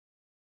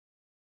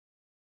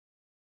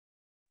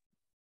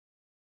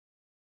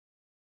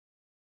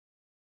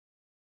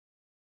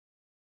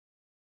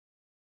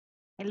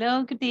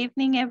Hello, good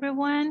evening,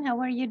 everyone. How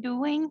are you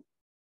doing?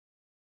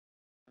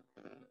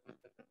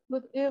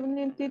 Good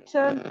evening,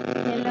 teacher.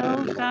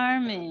 Hello,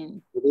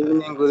 Carmen. Good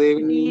evening, good Good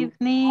evening.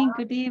 evening,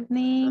 good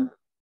evening.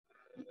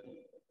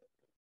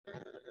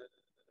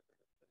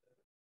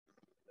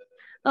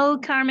 Oh,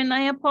 Carmen,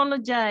 I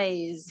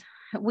apologize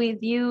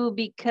with you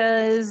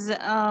because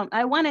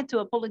I wanted to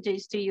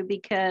apologize to you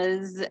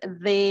because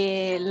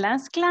the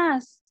last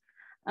class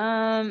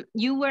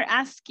you were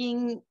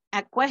asking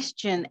a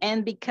question,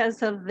 and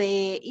because of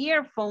the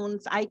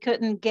earphones, I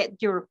couldn't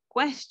get your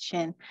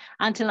question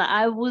until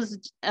I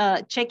was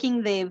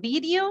checking the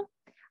video.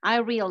 I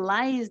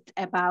realized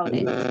about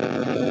it.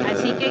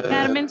 Así que,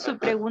 Carmen, su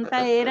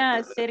pregunta era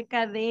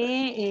acerca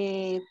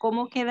de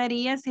cómo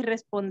quedaría si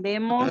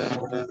respondemos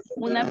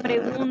una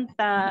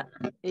pregunta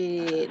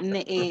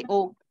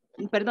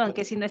perdón,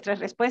 que si nuestra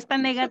respuesta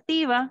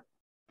negativa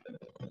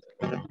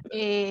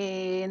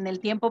en el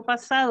tiempo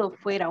pasado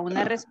fuera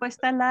una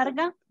respuesta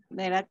larga,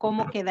 ¿verdad?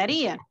 ¿Cómo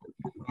quedaría?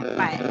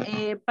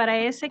 Para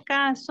ese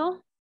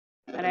caso,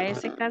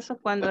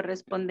 cuando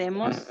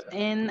respondemos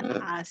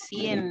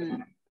así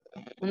en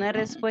una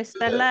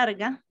respuesta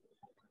larga,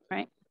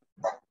 right?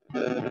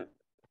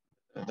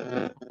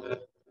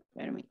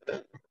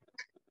 Permítame.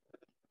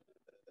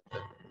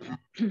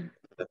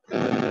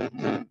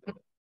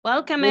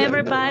 Welcome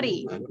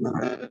everybody.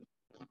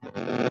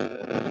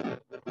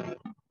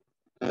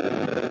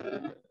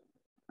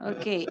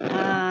 Ok,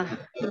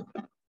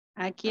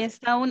 aquí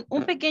está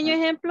un pequeño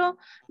ejemplo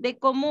de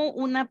cómo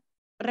una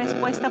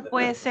respuesta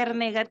puede ser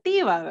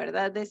negativa,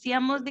 ¿verdad?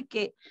 Decíamos de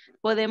que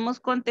podemos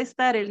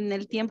contestar en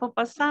el tiempo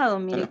pasado.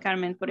 Mire,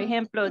 Carmen, por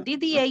ejemplo, did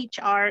the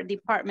HR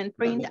department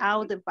print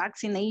out the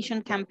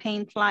vaccination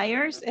campaign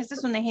flyers? Este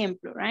es un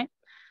ejemplo, right?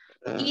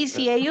 Y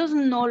si ellos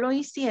no lo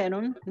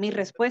hicieron, mi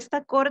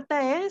respuesta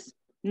corta es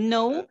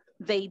no,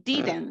 they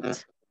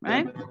didn't,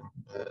 right?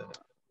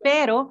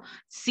 Pero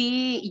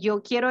si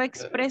yo quiero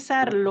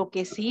expresar lo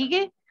que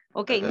sigue,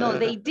 ok, no,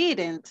 they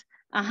didn't.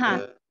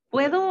 Ajá,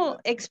 ¿puedo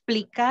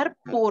explicar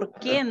por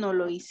qué no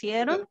lo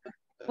hicieron?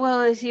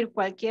 Puedo decir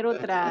cualquier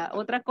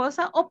otra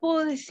cosa o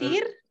puedo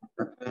decir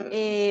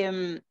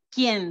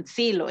quién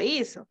sí lo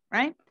hizo,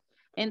 right?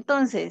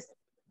 Entonces,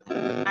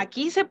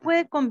 aquí se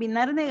puede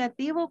combinar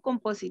negativo con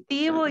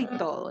positivo y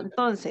todo.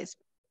 Entonces,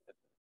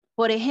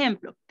 por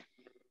ejemplo,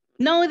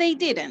 no, they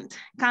didn't.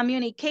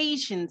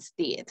 Communications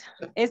did.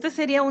 Esta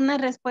sería una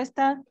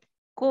respuesta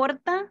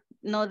corta.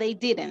 No, they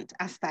didn't.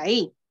 Hasta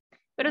ahí.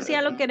 Pero si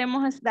ya lo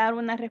queremos dar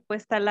una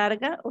respuesta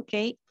larga, ok.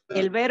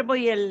 El verbo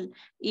el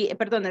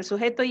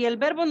sujeto y el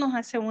verbo nos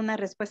hace una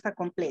respuesta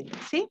completa,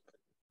 ¿sí?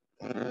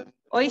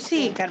 Hoy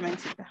sí,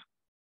 Carmencita.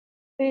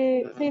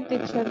 Sí,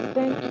 teacher,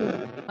 thank you.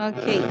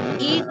 Ok.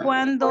 Y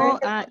cuando...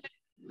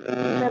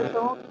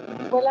 Perdón,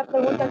 fue la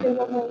pregunta que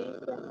yo me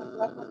hice en la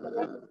clase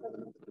anterior que usted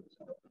me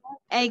escuchó.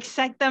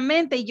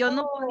 Exactamente, yo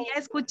no podía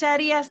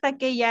escuchar y hasta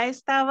que ya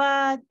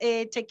estaba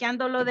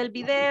chequeando lo del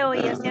video y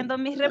haciendo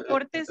mis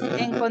reportes,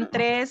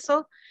 encontré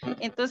eso.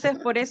 Entonces,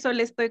 por eso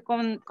le estoy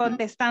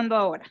contestando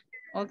ahora.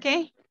 ¿Ok?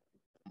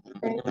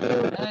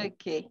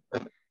 Ok.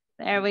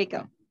 There we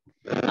go.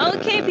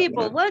 Okay,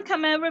 people,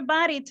 welcome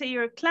everybody to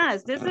your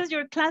class. This is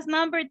your class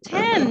number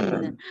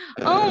 10.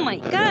 Oh my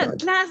God,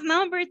 class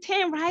number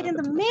 10, right in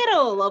the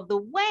middle of the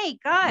way,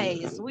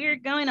 guys. We're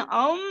going to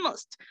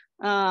almost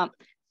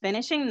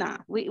finishing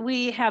now.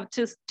 We have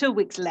two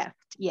weeks left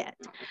yet.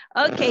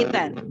 Okay,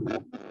 then,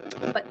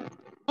 but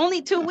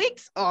only 2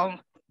 weeks? Oh,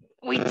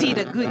 we did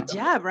a good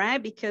job,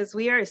 right? Because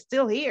we are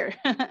still here.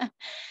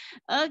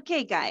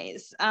 Okay,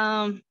 guys.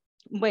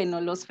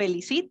 Bueno, los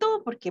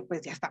felicito porque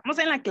pues ya estamos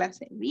en la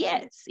clase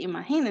 10.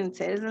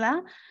 Imagínense, es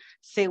la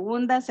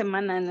segunda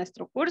semana de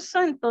nuestro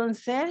curso,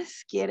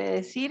 entonces quiere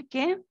decir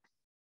que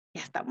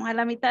ya estamos a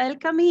la mitad del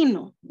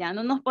camino. Ya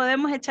no nos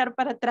podemos echar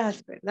para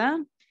atrás, ¿verdad?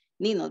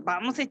 Ni nos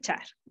vamos a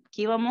echar.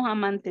 Aquí vamos a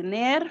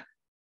mantener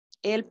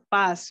el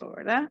paso,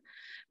 ¿verdad?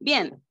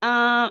 Bien,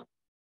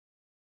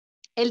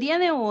 el día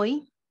de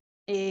hoy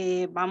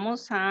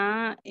vamos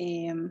a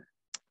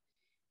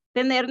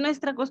tener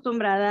nuestra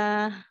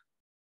acostumbrada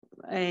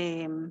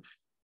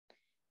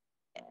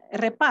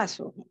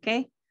repaso, ¿ok?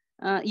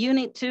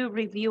 Unit 2,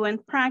 Review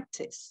and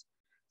Practice.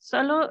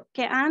 Solo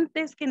que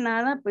antes que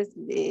nada, pues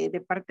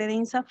de parte de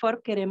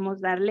INSAFORP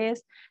queremos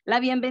darles la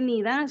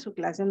bienvenida a su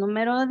clase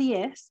número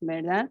 10,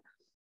 ¿verdad?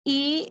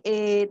 Y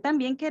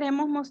también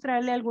queremos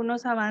mostrarle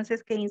algunos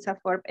avances que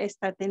INSAFORP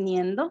está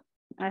teniendo.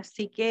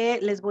 Así que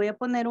les voy a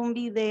poner un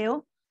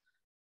video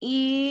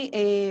y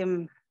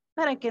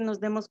para que nos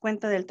demos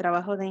cuenta del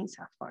trabajo de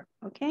INSAFORP,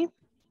 ¿ok?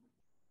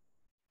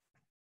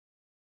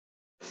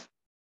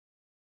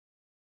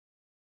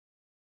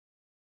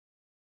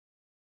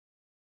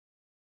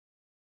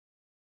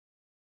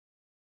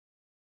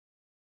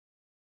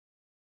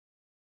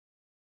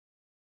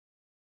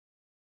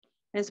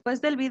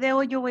 Después del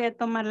video yo voy a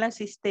tomar la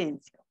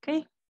asistencia,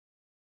 ¿ok?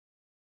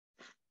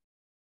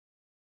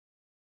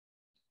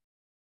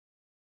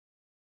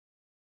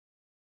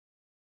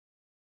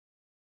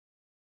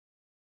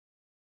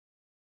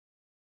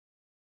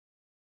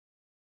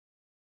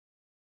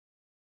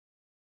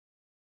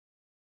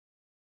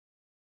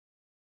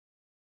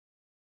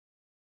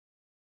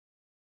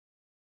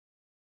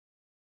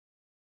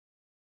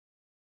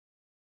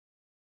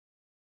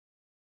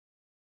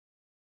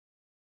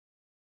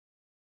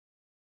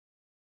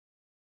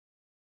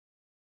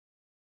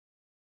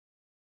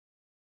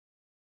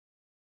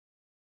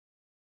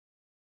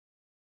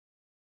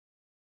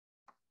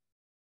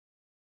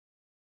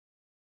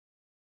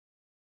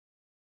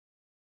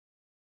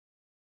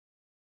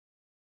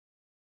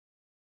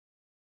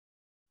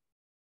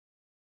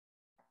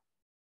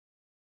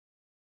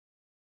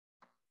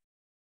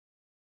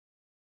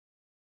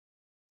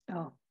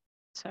 Oh,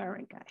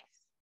 sorry, guys.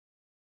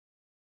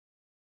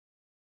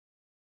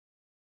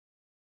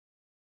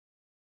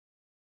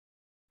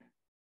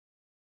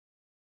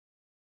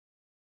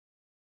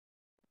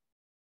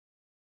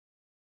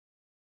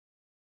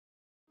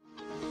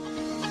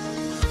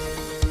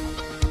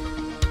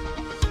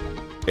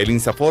 El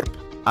INSAFORP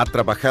ha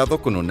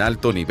trabajado con un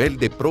alto nivel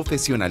de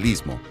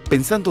profesionalismo,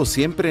 pensando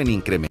siempre en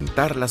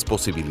incrementar las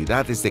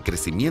posibilidades de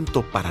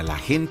crecimiento para la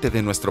gente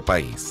de nuestro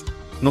país.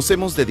 Nos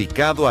hemos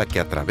dedicado a que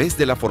a través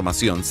de la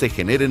formación se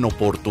generen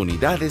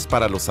oportunidades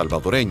para los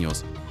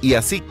salvadoreños y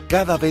así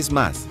cada vez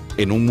más,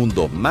 en un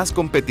mundo más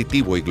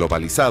competitivo y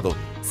globalizado,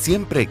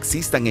 siempre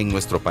existan en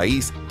nuestro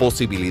país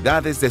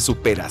posibilidades de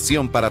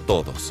superación para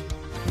todos.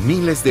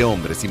 Miles de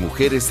hombres y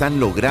mujeres han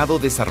logrado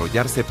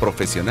desarrollarse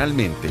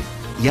profesionalmente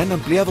y han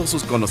ampliado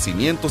sus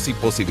conocimientos y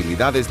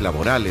posibilidades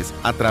laborales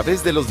a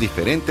través de los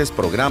diferentes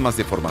programas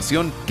de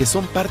formación que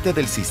son parte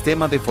del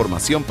sistema de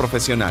formación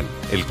profesional,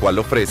 el cual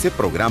ofrece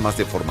programas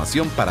de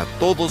formación para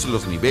todos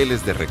los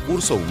niveles de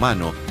recurso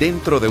humano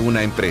dentro de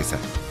una empresa.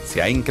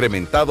 Se ha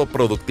incrementado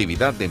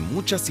productividad de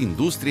muchas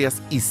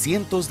industrias y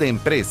cientos de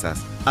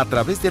empresas a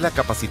través de la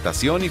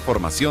capacitación y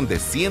formación de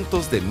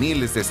cientos de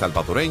miles de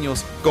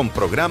salvadoreños con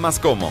programas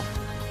como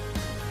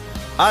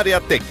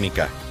Área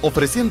técnica,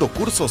 ofreciendo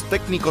cursos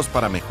técnicos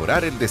para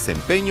mejorar el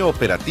desempeño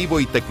operativo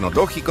y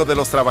tecnológico de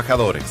los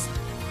trabajadores.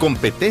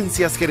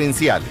 Competencias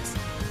gerenciales,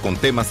 con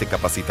temas de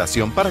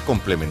capacitación para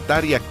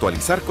complementar y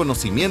actualizar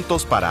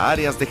conocimientos para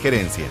áreas de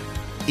gerencia.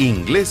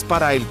 Inglés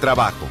para el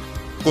trabajo,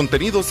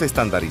 contenidos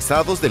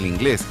estandarizados del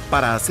inglés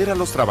para hacer a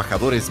los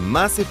trabajadores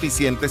más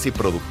eficientes y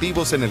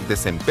productivos en el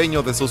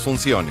desempeño de sus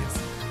funciones.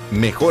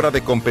 Mejora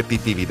de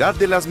competitividad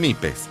de las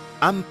MIPES.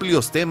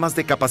 Amplios temas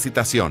de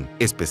capacitación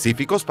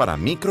específicos para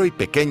micro y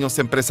pequeños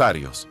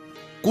empresarios.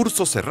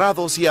 Cursos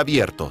cerrados y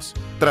abiertos,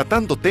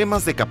 tratando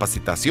temas de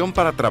capacitación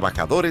para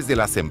trabajadores de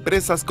las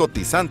empresas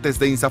cotizantes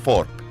de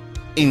INSAFORP.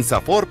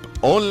 INSAFORP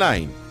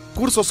Online.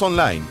 Cursos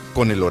online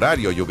con el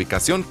horario y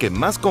ubicación que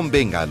más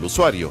convenga al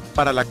usuario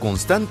para la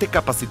constante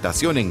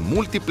capacitación en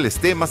múltiples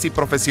temas y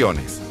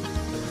profesiones.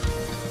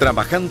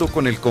 Trabajando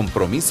con el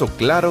compromiso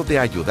claro de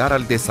ayudar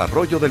al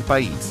desarrollo del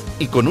país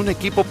y con un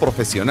equipo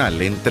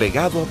profesional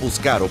entregado a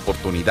buscar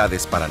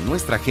oportunidades para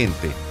nuestra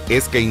gente,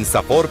 es que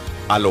INSAFORP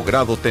ha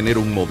logrado tener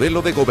un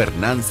modelo de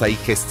gobernanza y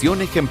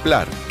gestión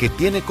ejemplar que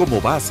tiene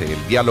como base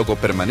el diálogo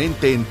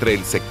permanente entre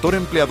el sector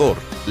empleador,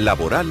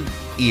 laboral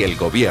y el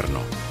gobierno,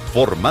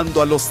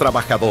 formando a los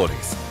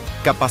trabajadores,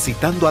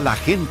 capacitando a la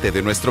gente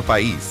de nuestro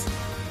país.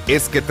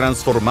 Es que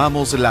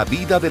transformamos la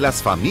vida de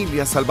las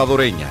familias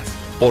salvadoreñas.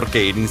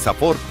 Porque en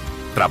INSAFORP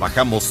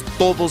trabajamos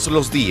todos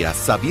los días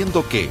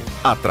sabiendo que,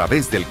 a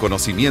través del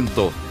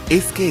conocimiento,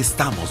 es que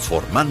estamos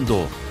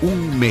formando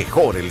un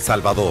mejor El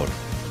Salvador.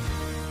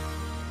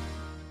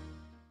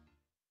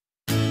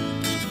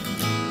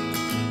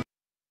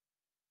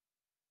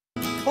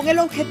 Con el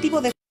objetivo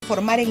de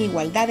formar en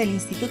igualdad, el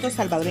Instituto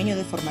Salvadoreño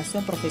de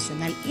Formación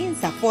Profesional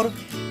INSAFORP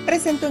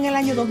presentó en el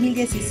año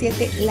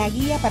 2017 la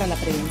Guía para la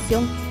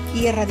Prevención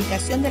y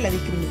Erradicación de la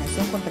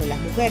Discriminación contra las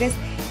Mujeres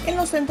en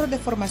los centros de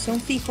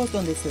formación fijos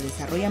donde se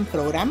desarrollan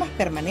programas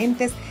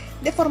permanentes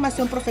de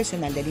formación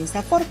profesional del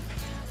INSAFORP,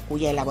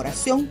 cuya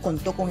elaboración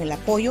contó con el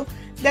apoyo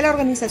de la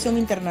Organización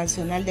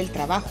Internacional del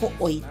Trabajo,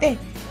 OIT,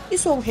 y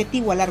su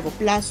objetivo a largo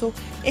plazo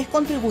es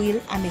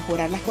contribuir a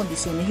mejorar las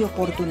condiciones y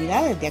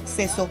oportunidades de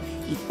acceso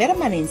y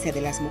permanencia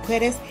de las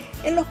mujeres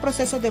en los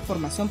procesos de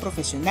formación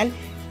profesional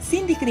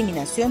sin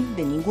discriminación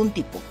de ningún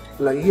tipo.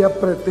 La guía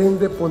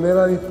pretende poner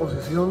a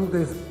disposición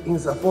de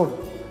INSAFORP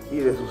y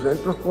de sus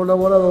centros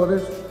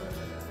colaboradores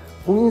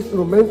un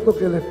instrumento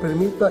que les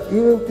permita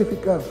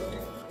identificar,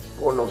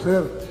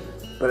 conocer,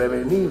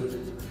 prevenir,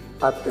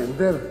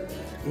 atender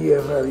y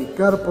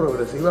erradicar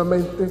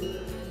progresivamente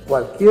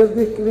cualquier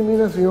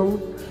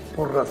discriminación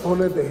por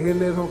razones de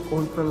género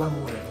contra las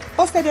mujeres.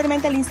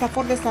 Posteriormente, el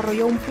INSAFORP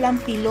desarrolló un plan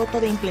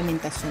piloto de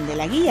implementación de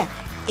la guía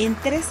en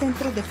 3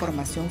 centros de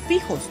formación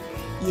fijos,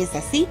 y es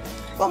así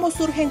como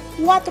surgen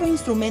 4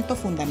 instrumentos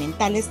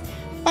fundamentales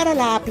para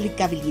la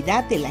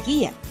aplicabilidad de la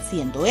guía,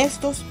 siendo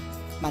estos: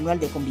 manual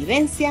de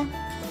convivencia,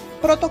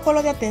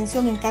 protocolo de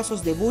atención en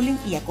casos de bullying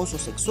y acoso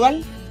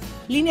sexual,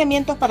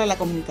 lineamientos para la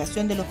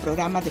comunicación de los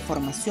programas de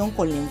formación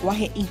con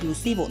lenguaje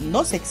inclusivo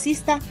no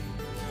sexista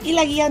y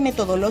la guía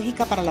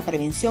metodológica para la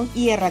prevención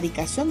y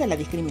erradicación de la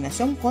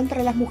discriminación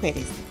contra las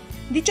mujeres.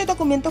 Dichos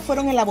documentos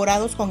fueron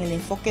elaborados con el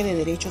enfoque de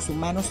derechos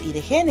humanos y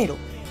de género,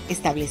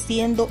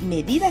 estableciendo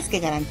medidas que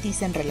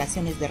garanticen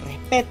relaciones de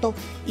respeto,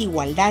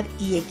 igualdad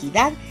y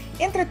equidad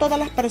entre todas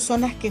las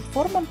personas que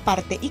forman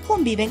parte y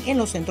conviven en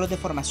los centros de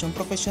formación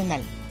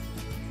profesional.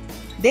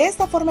 De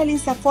esta forma, el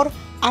INSAFORP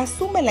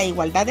asume la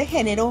igualdad de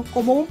género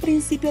como un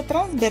principio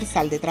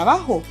transversal de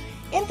trabajo,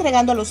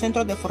 entregando a los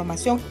centros de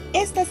formación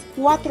estas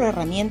 4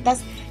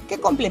 herramientas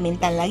que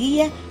complementan la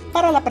guía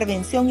para la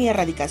prevención y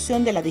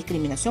erradicación de la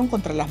discriminación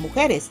contra las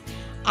mujeres,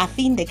 a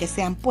fin de que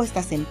sean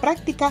puestas en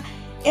práctica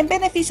en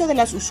beneficio de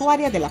las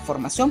usuarias de la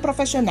formación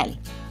profesional.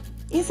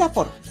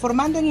 INSAFORP,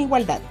 formando en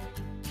igualdad.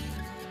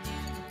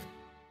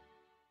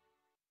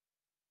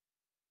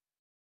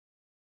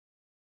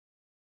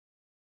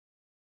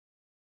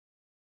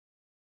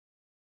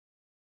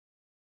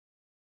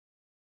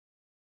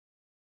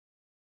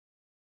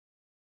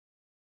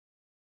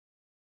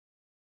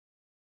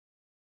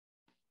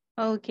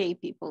 Okay,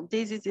 people,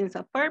 this is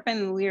INSAFORP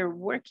and we're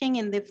working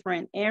in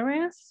different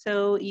areas,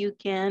 so you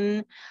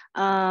can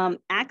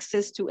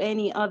access to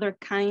any other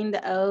kind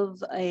of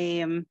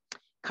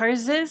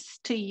courses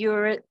to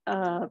your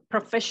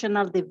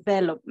professional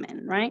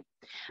development, right?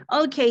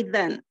 Okay,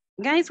 then,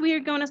 guys, we are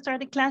going to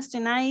start the class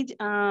tonight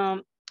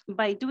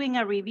by doing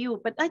a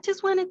review, but I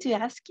just wanted to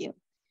ask you,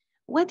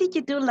 what did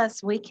you do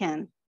last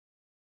weekend?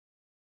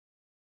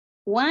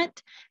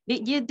 What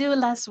did you do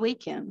last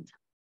weekend?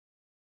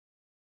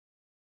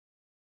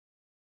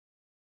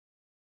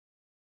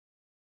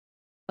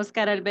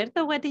 Oscar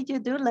Alberto, what did you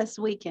do last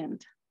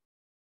weekend?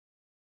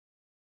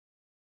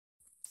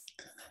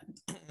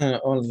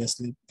 Only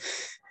sleep.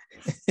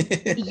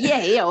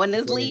 Yeah,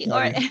 honestly,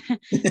 or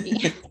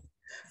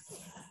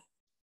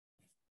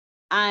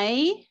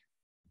I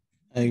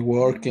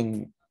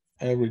working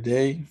every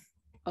day.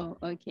 Oh,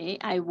 okay.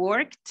 I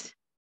worked.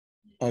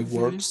 I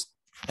works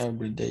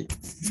every day.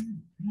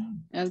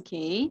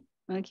 Okay,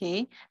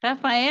 okay.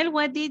 Rafael,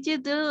 what did you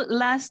do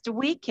last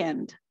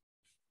weekend?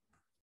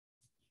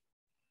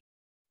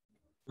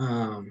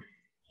 I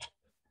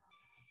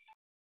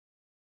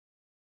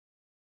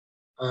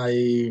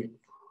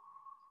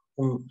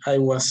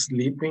was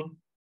sleeping.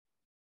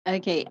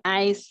 Okay,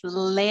 I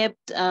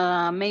slept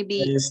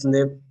maybe. I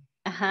slept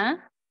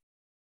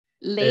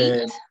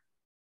late.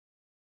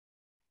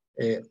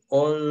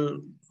 All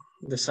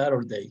the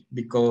Saturday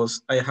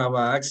because I have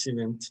an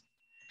accident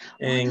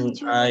and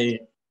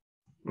I.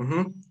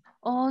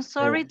 Oh,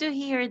 sorry to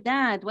hear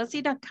that. Was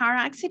it a car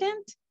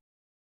accident?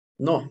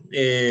 No.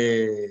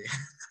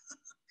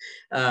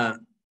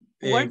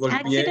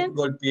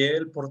 Golpeé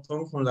el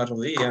portón con la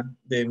rodilla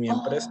de mi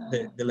empresa,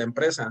 de la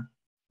empresa.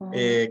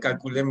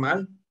 Calculé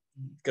mal,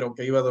 creo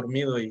que iba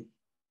dormido y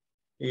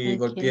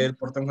golpeé el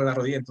portón con la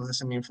rodilla, entonces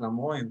se me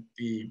inflamó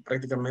y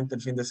prácticamente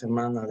el fin de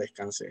semana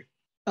descansé.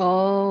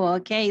 Oh,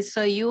 okay.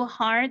 So you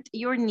hurt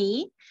your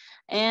knee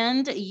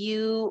and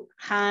you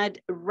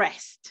had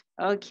rest.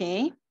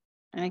 Okay.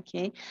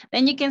 Okay.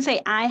 Then you can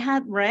say, I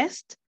had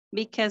rest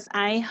because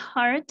I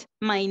hurt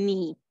my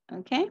knee.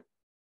 Okay.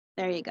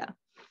 There you go.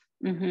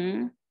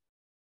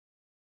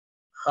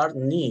 Hurt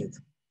knee.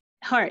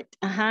 Hurt.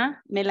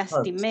 Me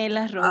lastimé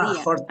las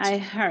rodillas. Hurt. I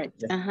hurt.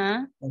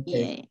 Yeah.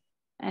 Okay. Yeah.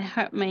 I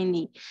hurt my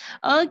knee.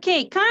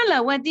 Okay.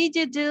 Carla, what did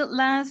you do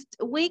last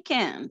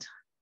weekend?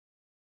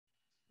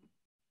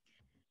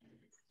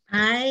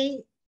 I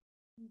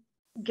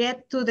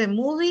get to the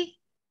movie.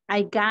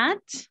 I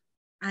got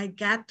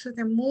to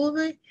the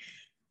movie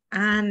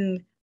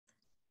and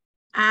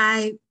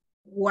I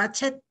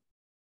watched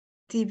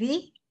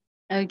TV.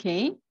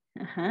 Okay.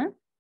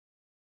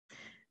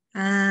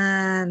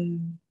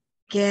 And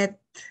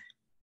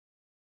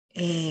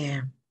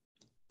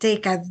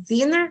take a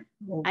dinner.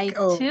 I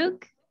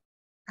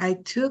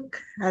took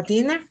a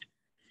dinner.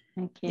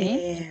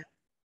 Okay.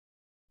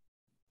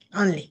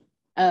 Only.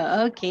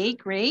 Okay,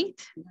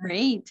 great,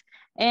 great.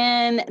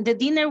 And the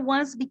dinner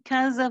was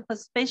because of a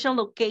special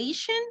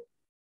occasion?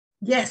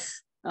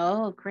 Yes.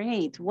 Oh,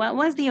 great. What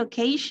was the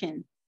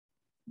occasion?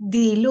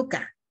 Di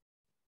Luca.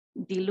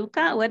 Di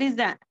Luca? What is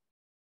that?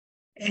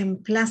 En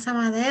Plaza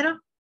Madero.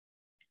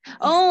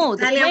 Oh,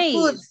 the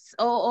Italian place. Food.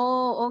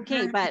 Oh,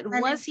 okay. But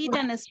Italian was it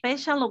food. a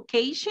special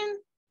occasion?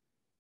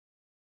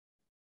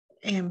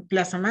 En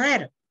Plaza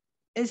Madero.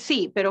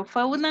 Sí, pero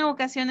 ¿fue una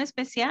ocasión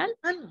especial?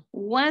 No.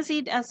 Was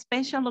it a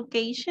special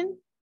occasion?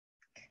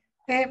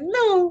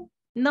 No.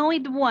 No,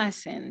 it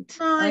wasn't.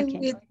 No,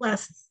 okay. it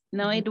wasn't.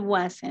 No, it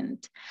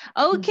wasn't.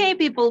 Okay,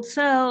 people.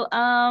 So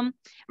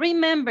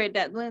remember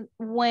that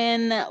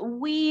when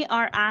we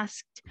are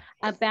asked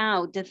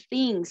about the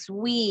things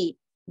we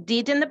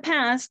did in the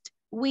past,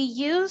 we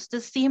use the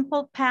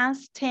simple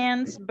past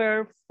tense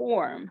verb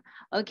form.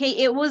 Okay,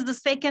 it was the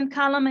second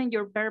column in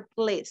your verb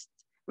list.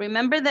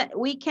 Remember that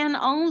we can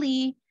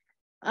only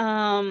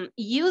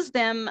use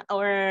them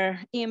or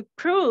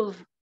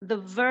improve the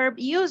verb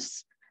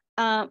use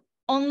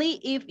only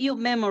if you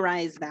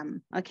memorize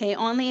them, okay?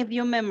 Only if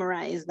you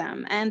memorize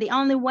them. And the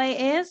only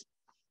way is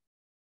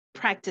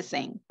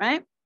practicing,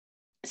 right?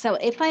 So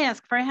if I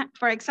ask,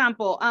 for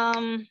example,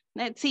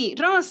 let's see,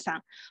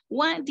 Rosa,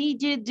 what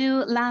did you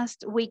do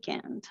last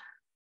weekend?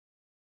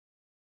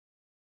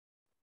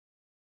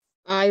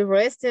 I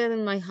rested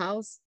in my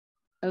house.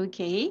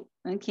 Okay,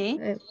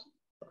 okay,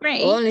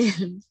 great.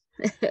 Only.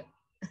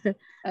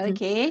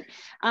 Okay.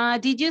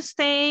 Did you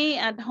stay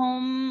at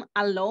home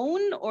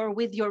alone or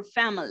with your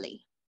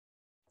family?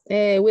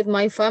 With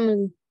my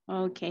family.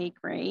 Okay,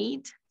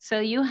 great. So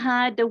you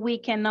had the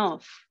weekend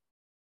off?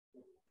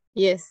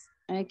 Yes.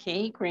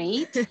 Okay,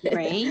 great,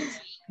 great.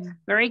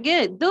 Very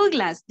good.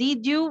 Douglas,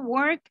 did you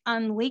work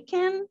on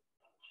weekend?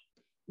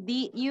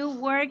 Did you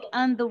work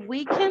on the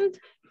weekend?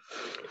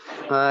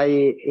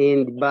 I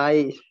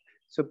buy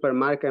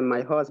supermarket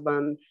my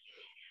husband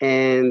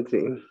and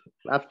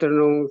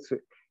afternoons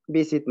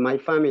visit my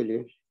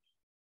family.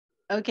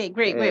 Okay,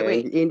 great.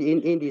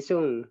 In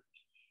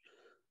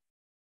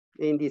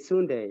the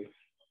Sunday.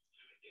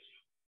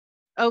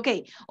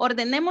 Ok,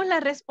 ordenemos la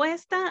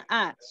respuesta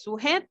a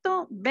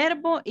sujeto,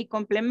 verbo y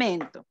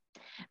complemento.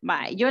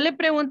 Bye. Yo le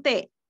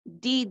pregunté,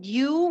 did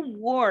you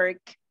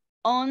work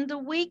on the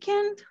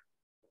weekend?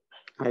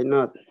 I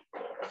not.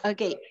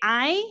 Okay,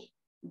 I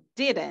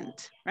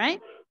didn't,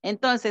 right?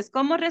 Entonces,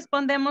 ¿cómo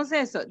respondemos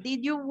eso?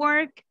 Did you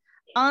work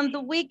on the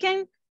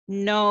weekend?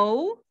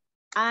 No,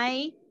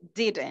 I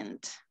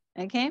didn't.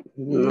 Okay,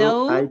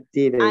 No, I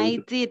didn't. I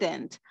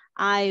didn't.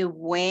 I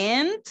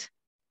went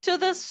to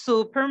the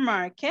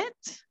supermarket.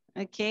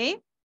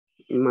 Okay.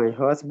 My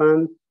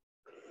husband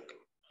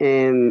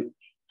and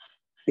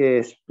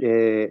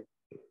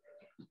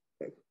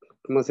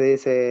 ¿cómo se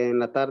dice en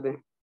la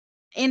tarde?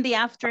 In the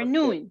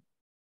afternoon.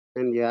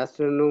 In the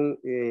afternoon,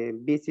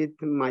 visit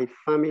my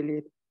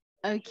family.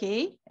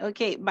 Ok,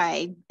 ok,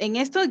 bye. En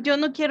esto yo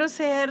no quiero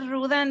ser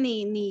ruda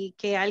ni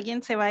que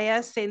alguien se vaya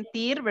a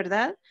sentir,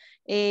 ¿verdad?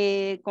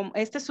 Como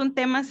este es un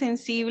tema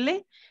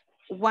sensible.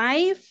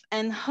 Wife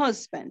and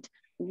husband.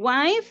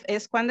 Wife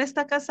es cuando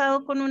está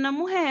casado con una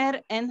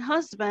mujer and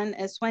husband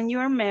es when you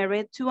are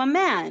married to a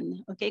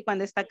man. Ok,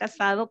 cuando está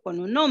casado con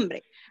un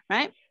hombre,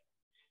 right?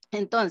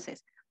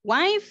 Entonces,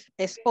 wife,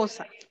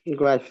 esposa.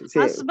 Wife, sí.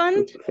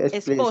 Husband, Yes,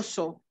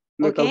 esposo.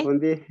 Me Okay.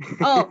 confundí.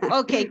 Oh,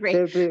 okay, great.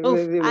 Oof,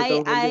 Me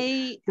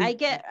confundí. I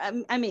get,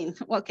 I mean,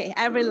 okay,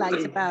 I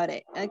relax about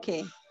it.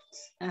 Okay.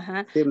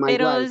 Sí, my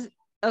Pero, wife.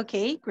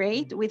 okay,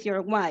 great, with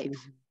your wife.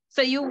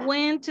 So you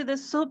went to the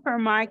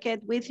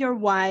supermarket with your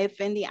wife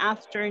in the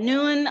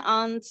afternoon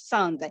on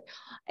Sunday.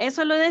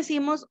 Eso lo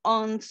decimos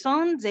on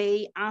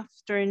Sunday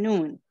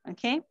afternoon,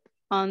 okay?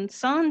 On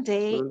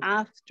Sunday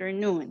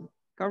afternoon,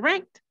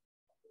 correct?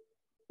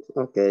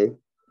 Okay.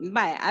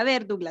 Vaya, a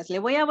ver, Douglas, le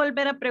voy a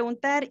volver a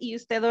preguntar y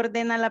usted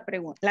ordena la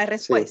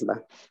respuesta. Sí,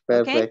 va.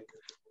 Perfect. Okay?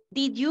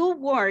 Did you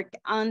work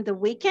on the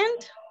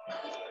weekend?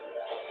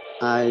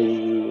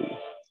 I'm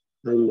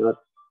not.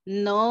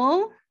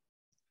 No.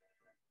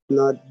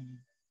 Not.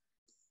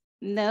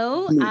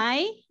 No,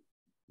 I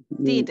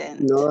didn't.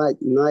 No,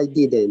 I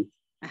didn't.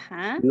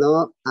 Ajá.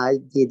 No, I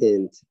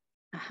didn't.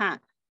 Ajá.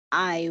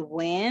 I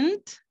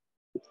went.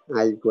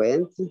 I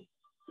went to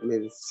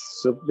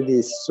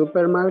the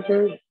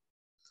supermarket.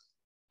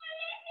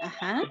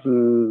 Ajá.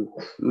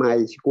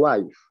 My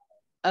wife.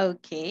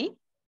 Okay.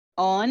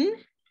 On.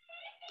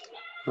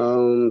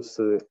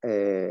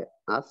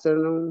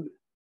 Afternoon.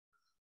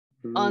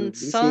 On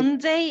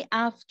Sunday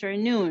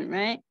afternoon,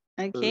 right?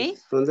 Okay.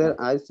 Sunday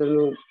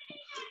afternoon.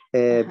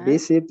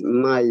 Visit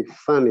my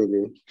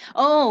family.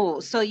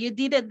 Oh, so you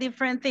did a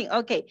different thing.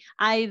 Okay.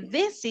 I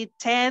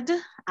visited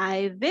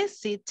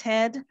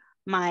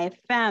my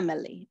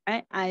family,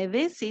 right? I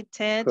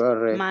visited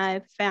Correct.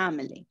 my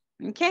family.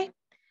 Okay.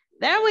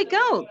 There we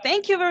go.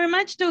 Thank you very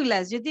much,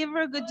 Douglas. You did a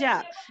very good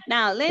job.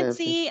 Now, let's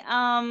see.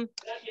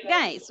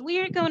 Guys, we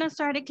are going to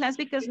start a class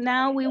because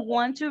now we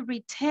want to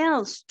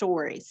retell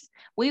stories.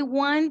 We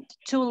want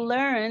to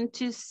learn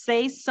to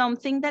say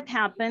something that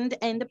happened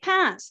in the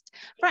past.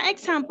 For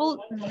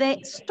example, the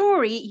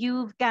story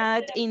you've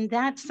got in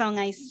that song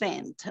I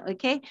sent,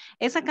 okay?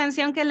 Esa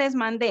canción que les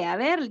mandé. A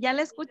ver, ¿ya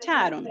la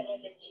escucharon?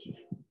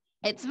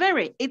 It's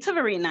a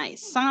very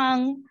nice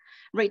song.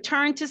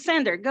 Return to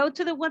sender. Go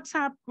to the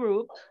WhatsApp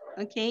group,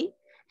 okay?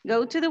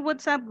 Go to the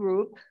WhatsApp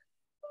group.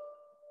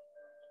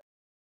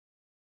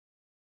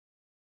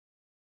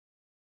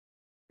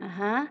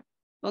 Ajá.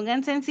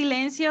 Pónganse en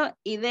silencio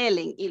y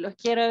delen. Y los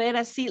quiero ver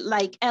así,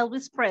 like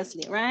Elvis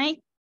Presley,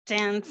 right?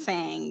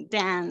 Dancing,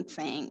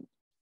 dancing.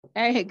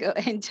 There you go.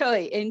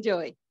 Enjoy,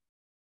 enjoy.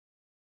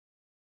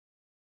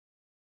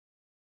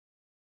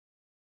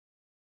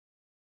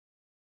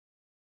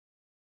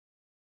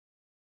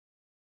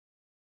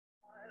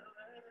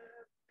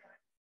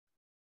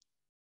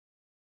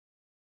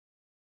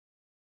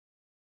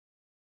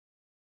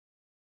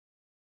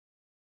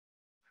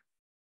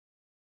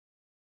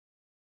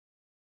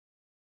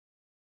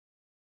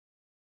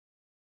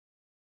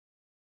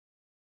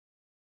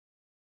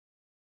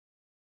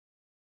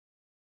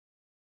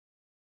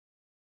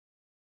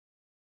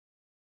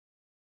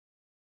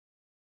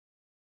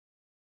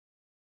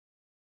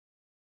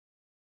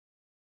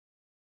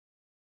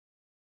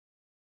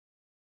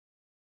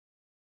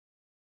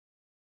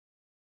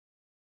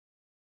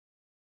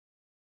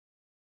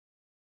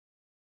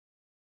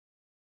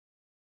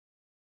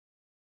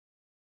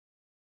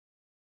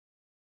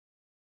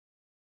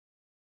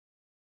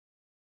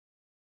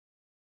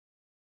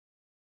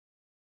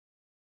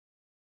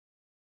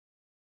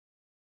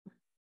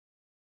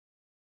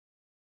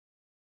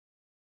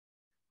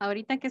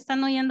 Ahorita que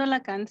están oyendo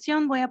la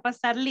canción, voy a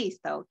pasar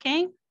lista, ¿ok?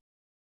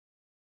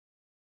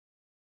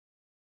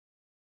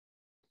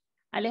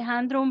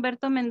 Alejandro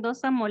Humberto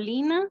Mendoza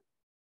Molina.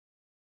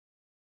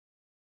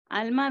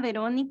 Alma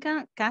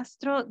Verónica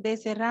Castro de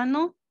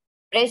Serrano.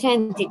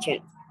 Present,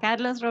 teacher.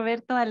 Carlos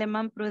Roberto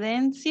Alemán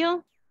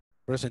Prudencio.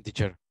 Present,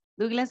 teacher.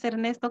 Douglas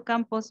Ernesto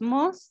Campos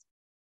Mos.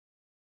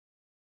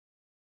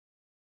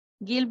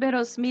 Gilbert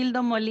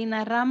Osmildo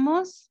Molina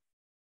Ramos.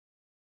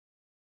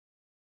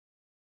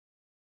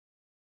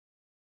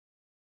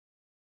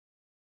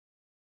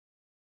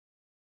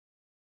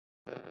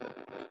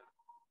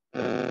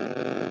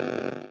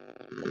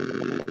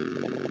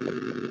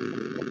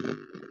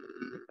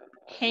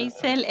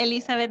 Hazel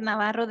Elizabeth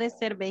Navarro de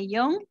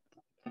Cervellón.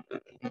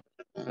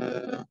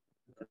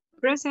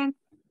 Present.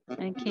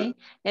 Ok.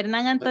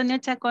 Hernán Antonio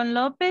Chacón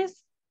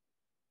López.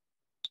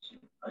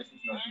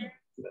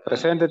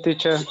 Presente,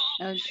 teacher.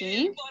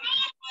 Ok.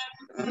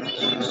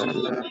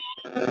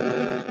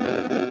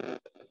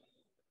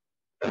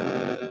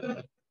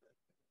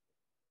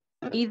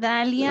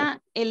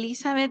 Idalia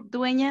Elizabeth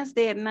Dueñas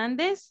de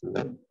Hernández.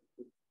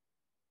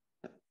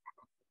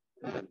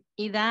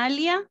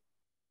 Idalia.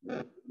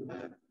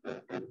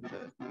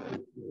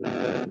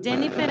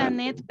 Jennifer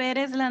Anet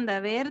Pérez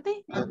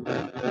Landaverde.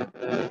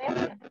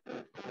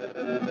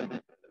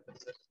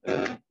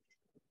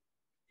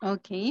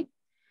 Ok.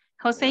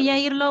 José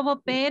Yair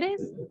Lobo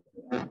Pérez.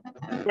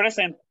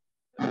 Present.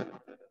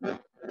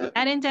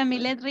 Karen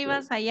Yamilet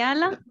Rivas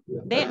Ayala.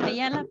 De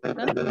Ayala,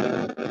 perdón.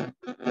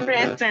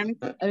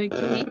 Present.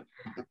 Ok.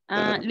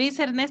 Luis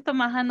Ernesto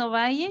Majano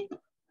Valle.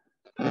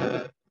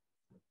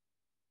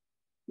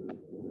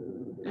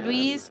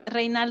 Luis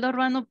Reinaldo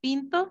Ruano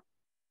Pinto.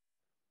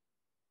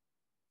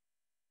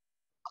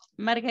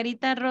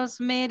 Margarita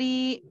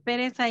Rosemary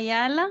Pérez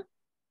Ayala.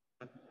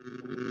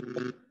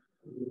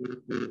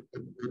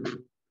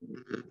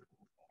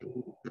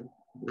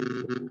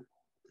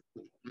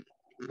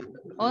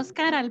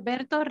 Oscar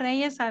Alberto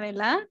Reyes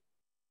Avelar.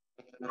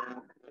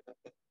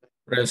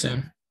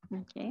 Present.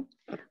 Okay.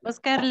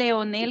 Oscar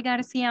Leonel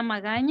García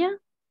Magaña.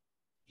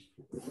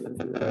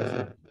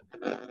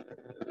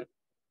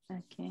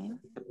 Okay.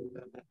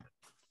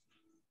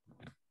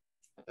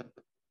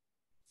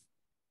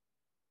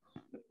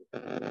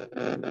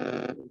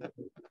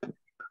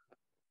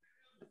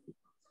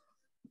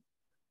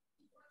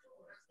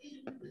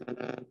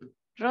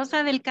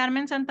 Rosa del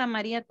Carmen Santa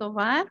María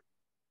Tovar.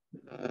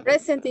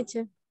 Present,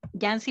 teacher.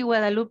 Yancy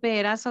Guadalupe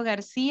Erazo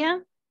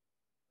García.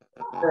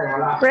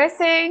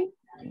 Present.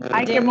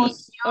 Ay, qué Jenny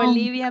emoción.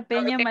 Olivia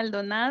Peña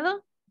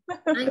Maldonado.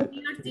 I'm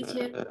here,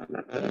 teacher.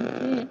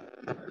 Okay.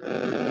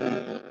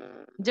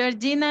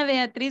 Georgina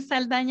Beatriz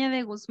Saldaña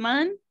de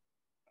Guzmán.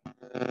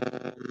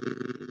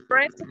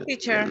 Present,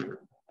 teacher.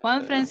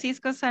 Juan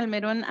Francisco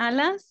Salmerón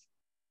Alas.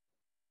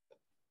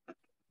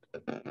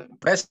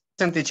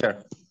 Present,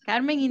 teacher.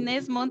 Carmen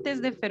Inés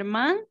Montes de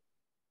Fermán.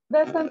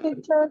 Present,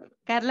 teacher.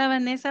 Carla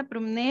Vanessa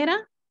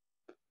Prumnera.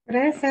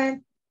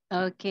 Present.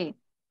 Ok.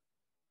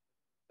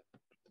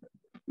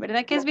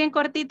 ¿Verdad que es bien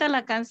cortita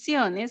la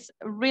canción? Es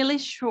really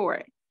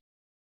short.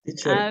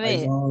 Teacher, A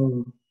ver.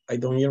 I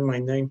don't hear my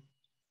name.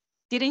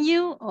 Didn't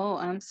you? Oh,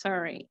 I'm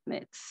sorry.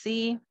 Let's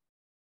see.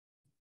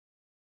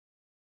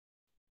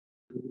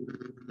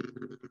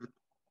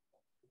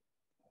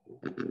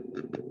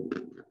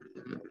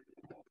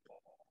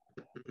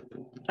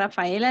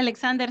 Rafael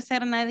Alexander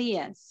Serna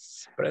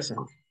Díaz.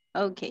 Present.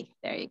 Okay,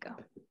 there you go.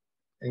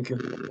 Thank you.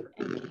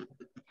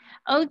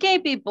 Okay,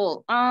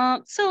 people.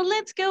 So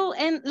let's go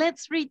and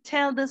let's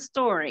retell the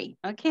story.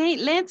 Okay,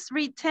 let's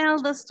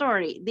retell the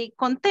story.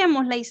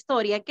 Contemos la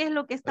historia. ¿Qué es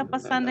lo que está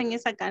pasando en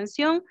esa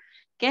canción?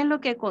 ¿Qué es lo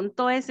que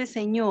contó ese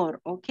señor?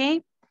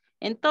 Ok.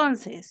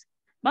 Entonces,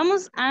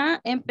 vamos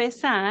a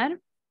empezar.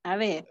 A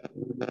ver,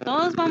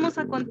 todos vamos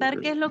a contar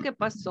qué es lo que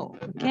pasó.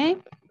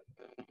 Ok.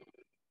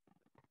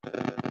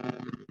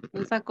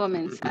 Vamos a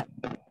comenzar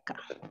acá.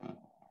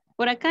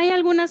 Por acá hay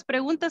algunas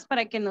preguntas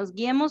para que nos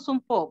guiemos un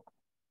poco.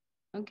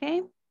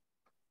 ¿Ok?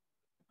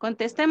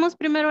 Contestemos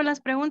primero las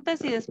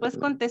preguntas y después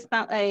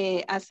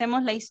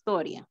hacemos la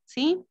historia.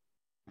 ¿Sí?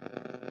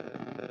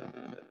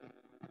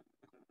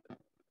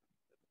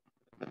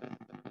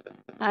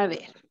 A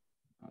ver.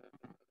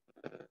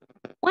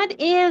 What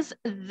is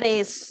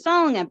the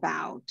song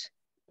about?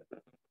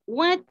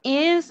 What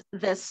is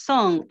the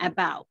song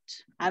about?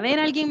 A ver,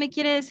 ¿alguien me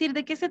quiere decir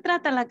de qué se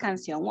trata la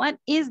canción? What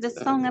is the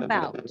song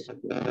about?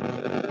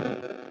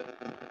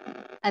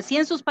 Así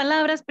en sus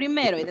palabras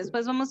primero y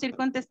después vamos a ir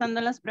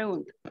contestando las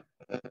preguntas.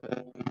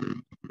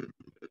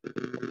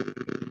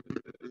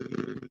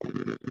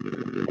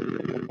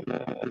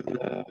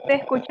 Se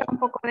escucha un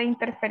poco de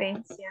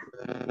interferencia.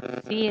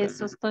 Sí,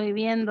 eso estoy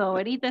viendo.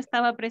 Ahorita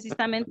estaba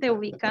precisamente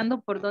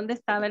ubicando por dónde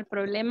estaba el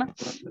problema.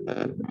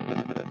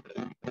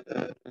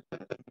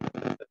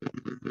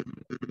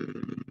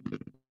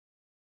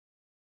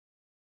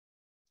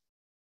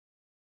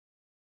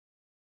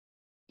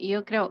 Y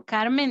yo creo,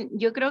 Carmen,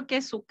 yo creo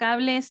que su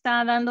cable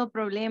está dando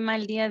problema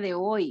el día de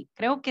hoy.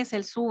 Creo que es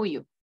el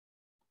suyo.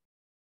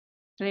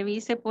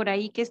 Revise por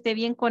ahí que esté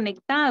bien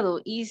conectado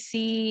y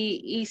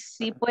si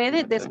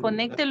puede,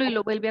 desconéctelo y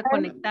lo vuelve a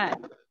conectar.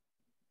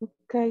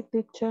 Ok,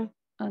 teacher.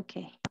 Ok.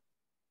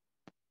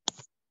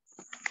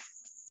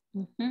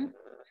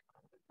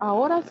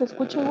 ¿Ahora se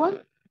escucha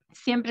igual?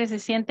 Siempre se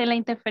siente la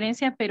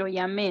interferencia, pero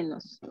ya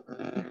menos.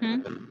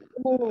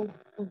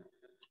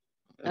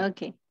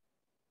 Ok.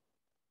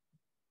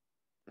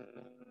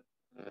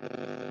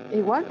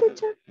 ¿Igual,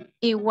 teacher?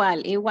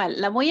 Igual,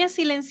 igual. La voy a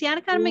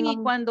silenciar, Carmen, y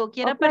cuando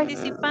quiera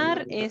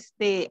participar,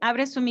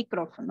 abre su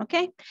micrófono,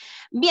 ¿ok?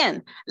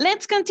 Bien,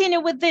 let's continue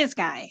with this,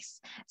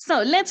 guys.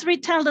 So, let's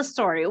retell the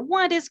story.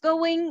 What is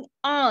going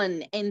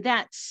on in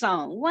that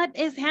song? What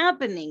is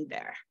happening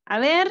there? A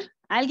ver,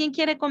 ¿Alguien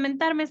quiere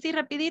comentarme así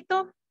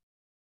rapidito?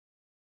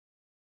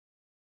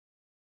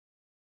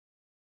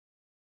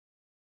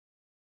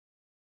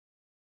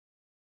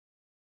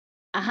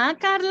 Ajá,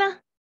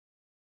 Carla.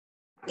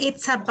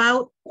 It's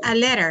about a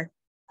letter.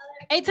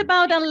 It's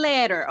about a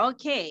letter.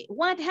 Okay.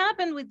 What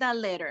happened with that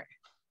letter?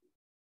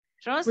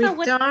 Rosa,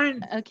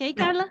 Return. Okay,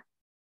 Carla.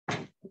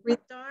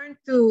 Return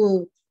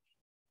to...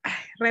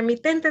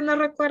 Remitente, no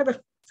recuerdo.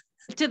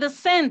 To the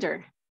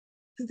sender.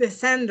 To the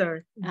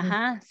sender.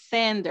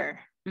 Sender.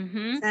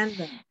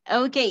 Sender.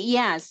 Okay,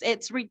 yes,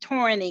 it's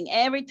returning.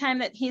 Every time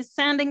that he's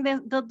sending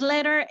the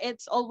letter,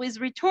 it's always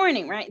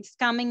returning, right? It's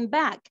coming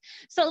back.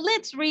 So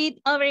let's read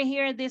over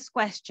here these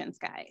questions,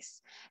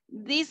 guys.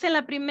 Dice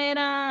el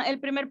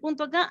primer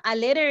punto acá, a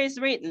letter is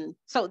written.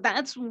 So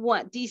that's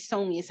what this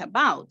song is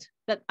about,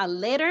 that a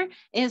letter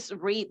is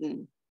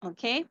written,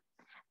 okay?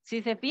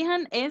 Si se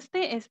fijan,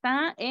 este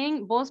está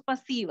en voz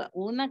pasiva.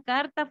 Una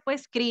carta fue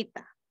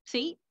escrita.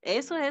 Sí, de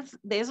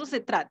eso se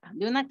trata,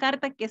 de una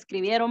carta que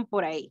escribieron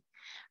por ahí.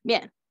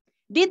 Bien.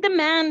 Did the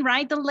man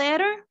write the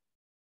letter?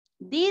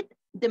 Did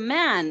the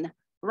man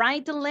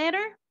write the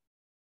letter?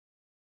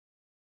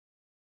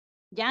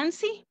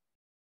 Yancy?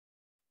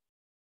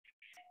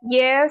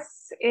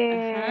 Yes,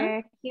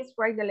 he's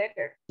write the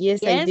letter.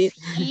 Yes, I did.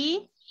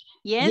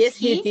 Yes,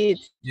 he did.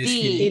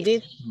 He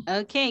did.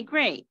 Okay,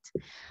 great.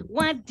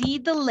 What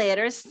did the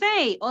letter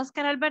say?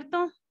 Oscar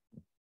Alberto?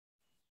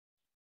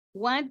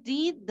 What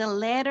did the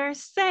letter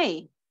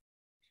say?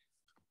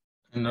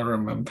 I don't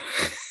remember.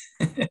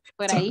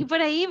 Por ahí,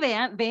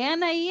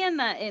 vean ahí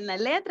en la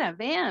letra,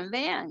 vean.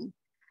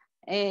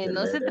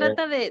 No se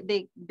trata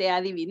de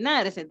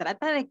adivinar, se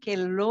trata de que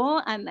lo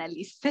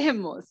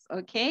analicemos,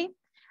 ¿ok?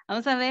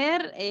 Vamos a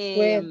ver.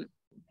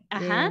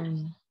 Ajá.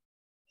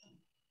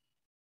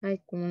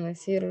 Ay, ¿cómo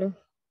decirlo?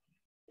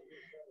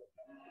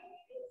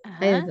 Ajá.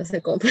 Ay, no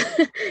sé cómo.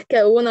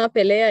 Que hubo una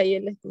pelea y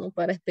él es como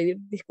para pedir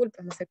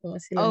disculpas, no sé cómo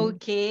decirlo.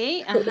 Ok,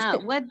 ajá.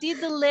 What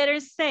did the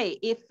letter say?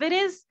 If it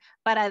is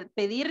para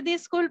pedir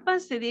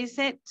disculpas, se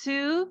dice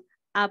to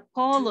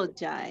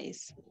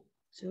apologize.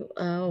 To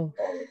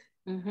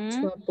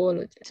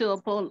apologize. To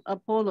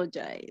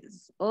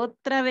apologize.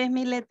 Otra vez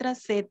mi letra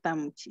Z,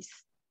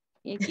 muchis.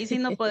 Y aquí sí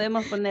no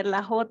podemos poner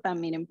la J,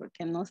 miren,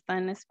 porque no está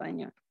en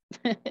español.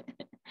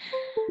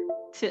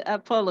 To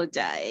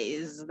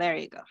apologize. There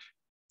you go.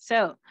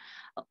 So,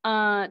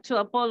 to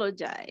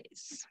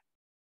apologize.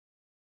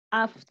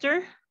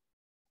 After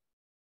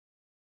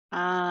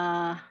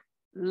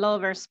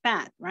lover's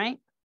spat,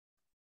 right?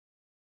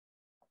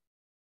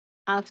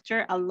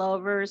 After a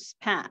lover's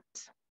spat.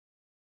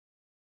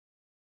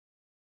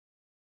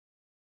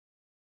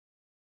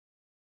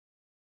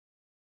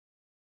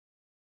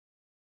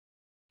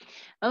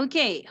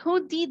 Okay,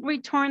 who did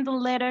return the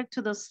letter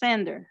to the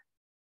sender?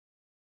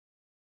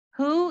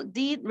 Who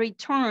did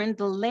return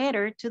the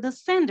letter to the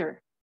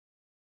sender?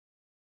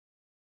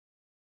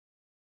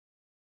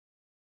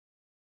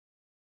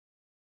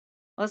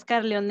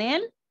 Oscar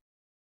Leonel?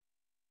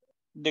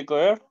 The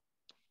girl.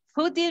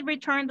 Who did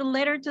return the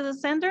letter to the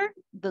sender?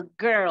 The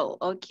girl,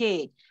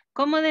 okay.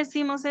 ¿Cómo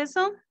decimos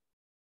eso?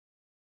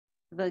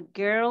 The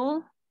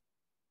girl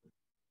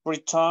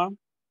Returned.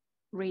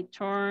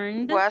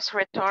 Was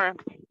returned.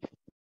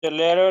 The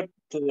letter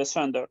to the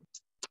sender.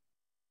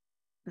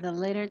 The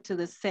letter to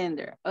the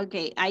sender.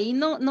 Ok, ahí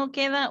no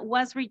queda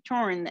was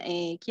returned.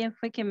 ¿Quién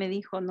fue que me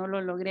dijo? No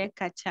lo logré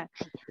cachar.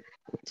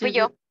 Fui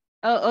yo.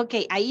 Oh,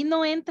 ok, ahí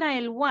no entra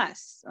el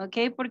was,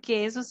 ok,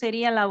 porque eso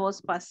sería la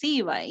voz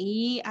pasiva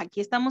y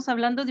aquí estamos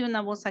hablando de una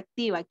voz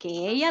activa, que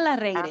ella la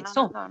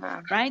regresó, No.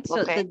 right?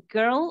 So Okay. the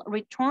girl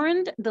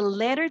returned the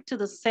letter to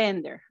the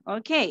sender.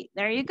 Okay,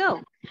 there you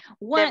go.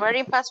 The verb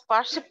in past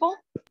participle?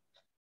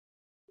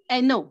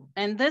 No,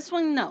 and this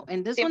one, no.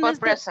 And this Simple one is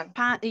present.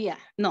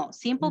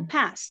 Simple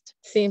past.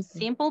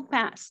 Simple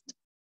Past.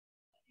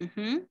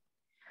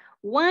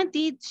 What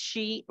did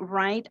she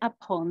write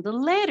upon the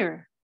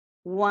letter?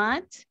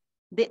 What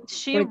did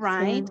she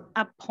write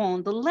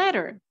upon the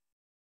letter?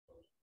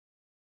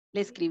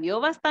 Le escribió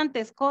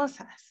bastantes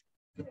cosas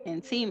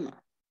encima.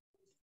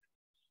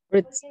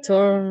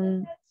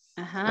 Return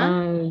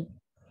to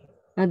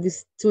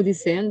the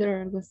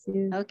sender, algo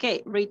así.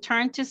 Okay,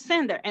 return to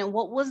sender. And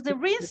what was the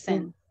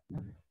reason?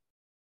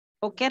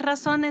 ¿O qué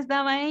razones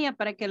daba ella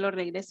para que lo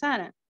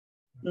regresara?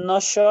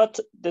 No shot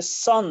the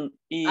sun.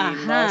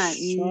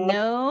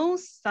 No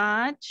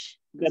such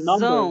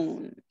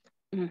zone.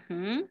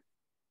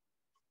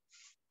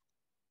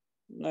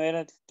 No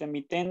era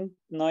remitente,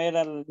 no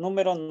era el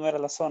número, no era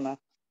la zona.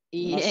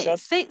 No shot.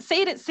 Say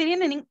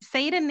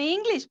it in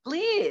English,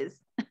 please.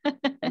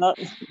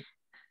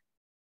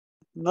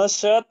 No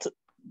shot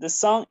the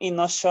sun y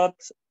no shot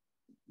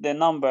the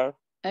number.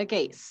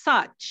 Okay,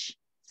 such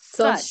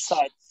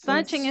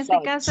en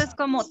este caso es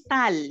como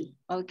tal,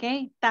 ok,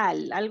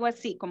 tal, algo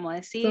así, como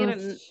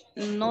decir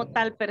no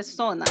tal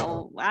persona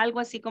o algo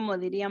así como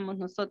diríamos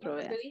nosotros,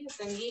 ¿verdad?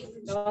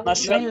 No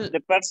shot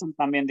the person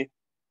también dijo.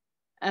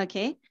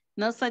 Ok,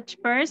 no such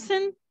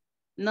person,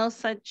 no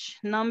such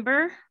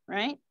number,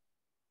 right?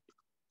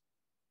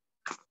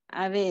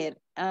 A ver,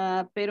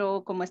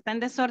 pero como está en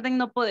desorden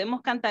no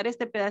podemos cantar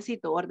este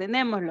pedacito.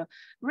 Ordenémoslo.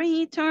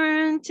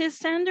 Return to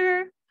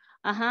sender.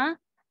 Ajá.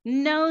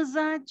 No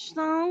such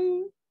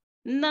song.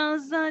 No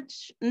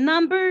such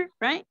number,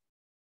 right?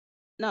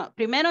 No,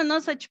 primero no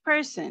such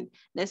person.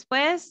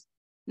 Después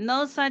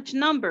no such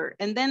number.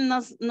 And then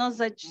no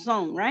such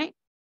song, right?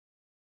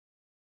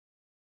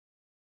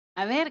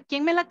 A ver,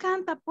 ¿quién me la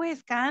canta?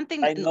 Pues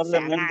canten. I No don't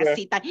sean remember.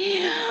 así.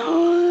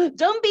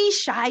 Don't be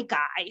shy,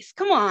 guys.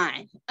 Come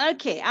on.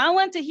 Okay, I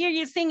want to hear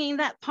you singing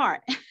that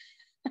part.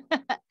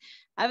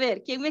 A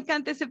ver, ¿quién me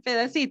canta ese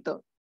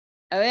pedacito?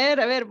 A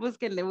ver,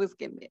 búsquenle. Vamos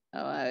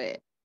a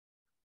ver.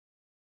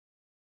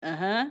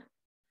 Ajá.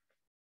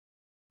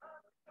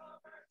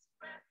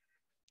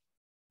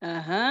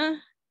 Ajá.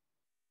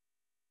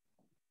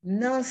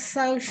 No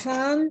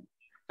social.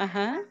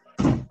 Ajá.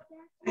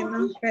 Ay,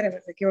 no,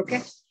 espérame, me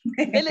equivoqué.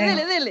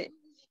 Dele.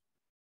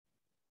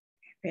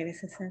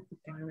 Espérese, Santi,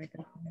 tengo el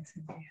micrófono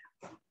encendido.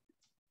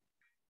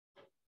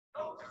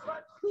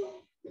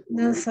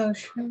 No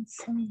social.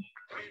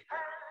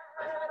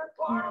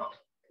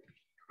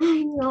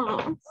 Ay,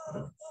 no.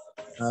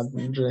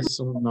 Address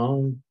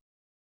unknown.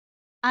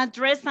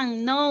 Address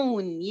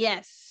unknown,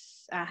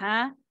 yes.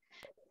 Ajá.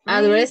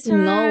 Address Return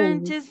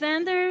unknown. to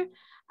sender.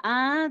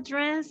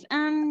 Address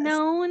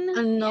unknown.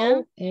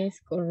 Unknown es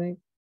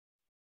correcto.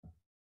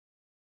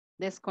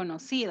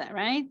 Desconocida,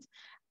 right?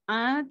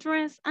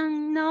 Address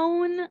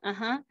unknown.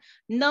 Ajá.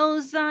 No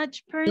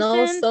such person.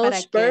 No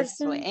such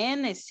person.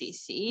 Suene,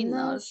 sí.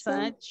 No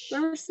such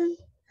person.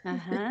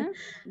 Ajá.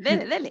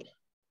 Dele.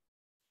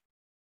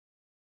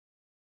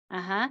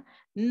 Ajá.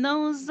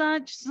 No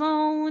such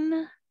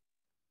zone.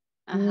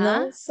 Ajá.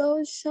 No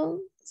social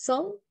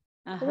zone.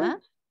 Ajá.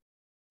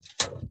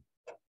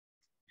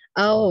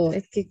 Oh,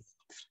 es que.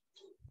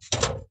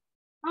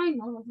 Ay,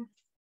 no.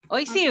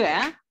 Hoy sí,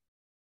 ¿verdad?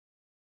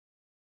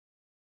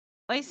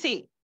 Hoy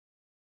sí.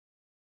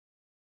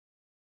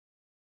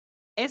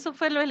 Eso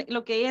fue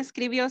lo que ella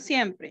escribió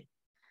siempre.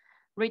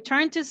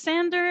 Return to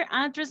sender,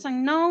 address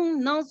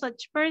unknown, no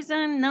such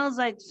person, no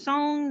such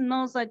song,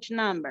 no such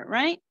number,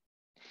 right?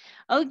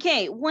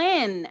 Okay,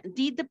 when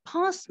did the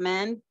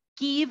postman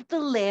give the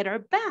letter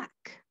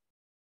back?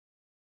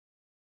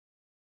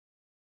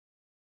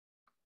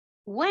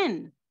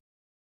 When?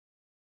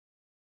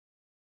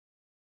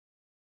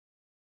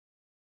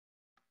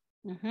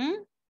 Mm-hmm.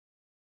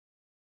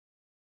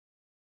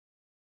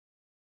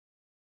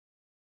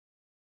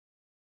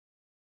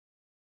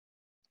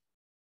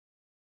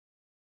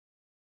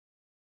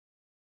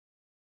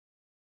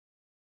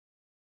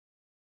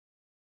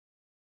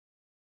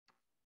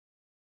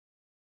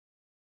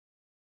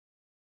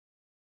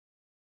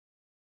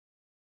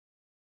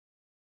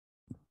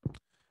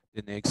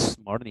 The next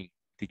morning,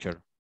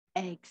 teacher.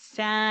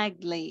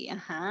 Exactly.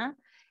 Uh-huh.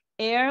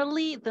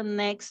 Early the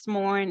next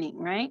morning,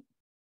 right?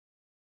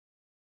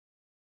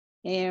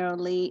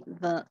 Early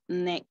the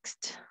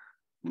next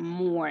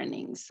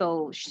morning.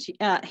 So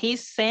he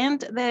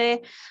sent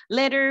the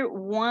letter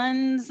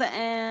once,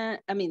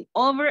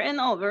 over and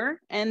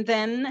over, and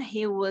then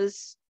he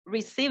was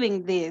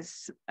receiving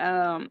this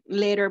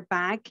letter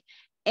back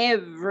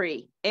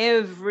every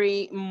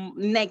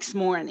next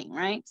morning,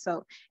 right?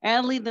 So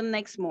early the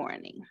next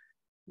morning.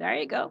 There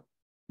you go.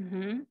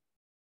 Mm-hmm.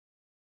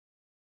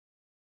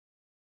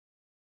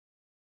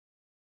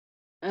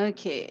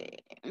 Okay.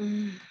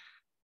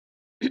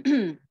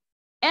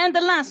 And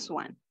the last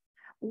one.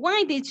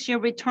 Why did she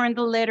return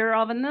the letter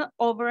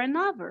over and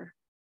over?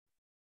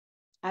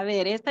 A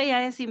ver, esta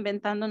ya es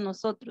inventando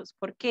nosotros.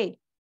 ¿Por qué?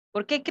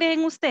 ¿Por qué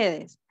creen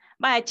ustedes?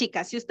 Vaya,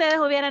 chicas, si ustedes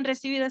hubieran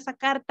recibido esa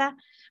carta,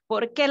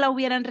 ¿por qué la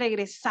hubieran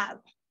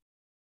regresado?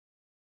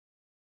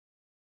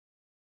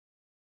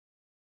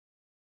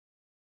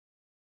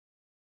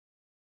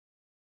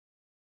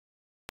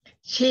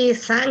 She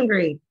is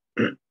angry.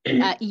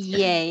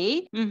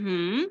 Yay.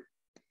 Mm-hmm.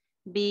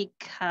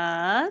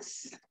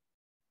 Because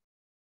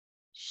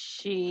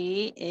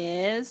she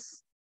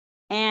is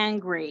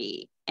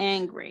angry.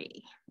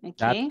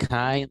 Okay.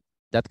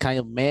 That kind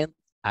of man,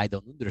 I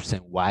don't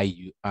understand why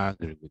you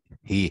angry with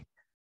he.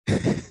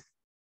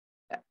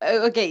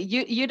 Okay,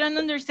 you don't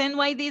understand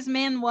why this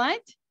man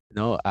what?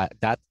 No,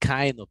 that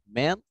kind of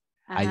man,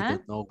 I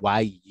don't know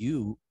why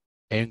you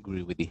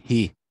angry with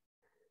he.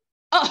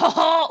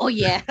 Oh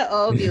yeah,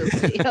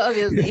 obviously.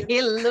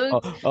 He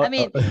looked,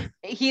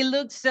 he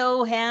looked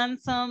so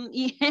handsome.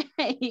 Yeah,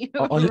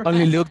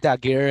 only look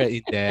that girl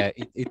in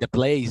the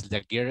place.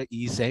 The girl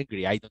is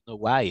angry. I don't know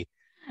why.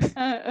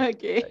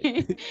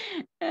 Okay.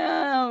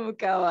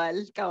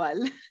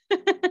 Cabal.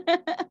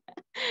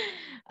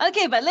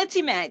 Okay, but let's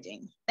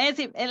imagine.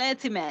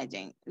 Let's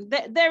imagine.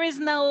 There is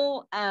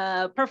no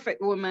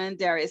perfect woman.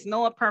 There is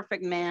no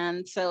perfect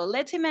man. So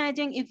let's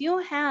imagine if you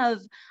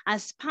have a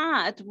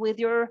spat with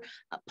your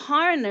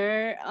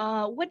partner,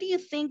 what do you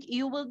think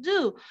you will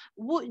do?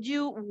 Would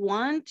you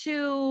want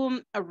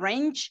to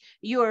arrange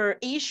your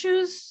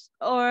issues,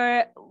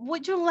 or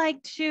would you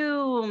like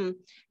to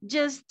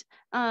just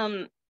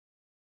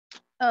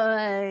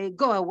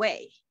go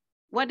away?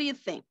 What do you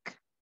think?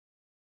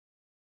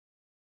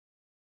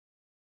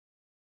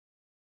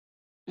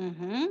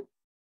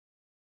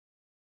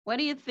 What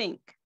do you think?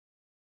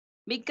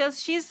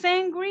 Because she's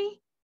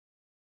angry.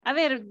 A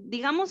ver,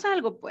 digamos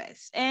algo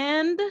pues.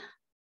 And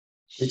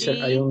Teacher,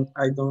 she...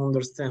 I don't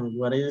understand.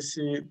 What is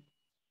it?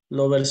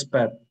 Lover's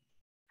pet.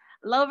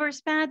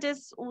 Lover's pet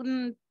es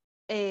un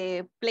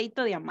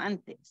pleito de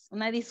amantes,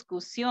 una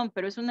discusión,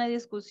 pero es una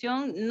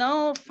discusión,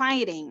 no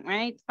fighting,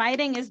 right?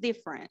 Fighting is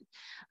different,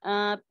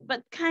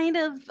 but kind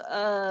of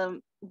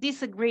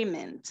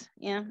disagreement,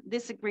 yeah,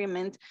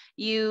 disagreement.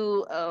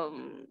 You,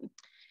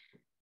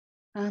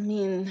 I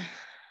mean.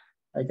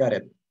 I got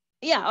it.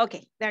 Yeah,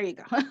 okay, there you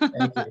go.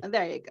 Thank you.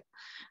 There you go.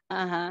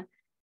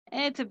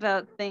 It's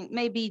about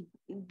maybe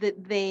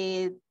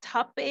the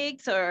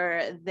topics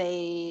or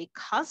the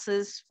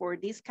causes for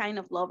this kind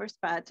of lovers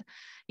spat.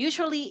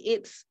 Usually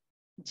it's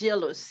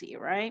jealousy,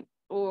 right?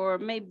 Or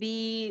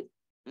maybe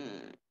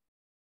the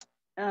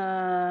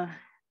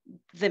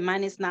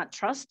man is not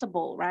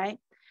trustable, right?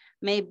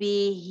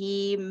 Maybe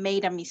he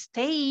made a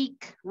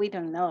mistake. We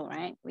don't know,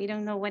 right? We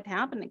don't know what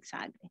happened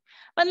exactly.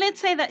 But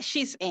let's say that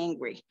she's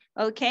angry,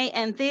 okay?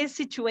 And this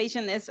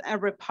situation is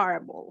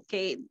irreparable,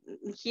 okay?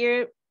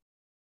 Here,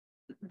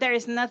 there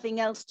is nothing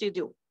else to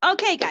do.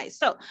 Okay, guys,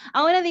 so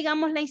ahora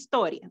digamos la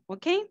historia,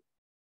 okay?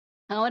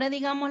 Ahora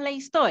digamos la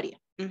historia.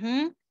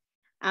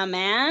 A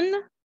man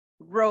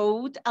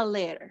wrote a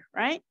letter,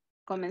 right?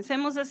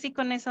 Comencemos así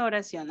con esa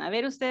oración. A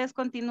ver, ustedes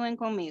continúen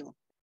conmigo.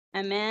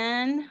 A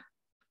man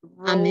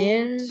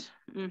wrote,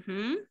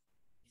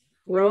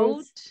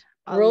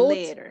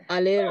 wrote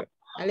a letter.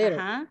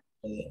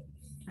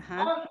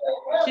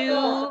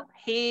 To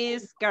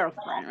his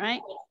girlfriend,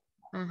 right?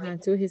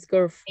 To his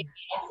girlfriend.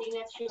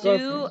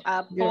 To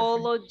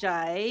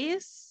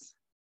apologize.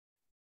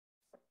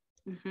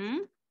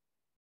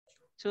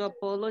 To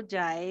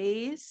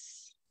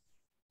apologize.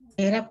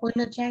 Era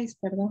apologize,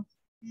 perdón.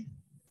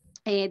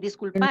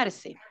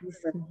 Disculparse.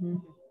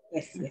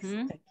 Yes, yes.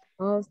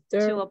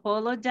 To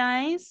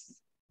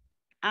apologize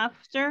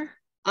after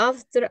a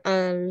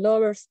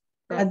lover's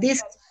a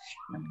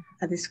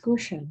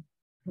discussion.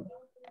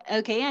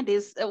 Okay,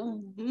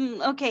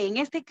 okay, en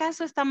este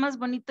caso está más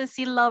bonito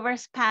decir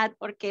lover's spat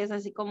porque es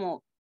así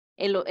como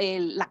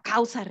la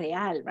causa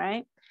real,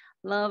 right?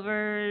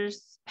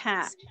 Lover's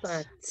spat.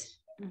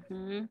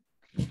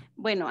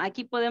 Bueno,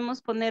 aquí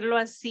podemos ponerlo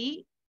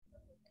así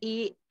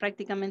y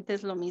prácticamente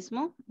es lo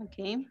mismo,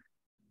 ok.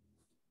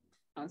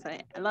 Vamos a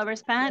ver,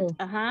 lover's spat,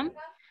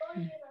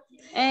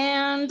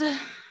 And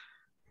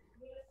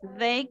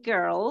the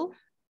girl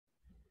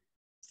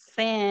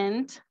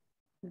sent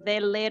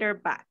the letter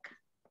back.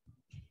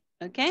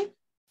 Okay?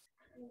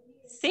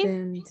 See?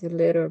 Send the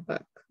letter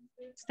back.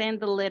 Send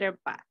the letter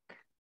back.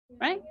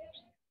 Right?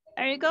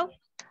 There you go.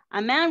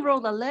 A man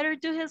wrote a letter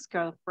to his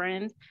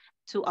girlfriend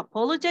to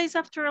apologize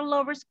after a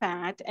lover's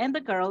spat, and the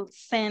girl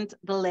sent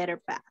the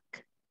letter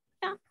back.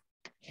 Yeah.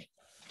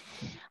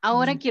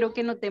 Ahora quiero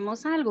que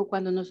notemos algo.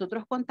 Cuando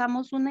nosotros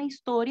contamos una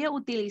historia,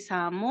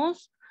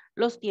 utilizamos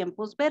los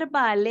tiempos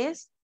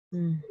verbales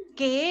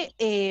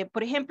que,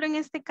 por ejemplo, en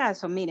este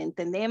caso, miren,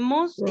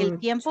 tenemos el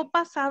tiempo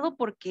pasado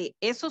porque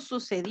eso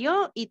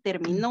sucedió y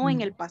terminó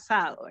en el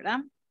pasado,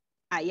 ¿verdad?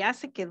 Allá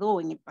se quedó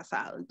en el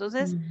pasado.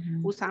 Entonces,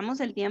 usamos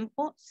el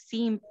tiempo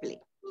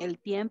simple, el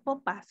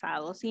tiempo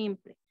pasado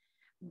simple.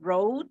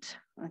 Wrote,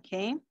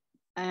 okay.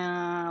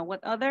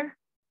 What other?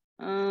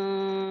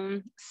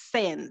 Sent.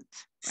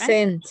 Right?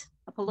 Sent.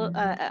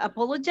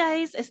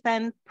 Apologize está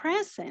en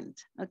present,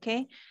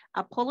 okay.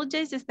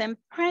 Apologize está en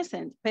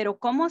present, pero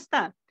 ¿cómo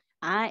está?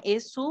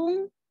 Es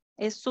un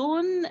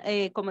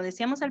como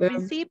decíamos al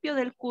principio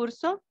del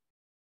curso,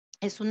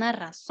 es una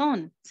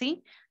razón,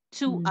 ¿sí?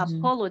 To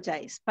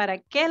apologize. ¿Para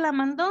qué la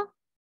mandó?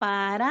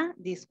 Para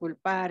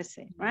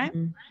disculparse, right?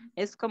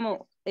 Es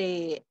como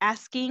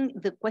asking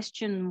the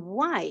question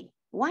why.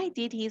 Why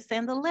did he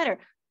send the letter?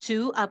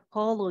 To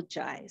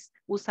apologize.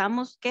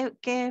 Usamos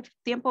 ¿qué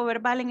tiempo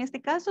verbal en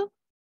este caso?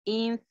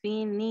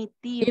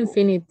 Infinitivo.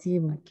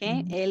 Infinitivo.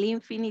 Okay. El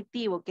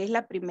infinitivo, que es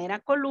la primera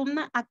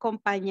columna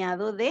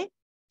acompañado de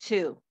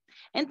to.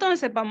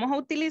 Entonces vamos a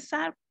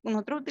utilizar,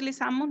 nosotros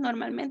utilizamos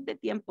normalmente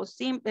tiempo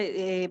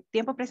simple,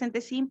 tiempo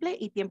presente simple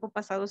y tiempo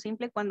pasado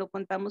simple cuando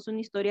contamos una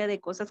historia de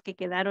cosas que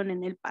quedaron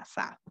en el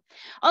pasado.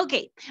 Ok,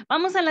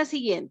 vamos a la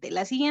siguiente.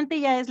 La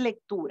siguiente ya es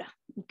lectura.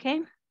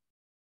 Ok.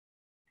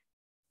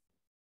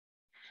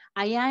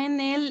 Allá en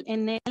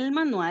el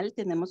manual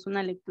tenemos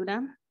una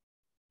lectura.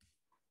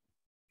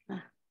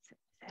 Se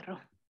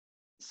cerró.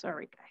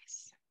 Sorry,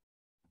 guys.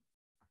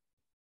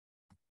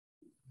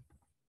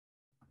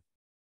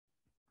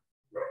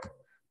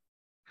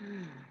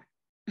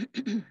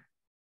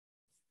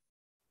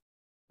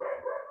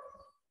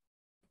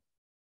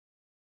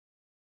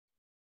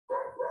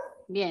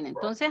 Bien,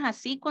 entonces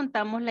así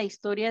contamos la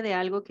historia de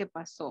algo que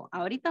pasó.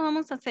 Ahorita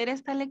vamos a hacer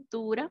esta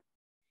lectura.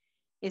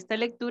 Esta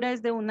lectura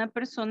es de una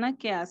persona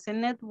que hace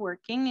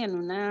networking en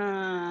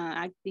una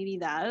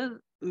actividad,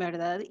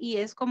 ¿verdad? Y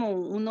es como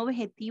un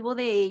objetivo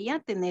de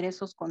ella tener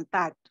esos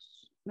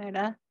contactos,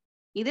 ¿verdad?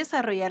 Y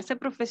desarrollarse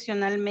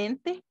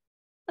profesionalmente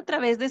a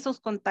través de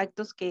esos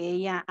contactos que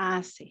ella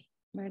hace,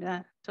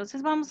 ¿verdad?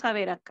 Entonces vamos a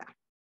ver acá.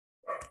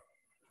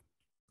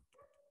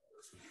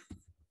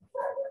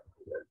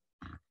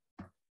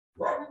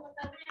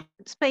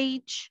 It's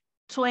page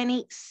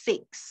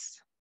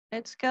 26.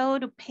 Let's go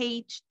to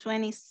page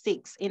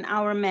 26 in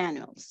our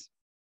manuals.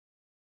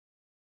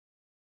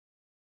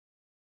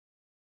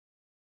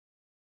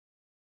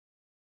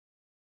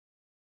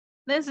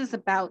 This is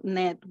about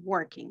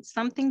networking,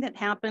 something that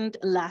happened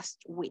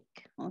last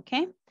week,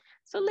 okay?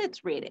 So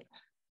let's read it.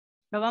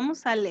 Lo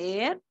vamos a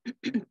leer,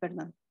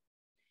 perdón.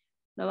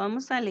 Lo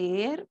vamos a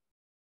leer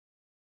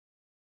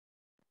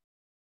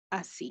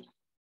así.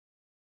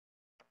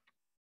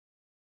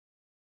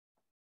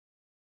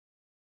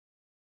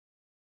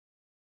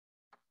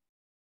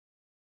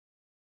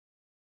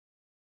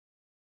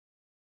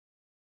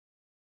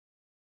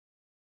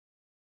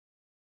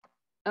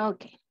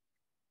 Okay.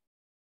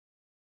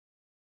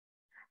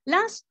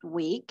 Last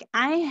week,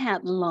 I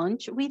had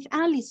lunch with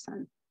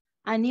Allison,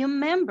 a new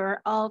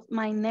member of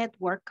my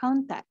network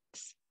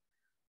contacts.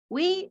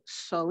 We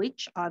saw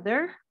each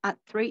other at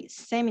 3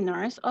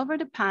 seminars over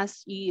the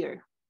past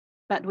year,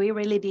 but we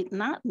really did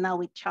not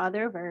know each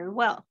other very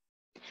well.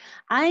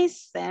 I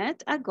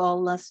set a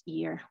goal last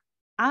year.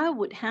 I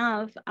would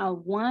have a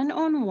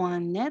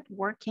one-on-one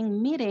networking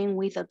meeting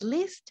with at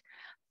least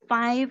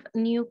 5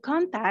 new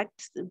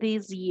contacts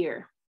this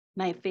year.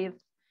 My 5th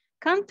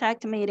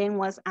contact meeting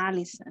was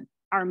Allison.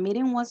 Our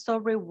meeting was so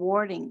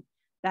rewarding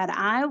that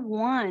I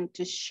want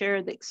to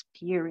share the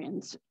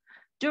experience.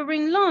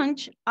 During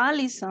lunch,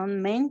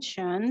 Allison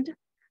mentioned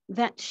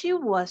that she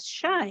was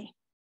shy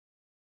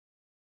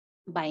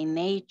by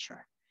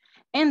nature.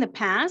 In the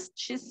past,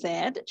 she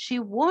said she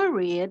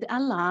worried a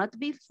lot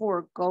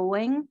before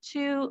going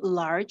to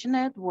large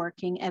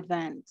networking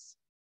events.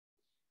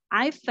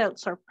 I felt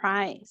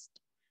surprised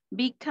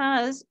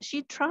because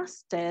she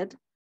trusted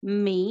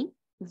me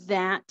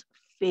that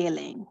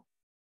feeling.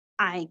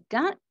 I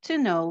got to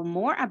know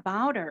more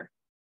about her,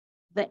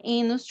 the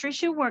industry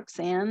she works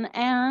in,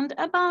 and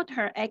about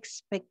her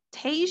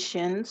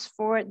expectations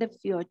for the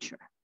future.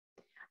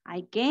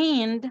 I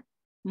gained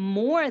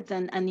more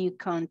than a new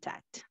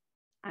contact.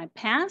 I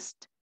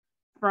passed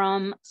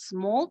from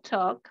small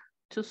talk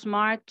to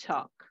smart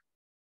talk.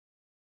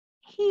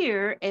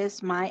 Here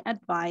is my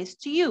advice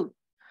to you.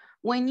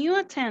 When you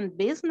attend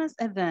business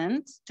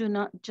events, do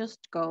not just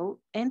go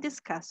and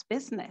discuss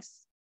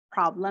business,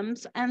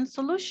 problems, and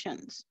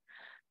solutions.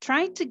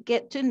 Try to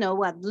get to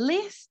know at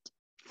least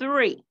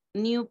 3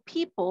 new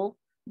people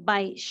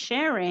by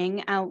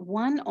sharing a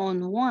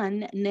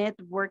one-on-one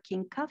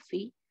networking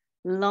coffee,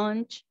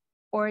 lunch,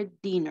 or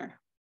dinner.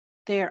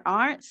 There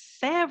are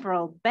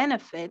several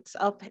benefits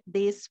of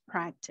this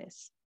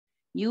practice.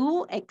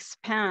 You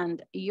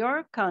expand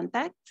your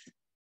contacts,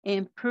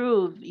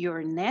 improve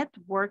your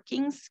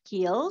networking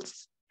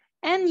skills,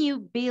 and you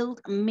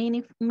build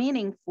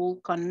meaningful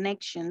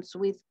connections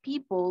with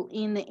people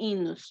in the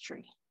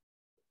industry.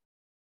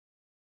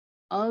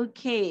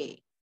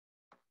 Okay.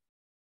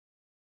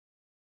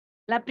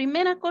 La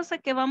primera cosa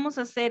que vamos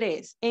a hacer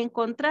es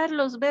encontrar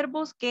los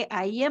verbos que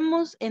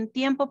hallemos en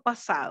tiempo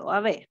pasado.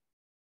 A ver.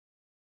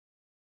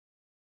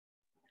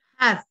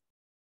 Have.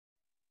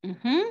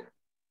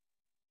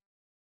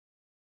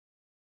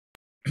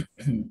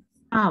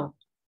 How.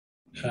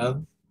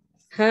 Have.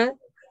 Had.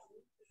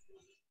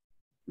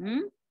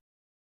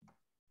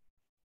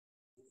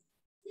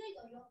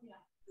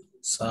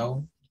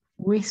 Saw.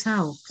 We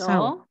saw.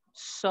 So.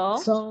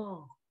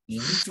 So.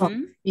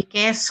 ¿Y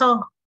qué es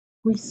so?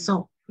 We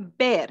saw.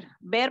 Ver,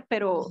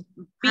 pero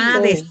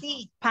de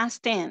sí.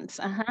 Past tense,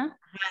 ajá.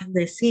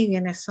 De sí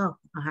viene so.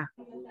 Ajá,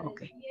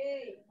 ok.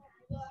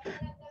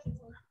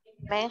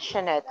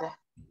 Mentioned.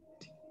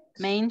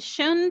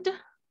 Mentioned.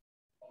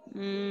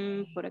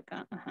 Por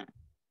acá, ajá.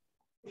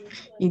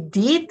 ¿Y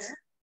did?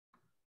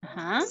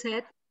 Ajá.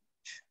 Said.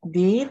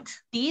 Did.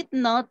 Did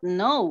not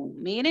know.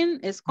 Miren,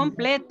 es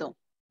completo.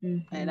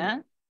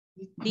 ¿Verdad?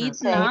 Did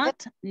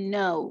not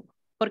know.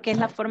 Porque es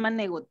la forma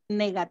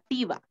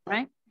negativa,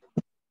 right?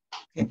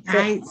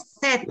 I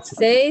said.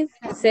 Say.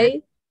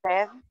 Said.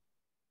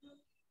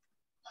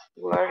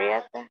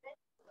 Worried.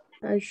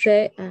 I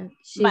say.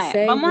 She Vaya,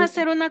 said. vamos a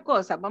hacer una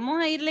cosa. Vamos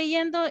a ir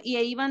leyendo y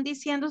ahí van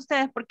diciendo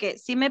ustedes porque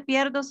si me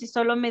pierdo si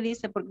solo me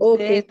dice porque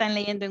ustedes están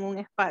leyendo en un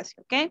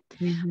espacio, ¿ok?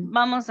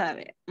 Vamos a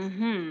ver.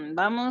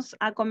 Vamos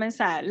a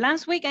comenzar.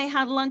 Last week I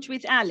had lunch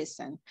with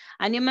Allison,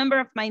 a new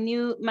member of my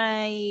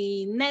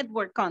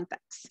network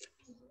contacts.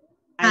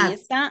 Ahí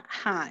está,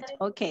 had.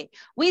 Okay.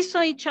 We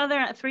saw each other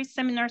at 3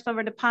 seminars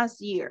over the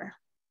past year.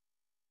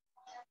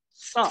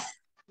 So,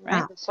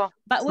 right?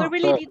 But we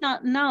really did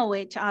not know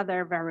each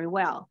other very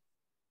well.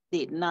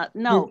 Did not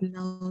know.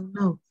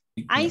 No.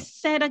 I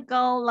set a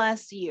goal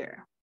last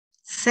year.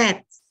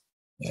 Set.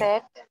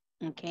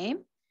 Okay.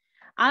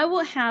 I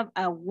will have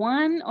a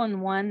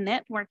one-on-one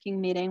networking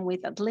meeting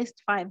with at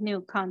least 5 new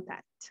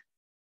contacts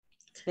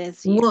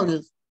this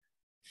year.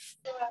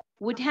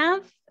 Would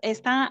have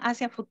está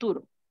hacia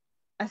futuro.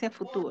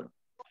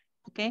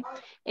 Okay.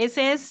 Ese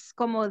es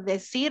como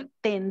decir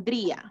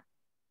tendría.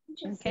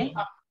 Okay.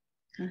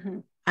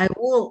 I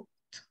would.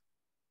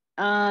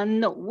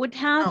 No, would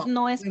have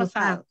no es will pasado.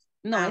 have.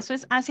 No, eso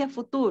es hacia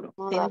futuro.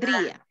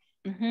 Tendría.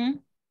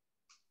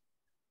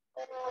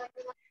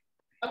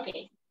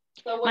 Okay.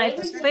 So My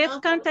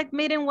first contact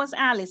meeting was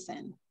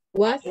Allison.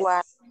 Was.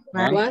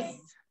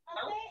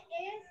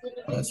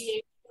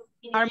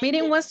 Our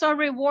meeting was so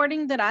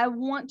rewarding that I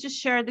want to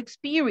share the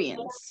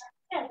experience.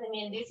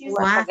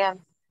 Was.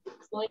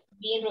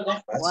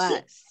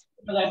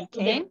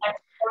 Okay.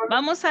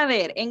 Vamos a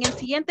ver, en el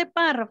siguiente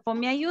párrafo,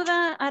 ¿me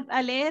ayuda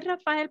a leer,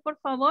 Rafael, por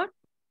favor?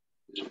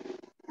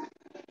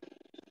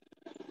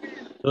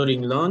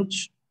 During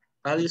lunch,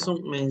 Alison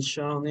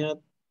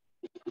mentioned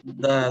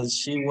that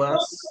she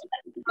was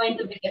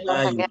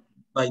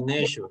by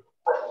nature.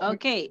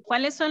 Ok,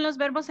 ¿cuáles son los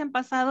verbos en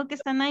pasado que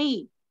están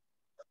ahí?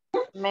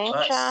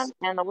 Mentioned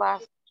and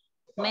was.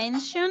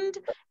 Mentioned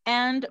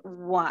and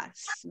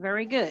was.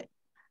 Very good.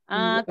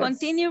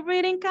 Continue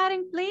reading,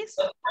 Karen, please.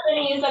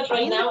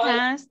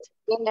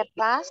 In the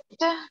past,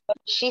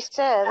 she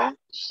said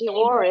she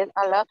worried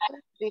a lot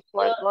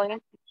before going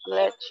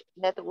to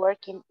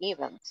networking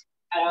events.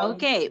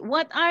 Okay,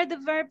 what are the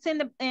verbs in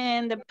the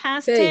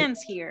past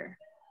tense here?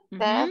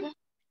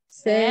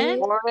 Said,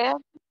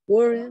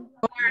 worried.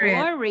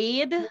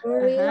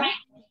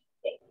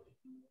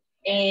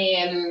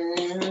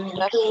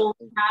 To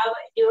have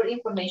your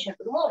information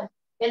removed.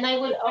 And I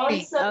will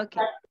also...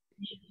 Okay.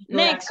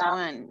 Next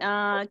one.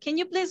 Can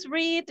you please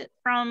read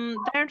from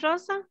there,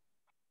 Rosa?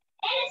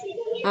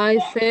 I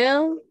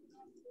felt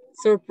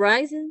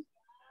surprised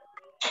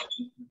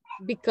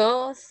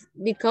because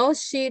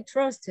she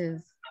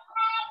trusted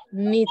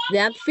me,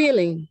 that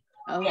feeling.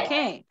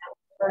 Okay.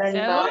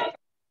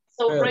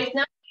 So right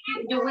now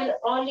you will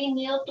only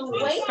need to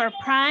wait.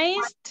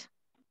 Surprised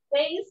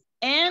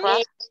and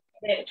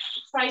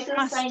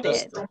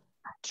trusted.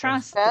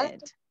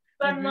 Trusted.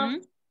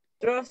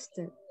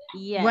 Trusted.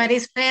 Yes. What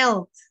is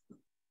felt?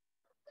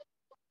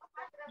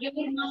 You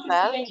will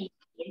not receive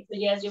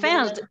any.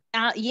 Felt.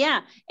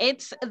 Yeah,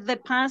 it's the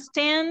past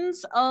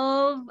tense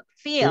of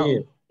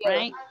feel,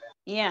 right?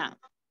 Yeah,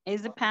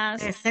 it's the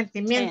past tense.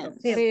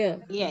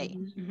 Feel. Yeah.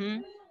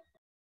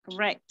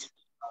 Correct.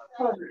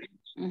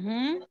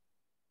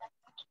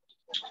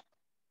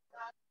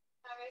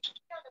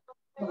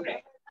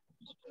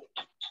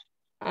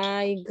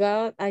 I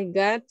got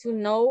to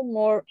know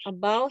more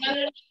about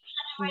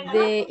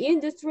the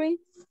industry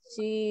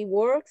she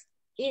works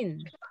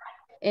in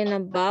and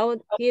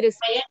about her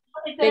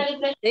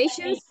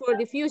expectations for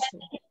the future.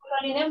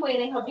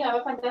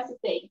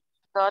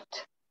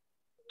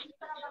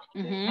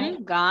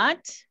 Got.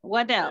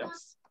 What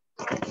else?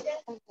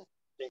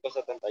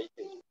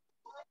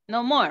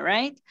 No more,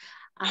 right?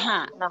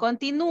 No.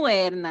 Continue,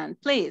 Hernan.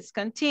 Please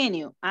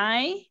continue.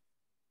 How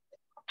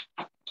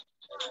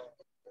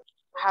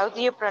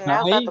do you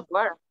pronounce that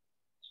word?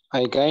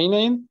 I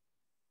gained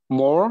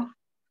more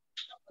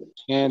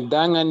and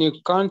then a new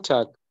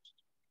contact.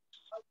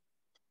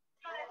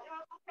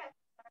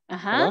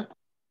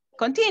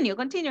 Continue,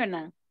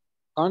 Hernan.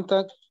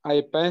 Contact,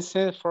 I passed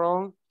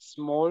from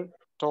small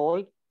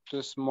tall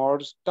to small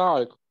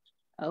dark.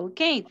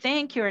 Okay,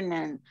 thank you,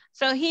 Hernan.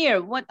 So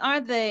here, what are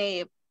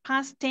the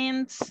past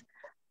tense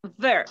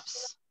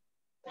verbs?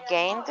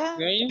 Gained.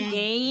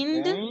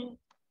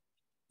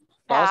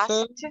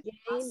 Past.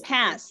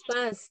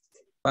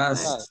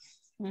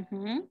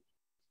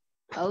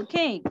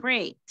 Okay,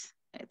 great.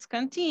 Let's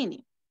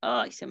continue.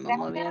 Ay, se me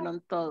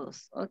movieron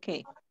todos.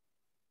 Ok.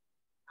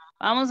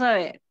 Vamos a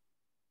ver.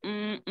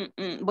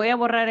 Voy a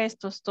borrar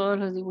todos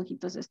los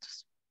dibujitos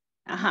estos.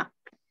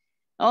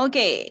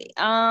 Okay.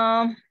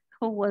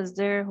 Who was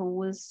there? Who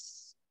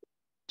was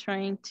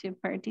trying to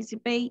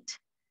participate?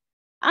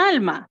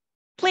 Alma,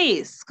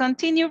 please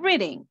continue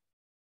reading.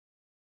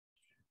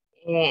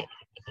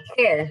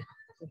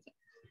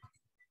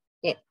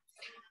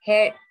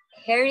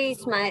 Here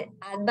is my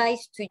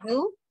advice to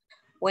you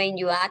when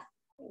you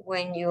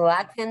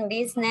attend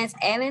business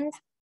events.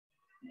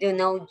 Do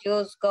not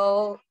just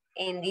go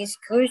and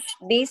discuss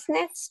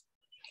business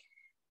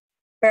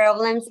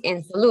problems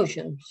and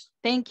solutions.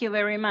 Thank you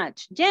very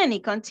much. Jenny,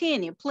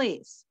 continue,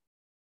 please.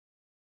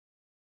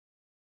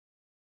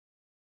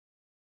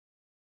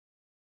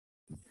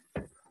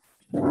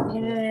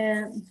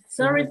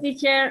 Sorry,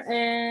 teacher.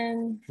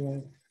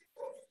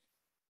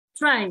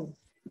 Try.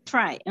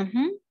 Try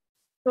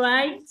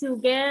to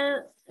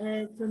get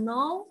to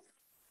know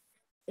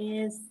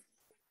is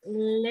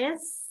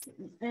less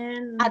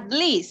and at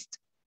least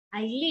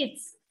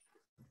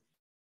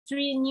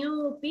 3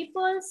 new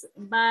peoples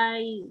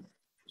by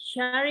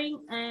sharing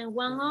and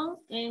one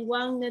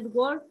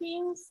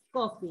networking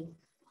coffee.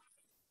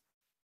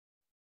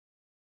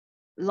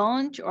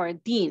 Lunch or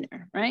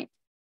dinner, right?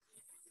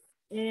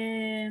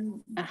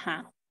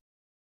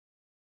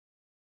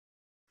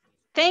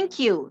 Thank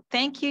you,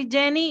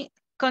 Jenny.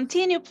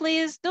 Continue,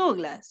 please,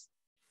 Douglas.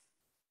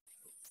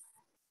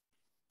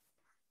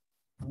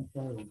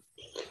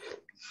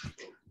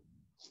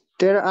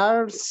 There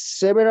are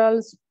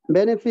several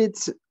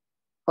benefits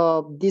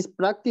of this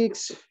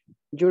practice.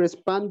 You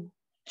expand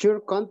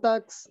your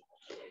contacts,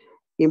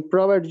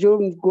 improve your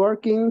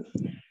working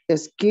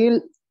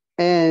skill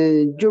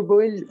and you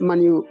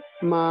will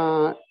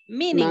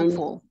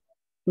meaningful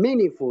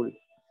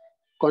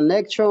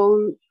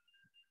connection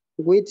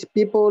with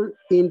people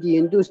in the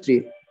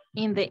industry.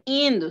 In the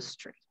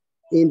industry.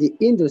 In the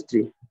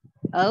industry.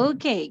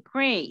 Okay,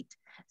 great.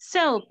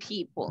 So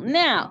people,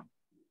 now,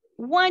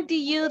 what do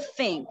you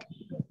think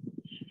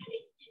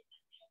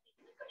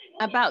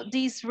about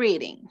this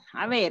reading?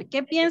 A ver,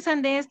 ¿qué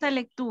piensan de esta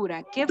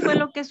lectura? ¿Qué fue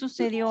lo que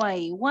sucedió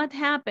ahí? What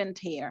happened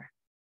here?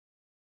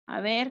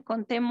 A ver,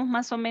 contemos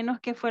más o menos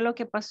qué fue lo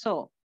que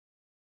pasó.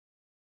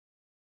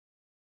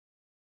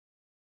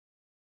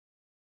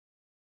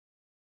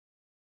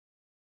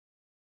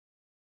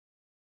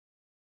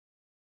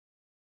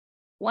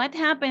 What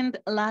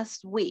happened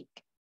last week?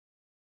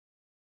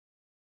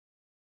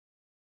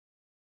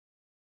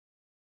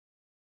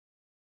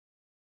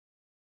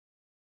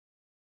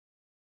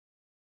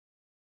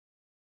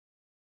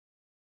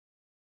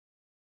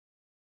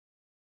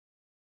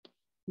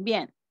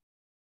 Bien.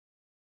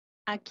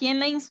 Aquí en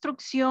la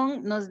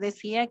instrucción nos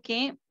decía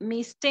que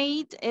Miss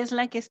Tate es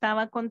la que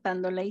estaba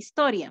contando la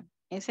historia.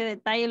 Ese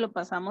detalle lo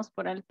pasamos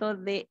por alto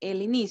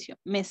del inicio.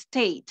 Miss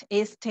Tate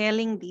is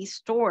telling the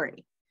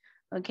story.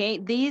 Okay,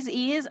 this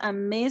is a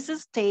Miss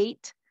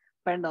Tate's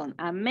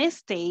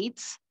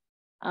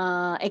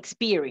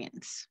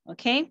experience.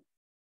 Okay.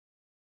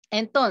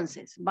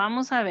 Entonces,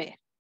 vamos a ver.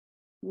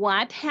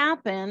 What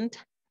happened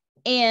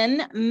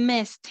in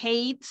Miss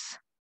Tate's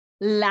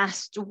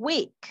last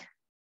week?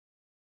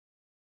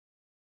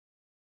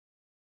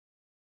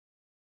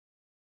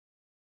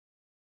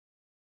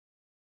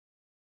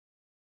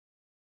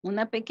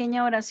 Una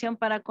pequeña oración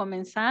para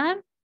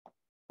comenzar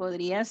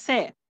podría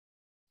ser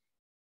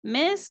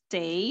Miss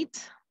Tate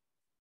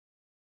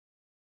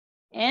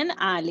and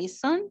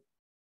Allison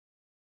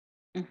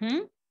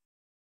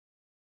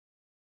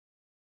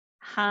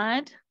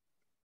had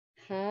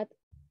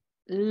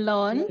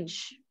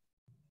lunch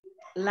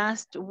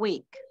last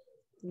week,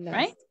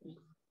 right?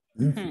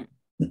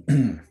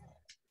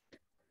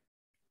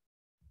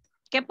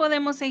 ¿Qué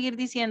podemos seguir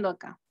diciendo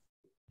acá?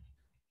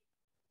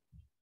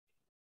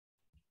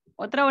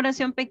 Otra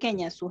oración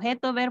pequeña,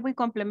 sujeto, verbo y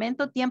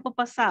complemento, tiempo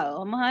pasado.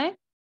 Vamos a ver.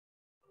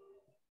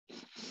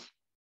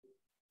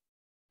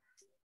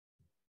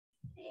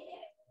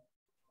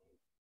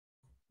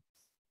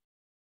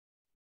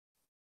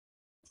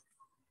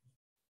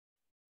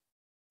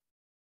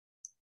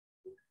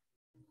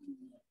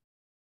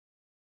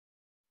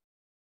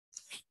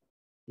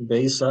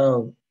 They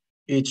saw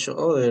each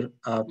other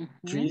at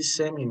 3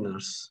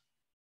 seminars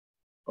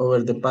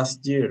over the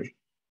past year.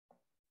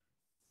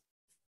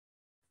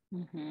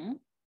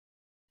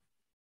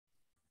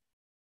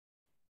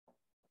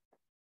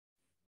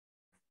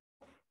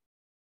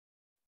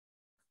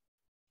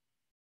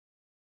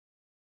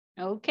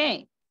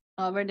 Okay,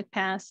 over the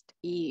past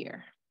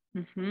year.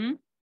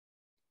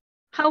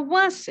 How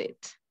was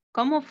it?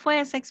 ¿Cómo fue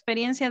esa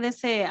experiencia de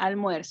ese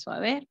almuerzo? A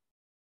ver.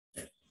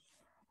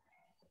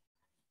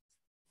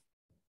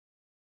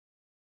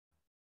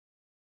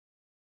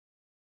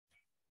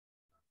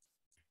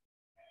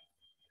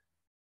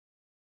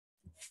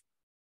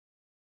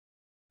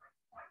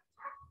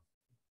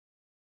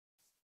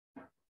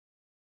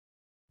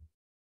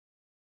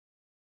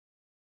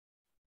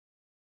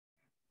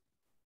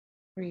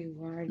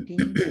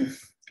 Rewarding.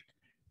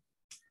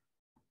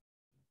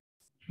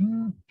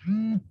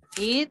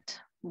 It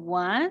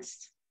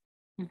was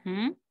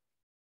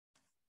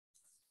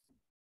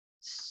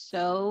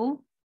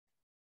so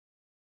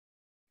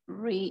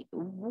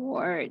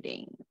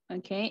rewarding.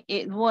 Okay,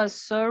 it was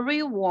so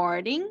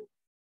rewarding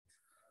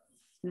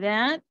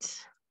that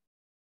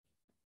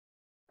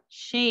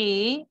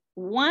she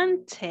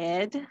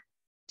wanted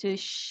to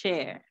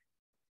share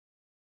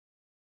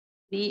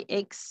the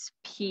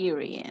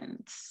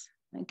experience.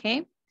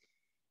 Okay.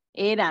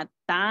 Era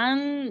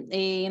tan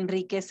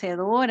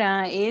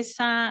enriquecedora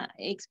esa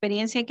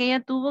experiencia que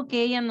ella tuvo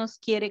que ella nos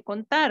quiere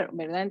contar,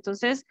 ¿verdad?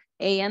 Entonces,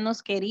 ella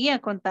nos quería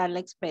contar la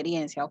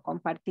experiencia o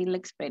compartir la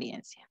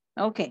experiencia.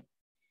 Ok.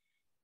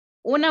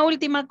 Una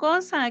última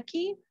cosa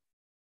aquí.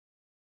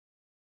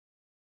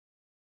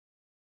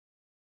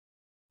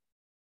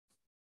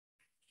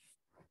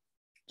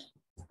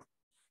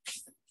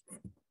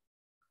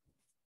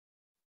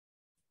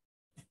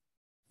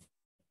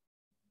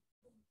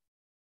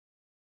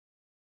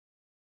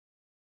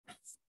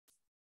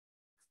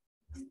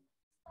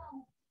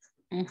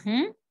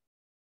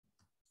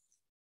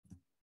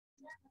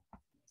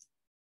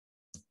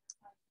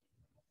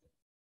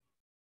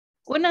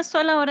 Una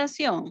sola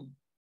oración.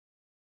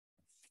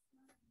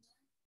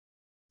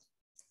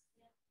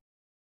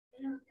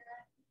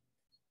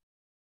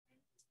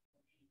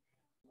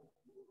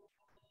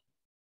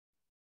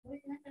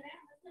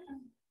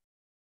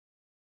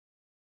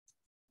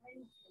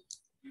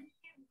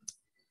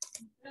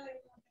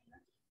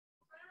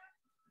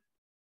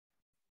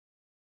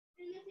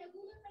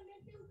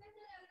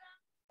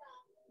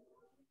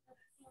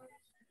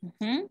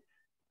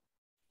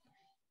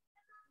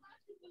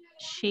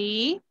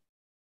 She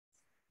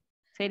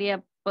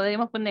sería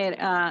Podríamos poner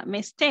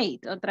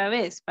mistake otra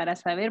vez para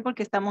saber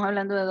porque estamos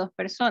hablando de dos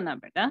personas,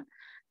 ¿verdad?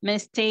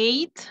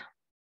 Mistake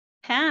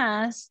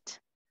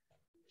passed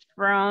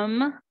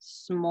from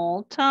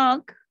small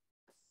talk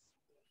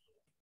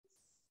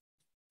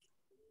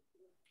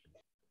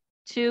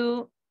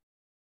to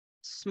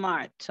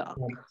smart talk.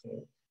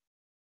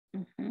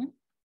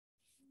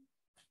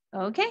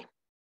 Ok.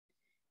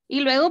 Y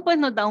luego pues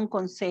nos da un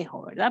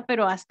consejo, ¿verdad?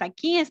 Pero hasta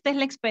aquí esta es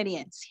la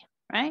experiencia,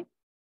 right?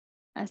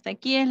 Hasta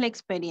aquí es la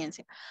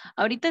experiencia.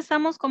 Ahorita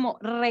estamos como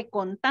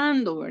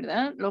recontando,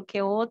 ¿verdad? Lo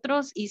que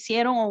otros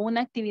hicieron o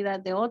una actividad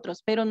de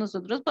otros, pero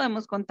nosotros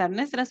podemos contar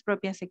nuestras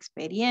propias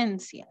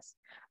experiencias,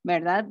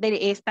 ¿verdad?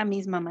 De esta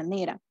misma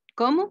manera.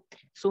 ¿Cómo?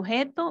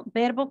 Sujeto,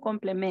 verbo,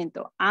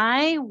 complemento.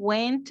 I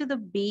went to the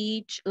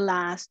beach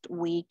last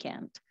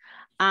weekend.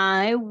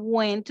 I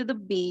went to the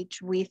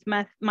beach with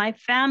my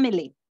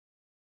family.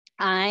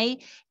 I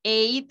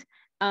ate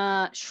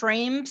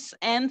shrimps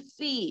and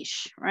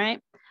fish,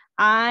 right?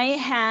 I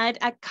had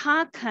a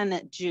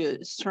coconut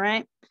juice,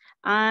 right?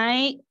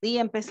 Y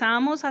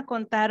empezamos a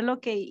contar lo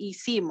que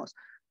hicimos.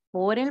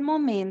 Por el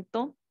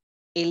momento,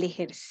 el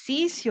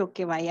ejercicio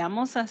que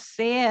vayamos a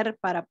hacer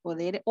para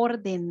poder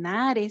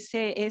ordenar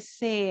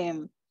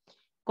ese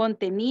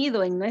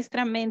contenido en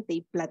nuestra mente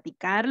y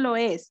platicarlo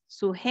es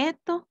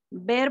sujeto,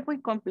 verbo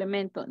y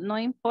complemento. No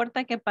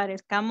importa que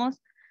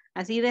parezcamos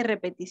así de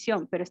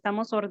repetición, pero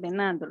estamos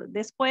ordenándolo.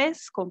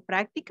 Después, con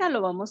práctica,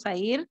 lo vamos a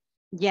ir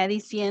ya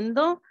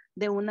diciendo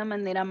de una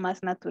manera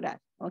más natural,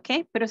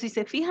 ¿ok? Pero si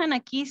se fijan,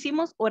 aquí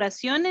hicimos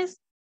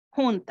oraciones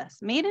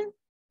juntas. Miren,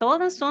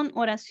 todas son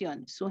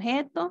oraciones.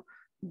 Sujeto,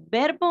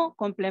 verbo,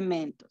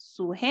 complemento.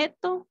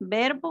 Sujeto,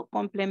 verbo,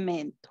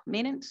 complemento.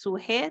 Miren,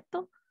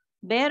 sujeto,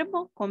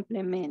 verbo,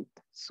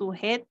 complemento.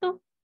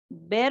 Sujeto,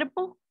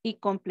 verbo y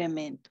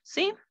complemento,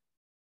 ¿sí?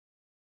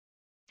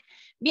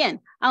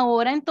 Bien,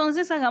 ahora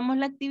entonces hagamos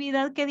la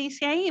actividad que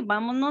dice ahí.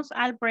 Vámonos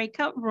al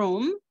breakout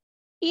room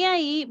y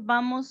ahí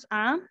vamos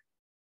a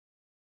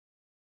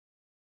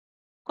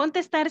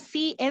contestar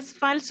si es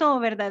falso o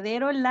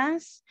verdadero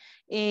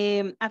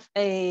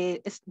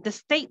the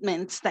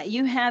statements that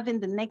you have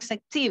in the next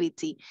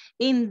activity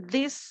in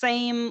this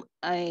same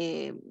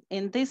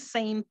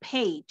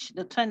page,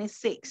 the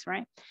 26,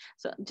 right?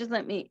 So just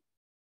let me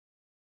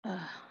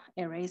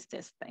erase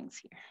these things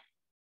here.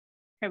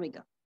 Here we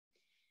go.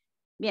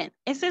 Bien,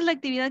 esa es la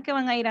actividad que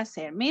van a ir a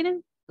hacer.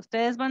 Miren,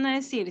 ustedes van a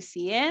decir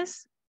si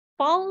es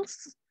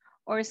false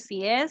o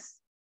si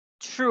es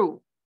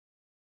true.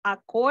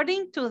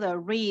 According to the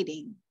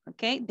reading,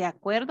 ¿ok? De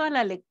acuerdo a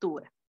la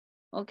lectura,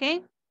 ¿ok?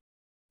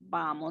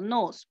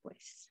 Vámonos,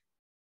 pues.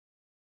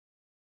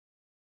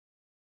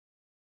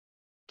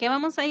 ¿Qué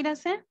vamos a ir a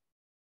hacer?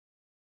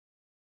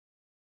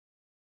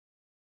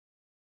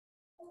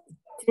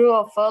 True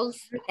or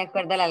false, de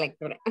acuerdo a la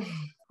lectura.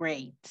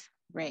 Great,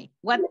 great.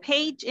 What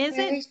page is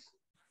it?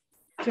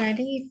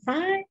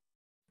 25.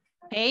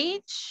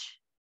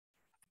 Page?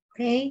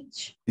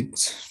 Page.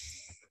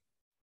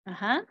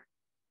 Ajá.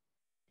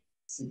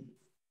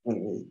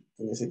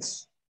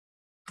 26.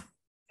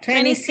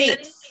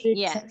 26.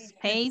 Yes,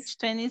 page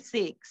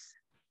 26.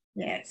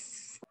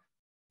 Yes.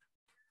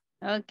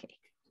 Okay,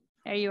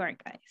 there you are,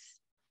 guys.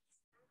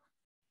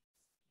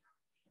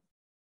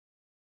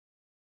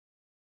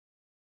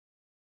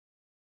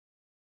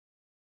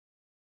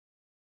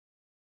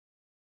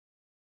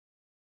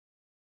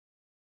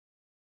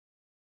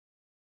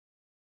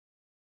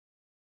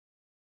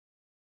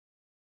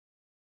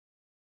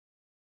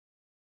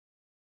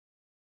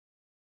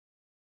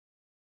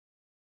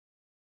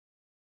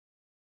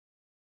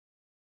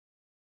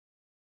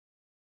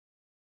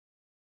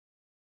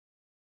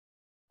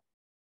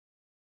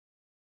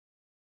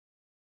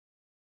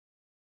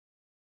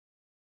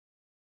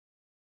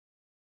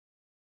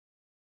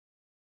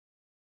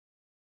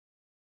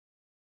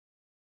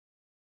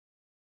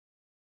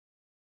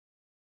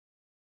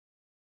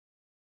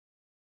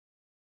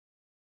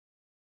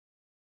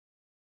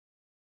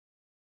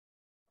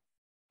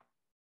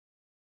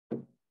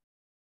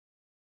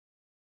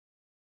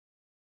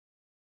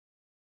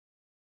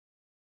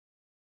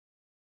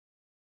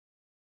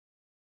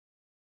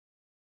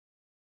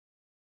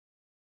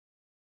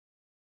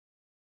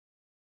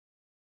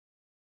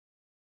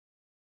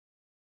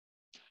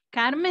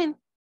 Carmen,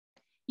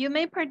 you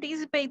may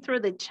participate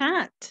through the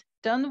chat.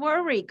 Don't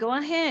worry, go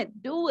ahead,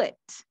 do it.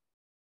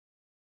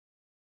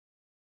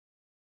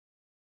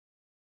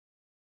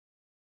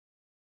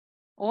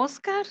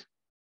 Oscar?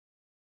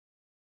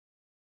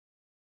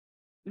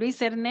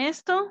 Luis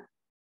Ernesto?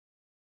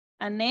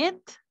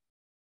 Annette?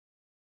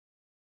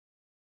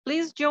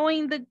 Please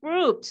join the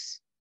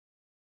groups.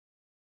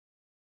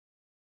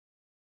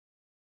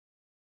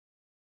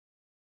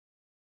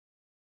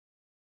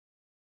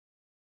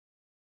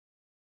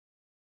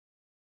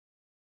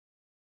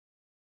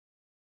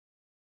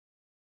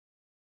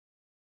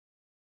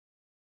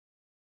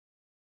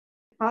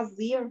 Past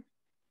year.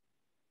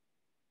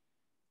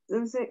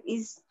 Entonces,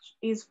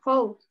 is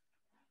false.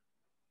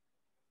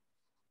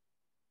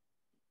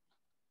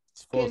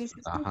 ¿Qué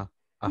dices tú? Ajá,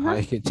 ajá,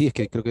 es que sí, es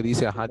que creo que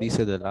dice, ajá,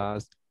 dice the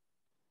last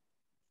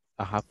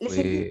Ajá, Les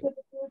dije fue, que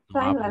no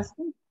time habla. last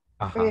week,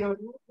 Ajá, pero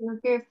no, sino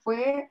que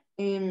fue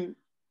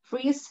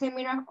free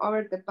seminar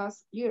over the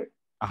past year.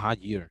 ajá,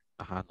 year.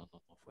 Ajá, no,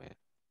 no, no fue.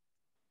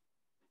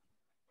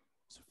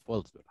 Es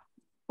false, ¿verdad?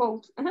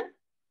 False. Ajá.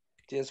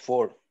 Sí, es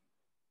for.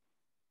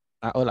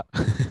 Ah, hola.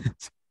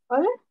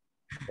 Hola.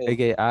 Es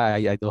que,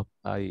 hay dos.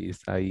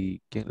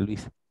 ¿Quién?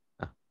 Luis.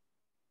 Ah,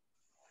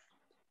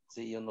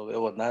 Sí, yo no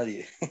veo a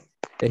nadie.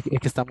 es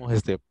que estamos,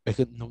 es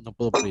que no, no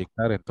puedo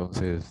proyectar,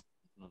 entonces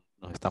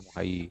nos estamos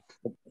ahí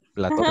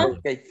platicando.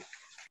 Ok,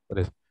 Por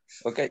eso,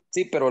 ok.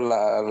 Sí, pero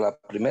la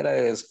primera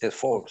es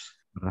false.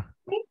 ¿verdad?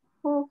 Sí,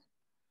 false.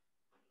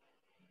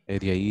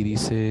 De ahí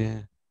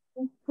dice,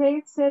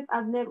 They set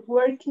a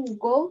networking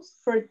goals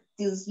for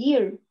this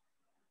year.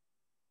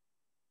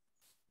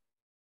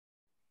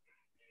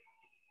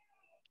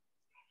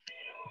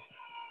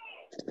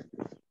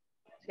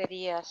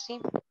 Sería así.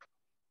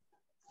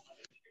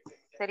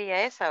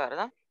 Sería esa,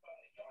 ¿verdad?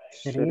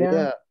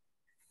 Sería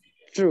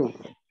true.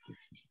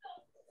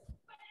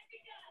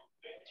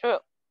 True.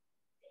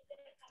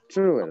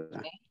 True,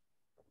 ¿verdad?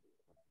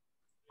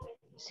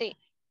 Sí.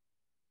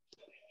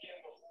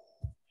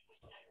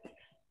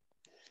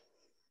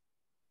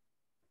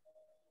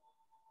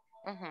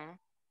 Ujú.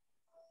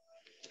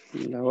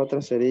 La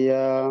otra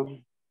sería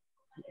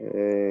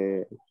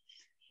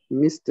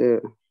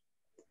Mr.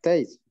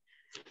 Tate.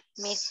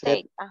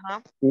 Mistake.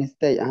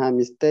 Ajá.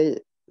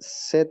 Mistake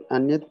set a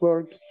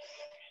network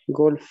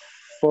goal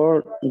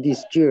for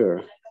this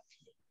year.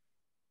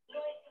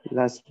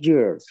 Last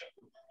year.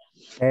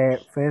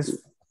 Fue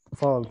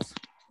false,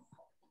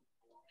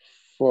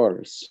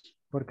 False.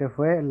 porque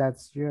fue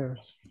last year.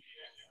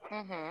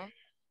 Ujú.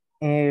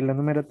 La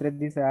número 3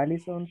 dice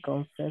Allison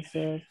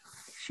confesses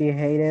she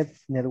hated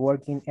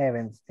networking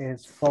events.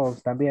 Es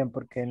false también,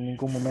 porque en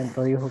ningún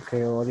momento dijo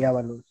que odiaba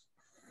a los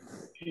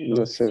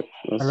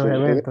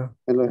eventos.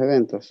 En los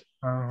eventos.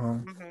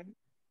 Ajá. Ujú.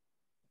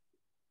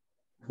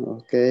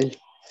 Ok.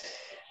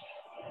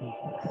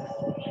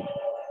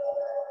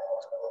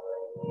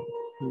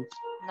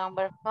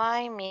 Number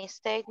 5,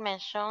 mistake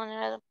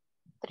mentioned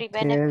 3 ¿Qué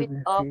benefits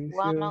of beneficios?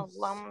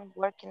 one-on-one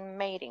working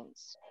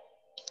meetings.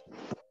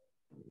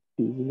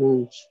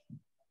 Lunch.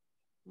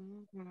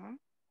 Ujú.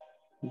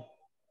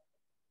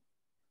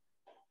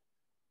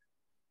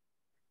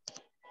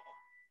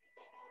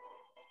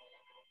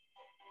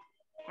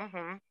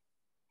 Ujú.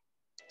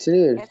 Sí,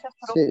 Esa es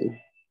true. sí.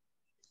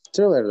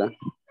 True, ¿verdad?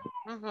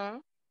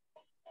 Ujú.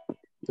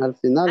 Al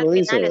final Al lo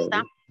dice, final ¿verdad?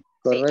 está.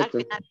 Sí, al Correcto.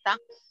 final está.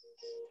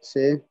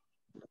 Sí.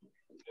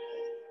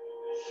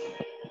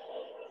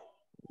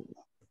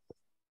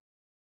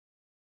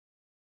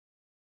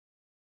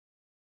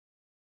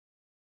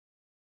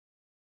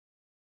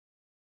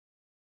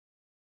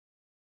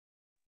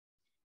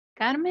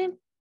 Carmen,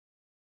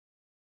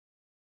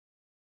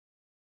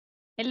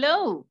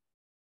 hello.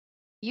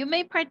 You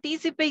may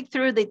participate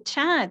through the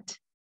chat.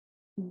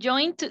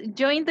 Join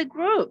the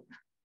group.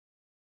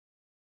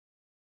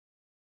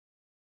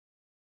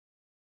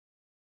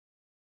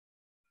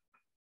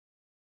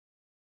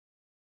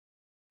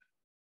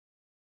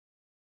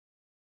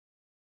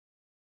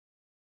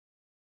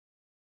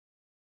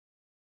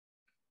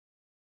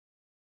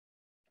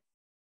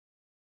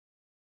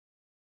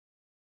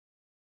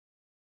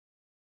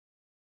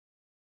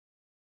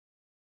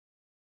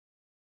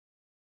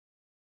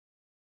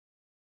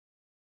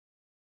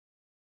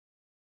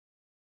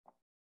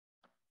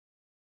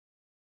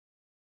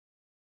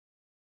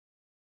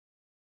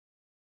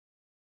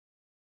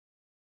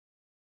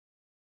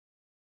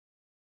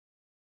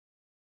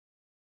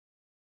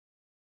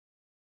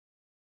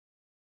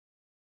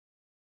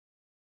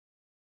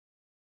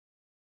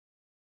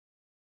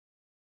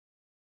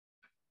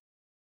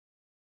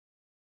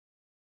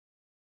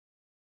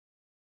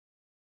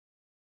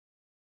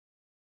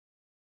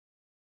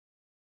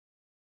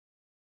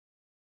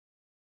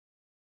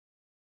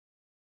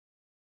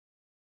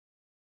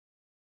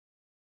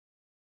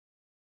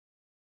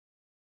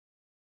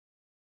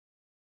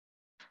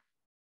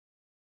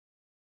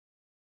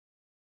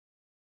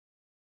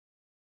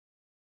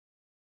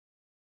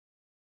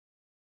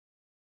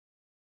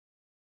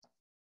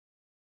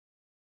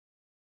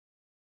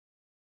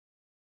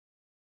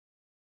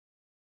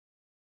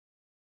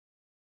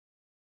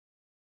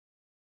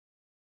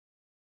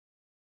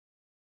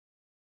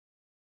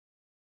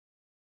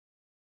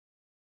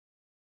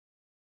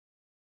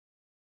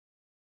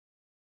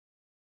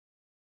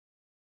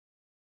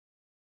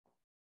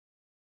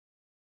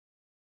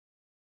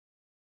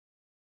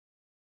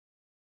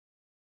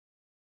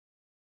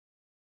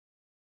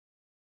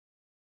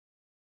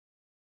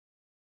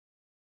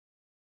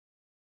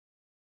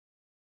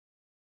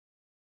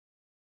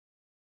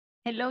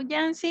 Hello,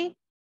 Yancy.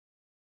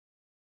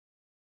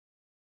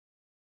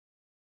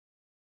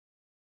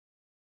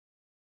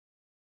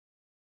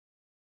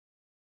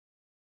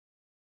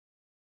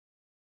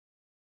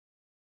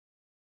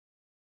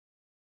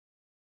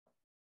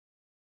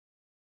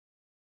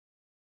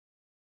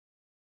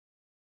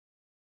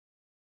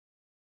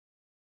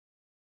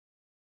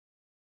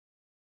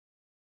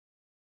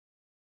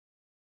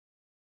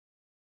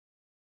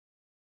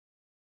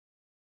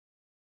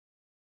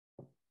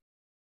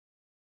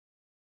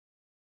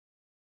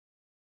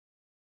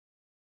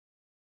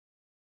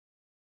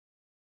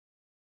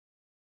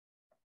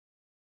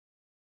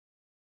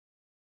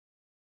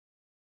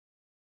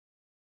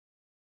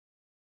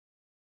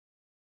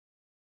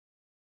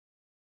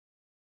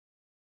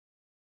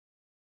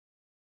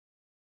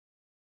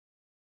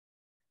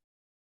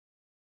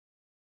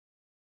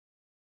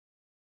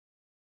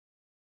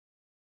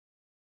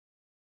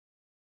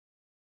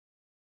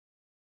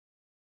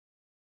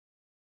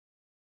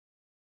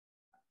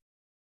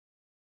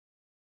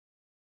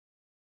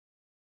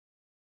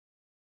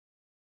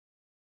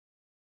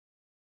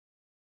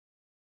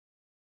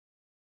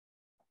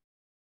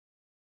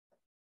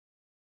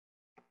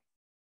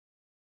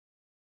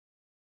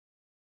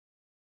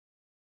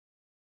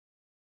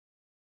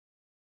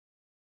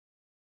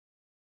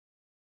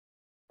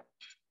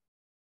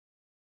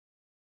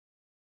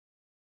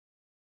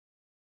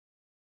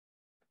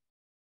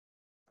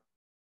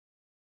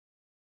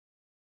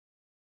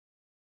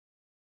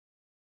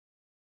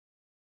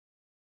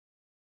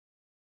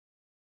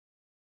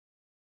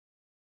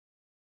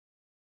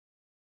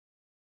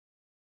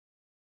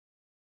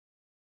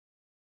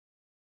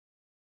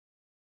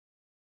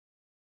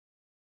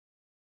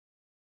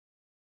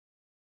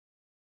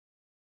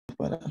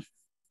 para...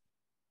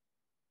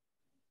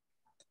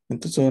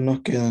 Entonces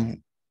nos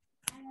quedan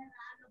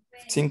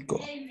 5.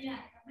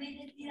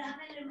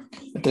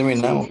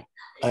 Terminamos.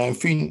 I am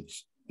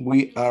finished.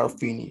 We are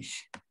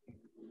finished.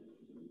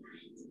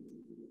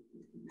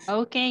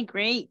 Okay,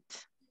 great.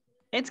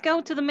 Let's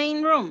go to the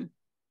main room.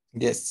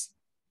 Yes.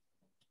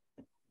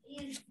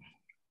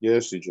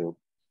 Yes, teacher.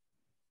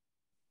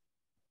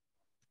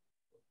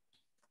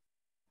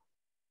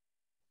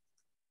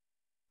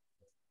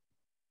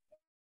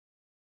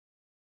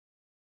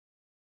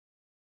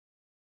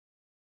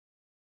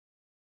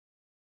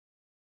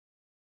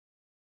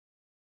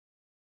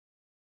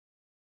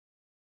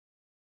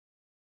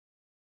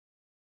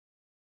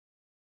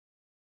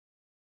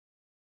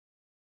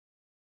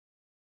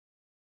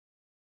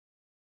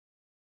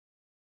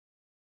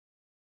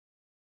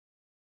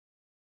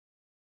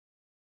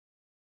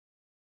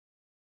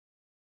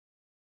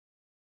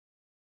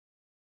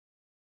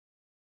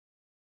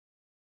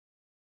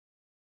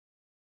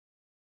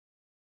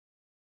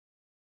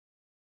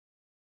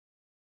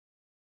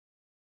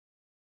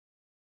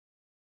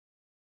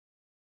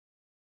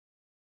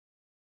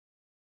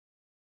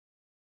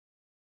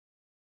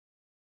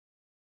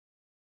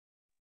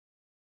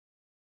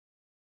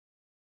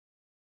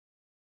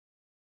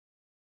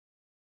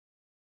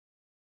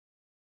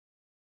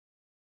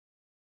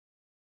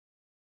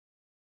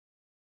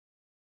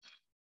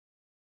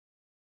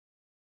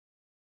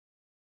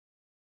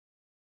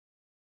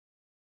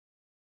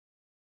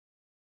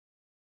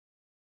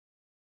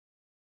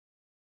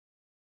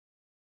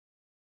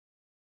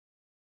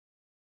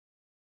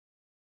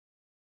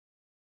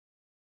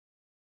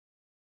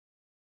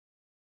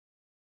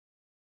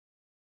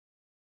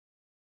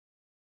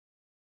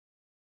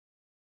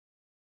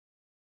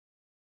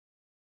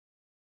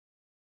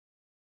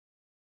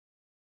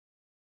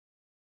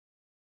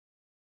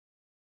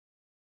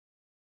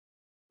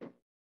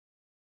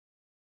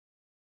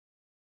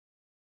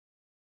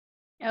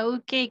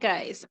 Okay,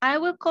 guys, I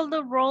will call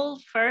the roll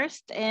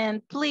first,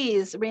 and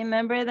please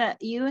remember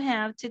that you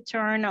have to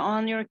turn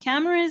on your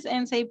cameras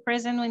and say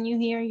present when you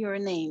hear your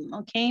name,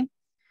 okay?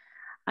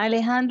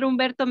 Alejandro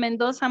Humberto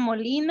Mendoza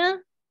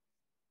Molina.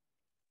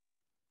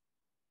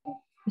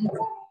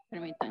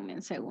 Permítanme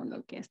un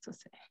segundo que esto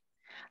se...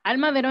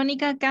 Alma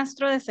Verónica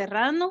Castro de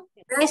Serrano.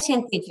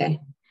 Present, teacher.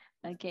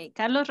 Okay,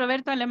 Carlos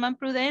Roberto Alemán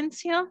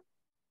Prudencio.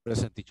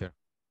 Present, teacher.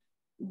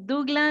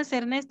 Douglas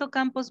Ernesto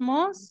Campos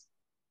Mos.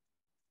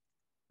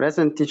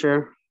 Present,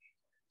 teacher.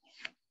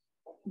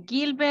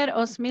 Gilbert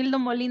Osmildo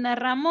Molina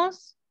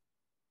Ramos.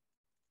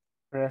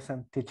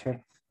 Present,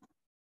 teacher.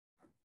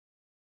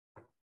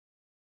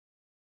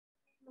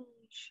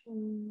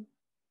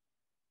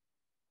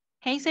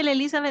 Hazel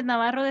Elizabeth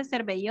Navarro de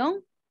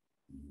Cervellón.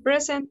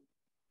 Present.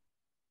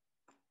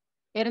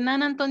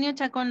 Hernán Antonio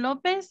Chacón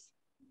López.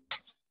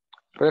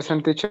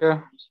 Present,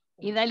 teacher.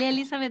 Y Dalia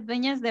Elizabeth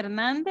Dueñas de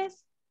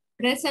Hernández.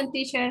 Present,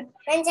 teacher.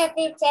 Present,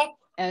 teacher.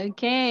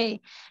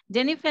 Ok.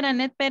 Jennifer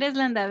Anet Pérez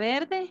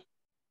Landaverde.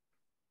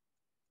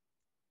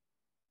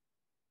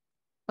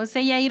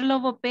 José Yair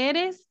Lobo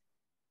Pérez.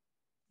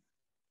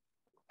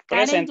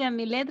 Karen Present.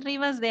 Yamilet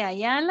Rivas de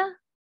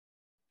Ayala.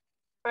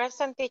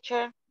 Present,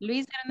 teacher.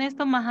 Luis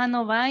Ernesto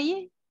Majano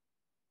Valle.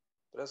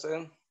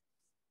 Present.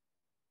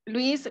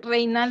 Luis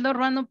Reinaldo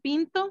Ruano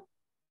Pinto.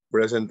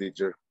 Present,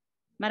 teacher.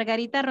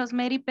 Margarita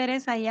Rosemary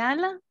Pérez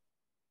Ayala.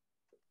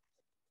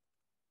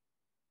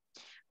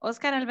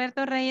 Oscar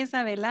Alberto Reyes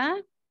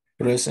Avelar.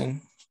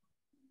 Present.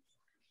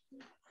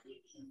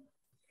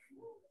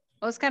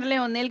 Oscar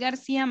Leonel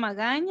García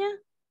Magaña.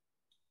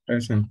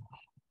 Present.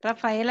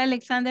 Rafael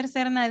Alexander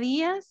Serna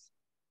Díaz.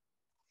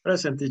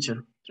 Present,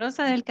 teacher.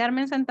 Rosa del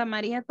Carmen Santa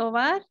María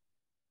Tobar.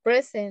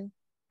 Present.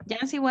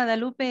 Yancy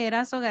Guadalupe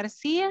Erazo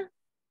García.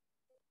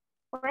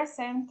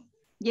 Present.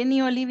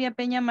 Jenny Olivia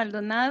Peña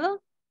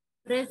Maldonado.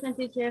 Present,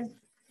 teacher.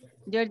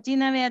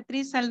 Georgina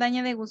Beatriz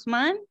Saldaña de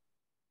Guzmán.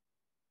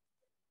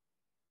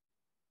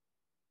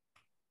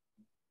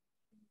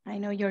 I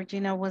know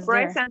Georgina was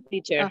there. Present,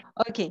 teacher.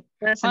 Oh, okay.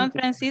 Present, Juan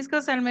teacher.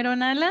 Francisco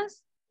Salmerón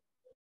Alas.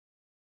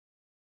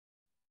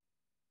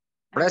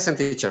 Present,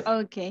 teacher.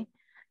 Okay.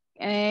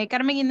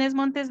 Carmen Inés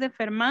Montes de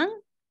Fermán.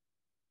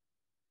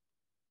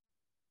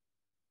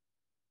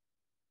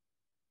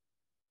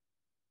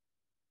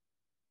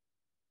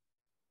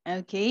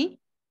 Okay.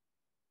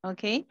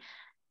 Okay.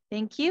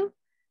 Thank you.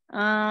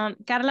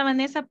 Carla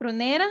Vanessa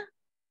Prunera.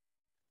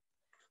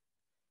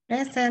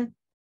 Present.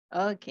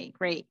 Okay,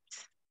 great.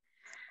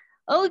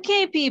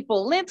 Okay,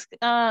 people, let's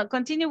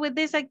continue with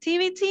this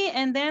activity,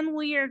 and then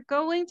we are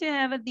going to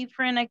have a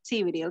different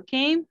activity,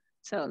 okay?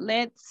 So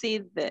let's see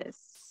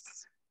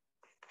this.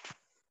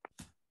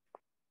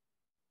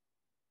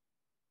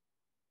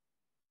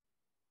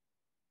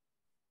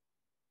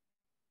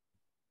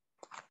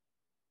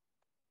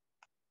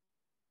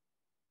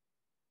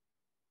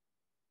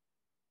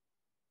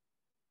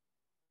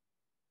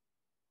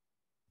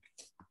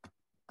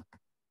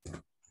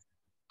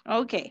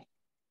 Okay.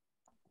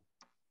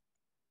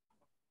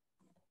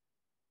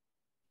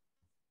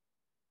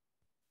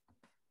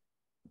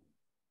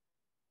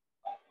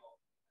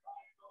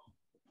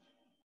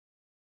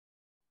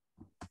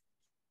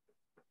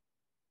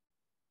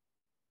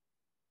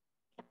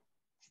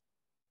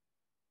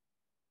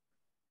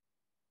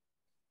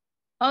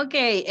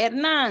 Okay,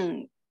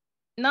 Hernan,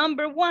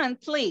 number 1,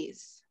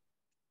 please.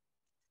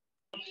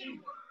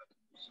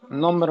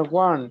 Number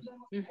 1.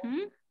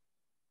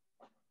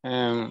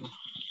 Mm-hmm.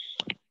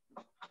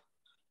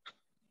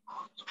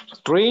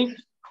 3.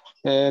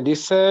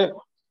 Dice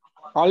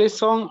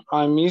Alison,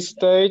 I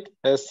mistake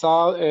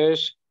saw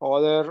each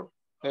other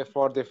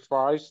for the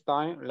first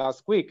time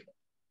last week.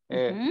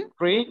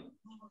 3.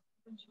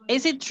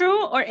 Is it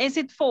true or is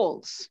it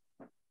false?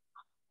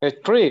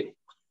 3.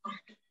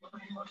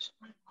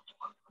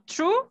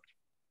 True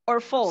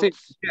or false?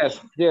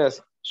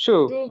 Yes.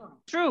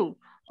 True.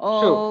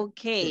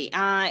 Okay.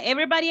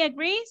 Everybody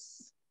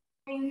agrees?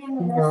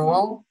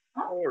 No.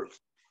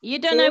 You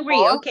don't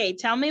agree. Okay,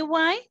 tell me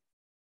why.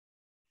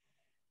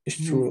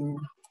 It's true.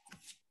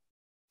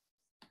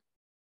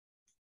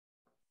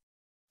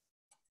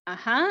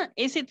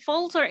 Is it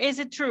false or is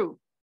it true?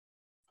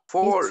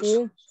 False.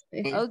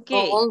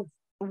 Okay.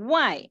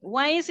 Why?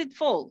 Why is it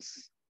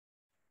false?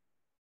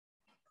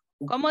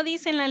 ¿Cómo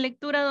dicen la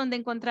lectura donde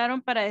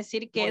encontraron para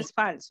decir que es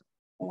falso?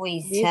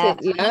 Dice,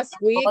 last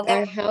week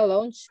I had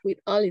lunch with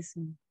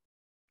Alison.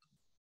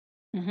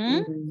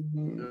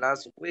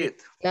 Last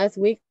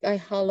week I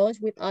had lunch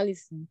with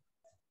Alison.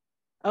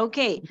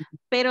 Ok,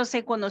 pero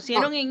 ¿se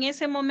conocieron en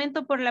ese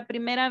momento por la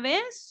primera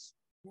vez?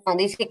 No,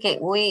 dice que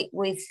we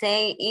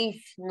say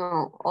if,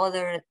 no,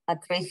 otros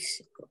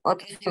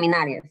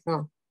seminarios,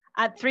 no.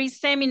 At 3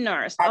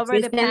 seminars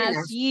over the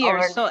past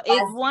year. So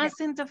it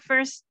wasn't the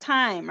first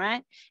time,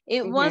 right?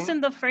 It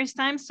wasn't the first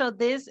time, so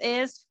this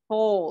is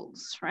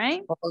false,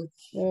 right?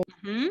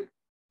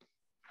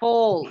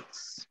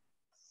 False.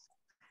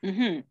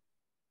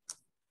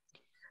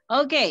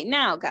 Okay,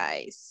 now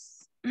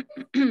guys.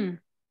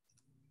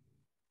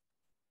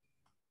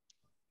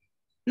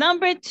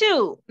 Number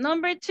two,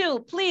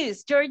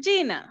 please,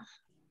 Georgina.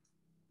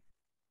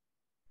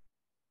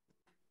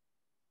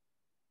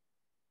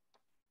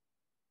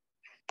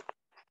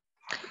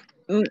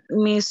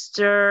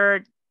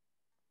 Mr.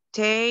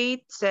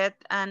 Tate set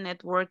a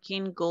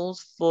networking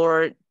goals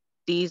for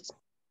this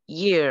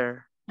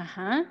year.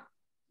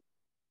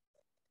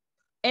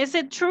 Is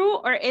it true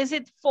or is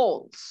it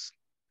false?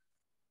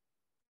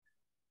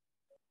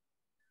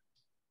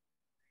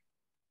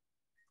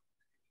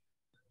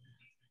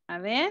 A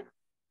ver.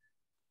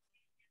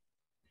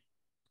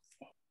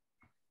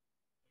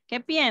 ¿Qué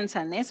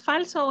piensan? ¿Es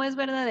falso o es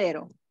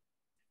verdadero?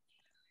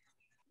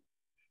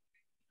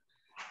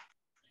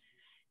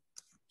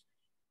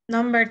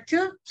 Number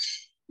 2.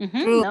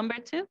 Number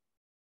 2.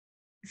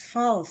 It's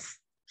false.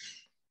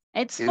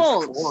 It's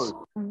false.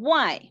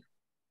 Why?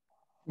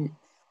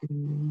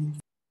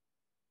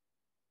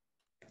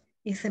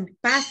 It's in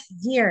past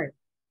year.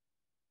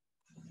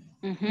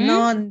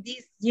 Not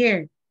this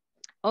year.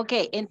 Ok,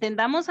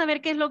 entendamos a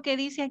ver qué es lo que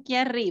dice aquí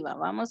arriba.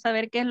 Vamos a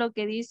ver qué es lo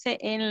que dice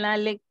en la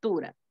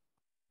lectura.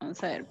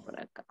 Vamos a ver por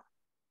acá.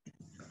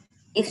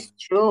 It's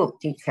true,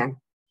 teacher.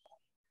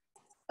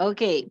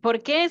 Ok,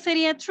 ¿por qué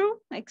sería true?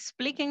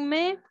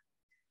 Explíquenme.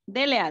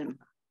 Dele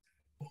Alma.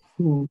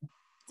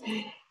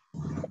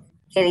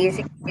 Que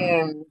dice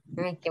que,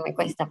 ay, que me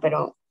cuesta,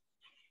 pero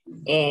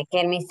que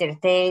el Mr.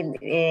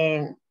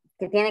 Tate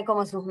que tiene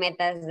como sus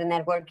metas de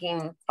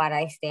networking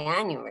para este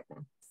año,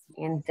 ¿verdad?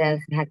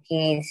 Entonces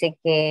aquí dice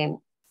que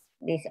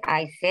dice,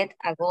 I set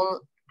a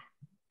goal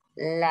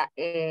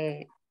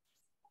que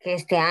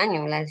este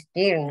año, last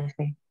year,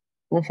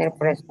 no sé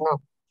por eso,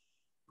 no.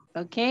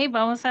 Ok,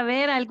 vamos a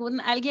ver,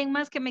 ¿alguien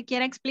más que me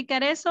quiera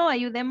explicar eso?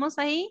 Ayudemos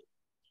ahí.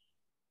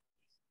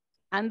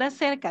 Anda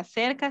cerca.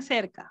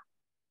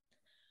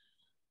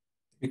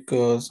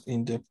 Because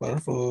in the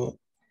purpose,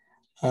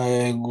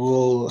 I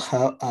will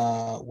have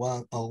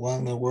one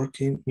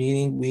networking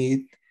meeting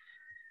with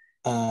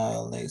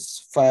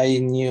let's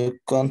 5 new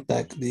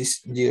contacts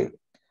this year.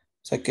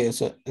 O sea que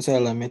esa es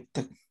la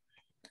meta.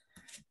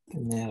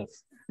 Tener.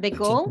 The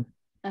goal?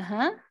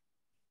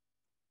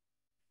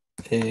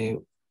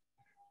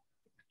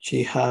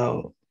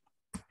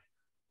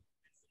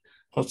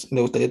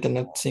 Le gustaría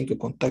tener 5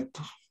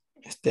 contactos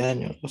este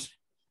año.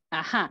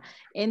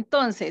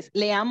 Entonces,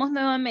 leamos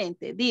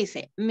nuevamente.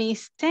 Dice,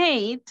 Miss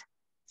Tate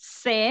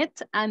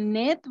set a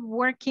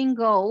networking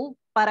goal.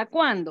 ¿Para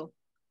cuándo?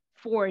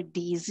 For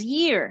this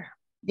year.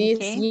 This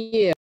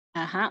year.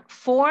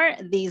 For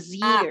this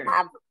year.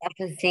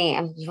 Pues sí,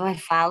 no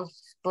es falso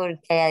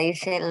porque ella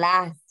dice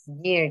last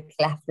year, que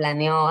las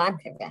planeó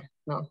antes ya,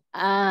 ¿no?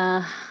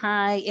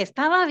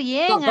 Estaba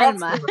bien,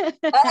 Alma.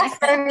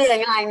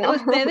 Ay, no.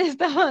 Usted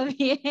estaba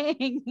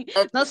bien.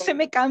 No se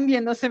me cambie.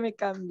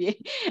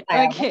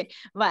 Ok,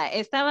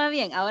 estaba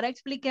bien. Ahora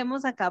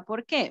expliquemos acá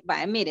por qué.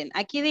 Miren,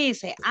 aquí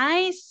dice,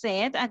 I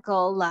set a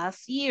goal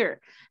last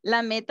year.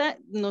 La meta,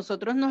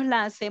 nosotros nos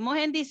la hacemos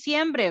en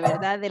diciembre,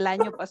 ¿verdad? Del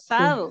año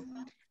pasado.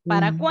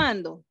 ¿Para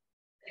cuándo?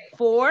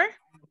 For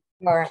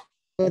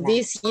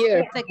this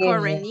year. The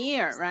current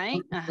year,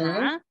 right?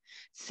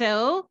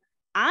 So,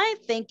 I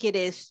think it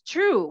is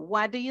true.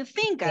 What do you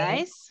think,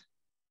 guys?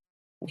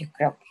 Yo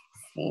creo que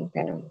sí,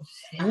 pero no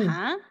sé.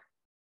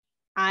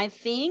 I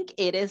think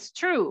it is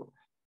true.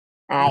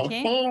 I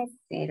Okay. think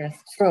it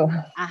is true.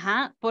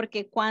 Ajá,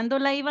 porque ¿cuándo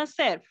la iba a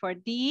hacer? For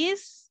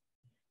this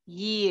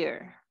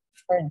year.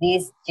 For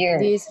this year.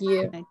 This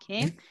year.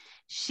 Okay.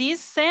 She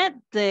set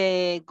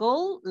the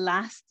goal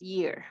last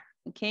year.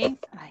 Okay.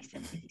 Ay, se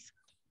me hizo.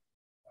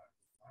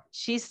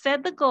 She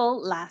set the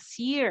goal last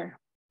year.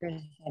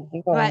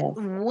 But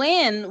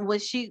when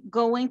was she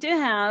going to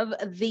have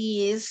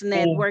these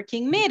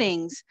networking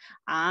meetings?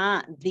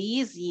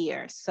 This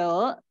year.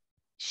 So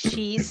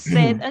she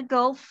set a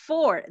goal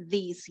for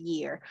this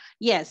year.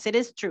 Yes, it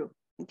is true.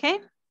 Okay,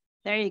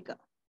 there you go.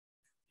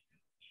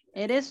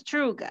 It is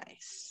true,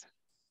 guys.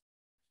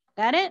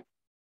 Got it?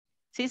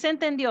 Sí se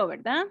entendió,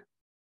 ¿verdad?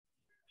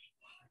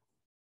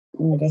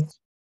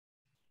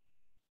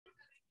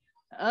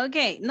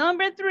 Okay,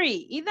 number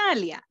 3,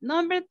 Idalia.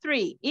 Number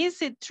 3,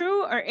 is it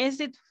true or is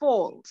it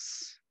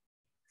false?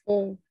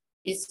 Oh,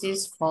 it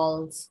is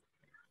false.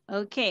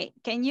 Okay,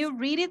 can you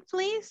read it,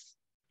 please?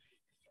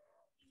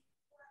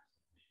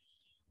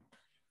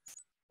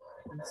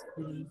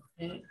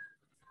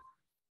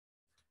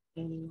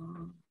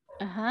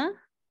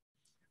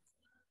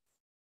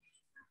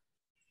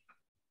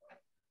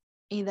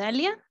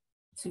 Idalia.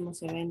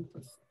 Próximos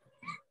eventos.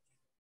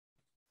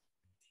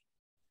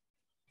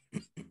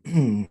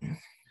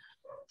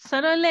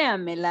 Solo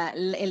léame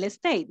el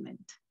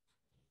statement.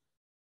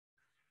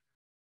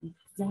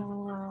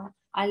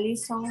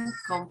 Alison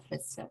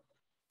confessed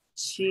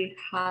she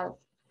had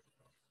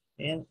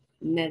a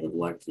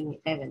networking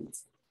event.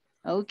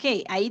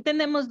 Ok, ahí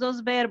tenemos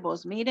dos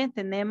verbos. Miren,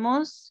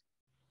 tenemos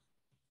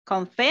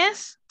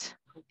confessed,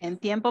 en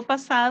tiempo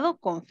pasado,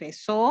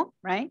 confesó,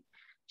 right?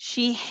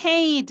 She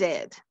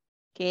hated,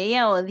 que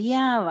ella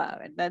odiaba,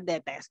 ¿verdad?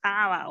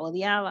 Detestaba,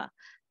 odiaba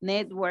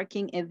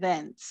networking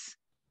events.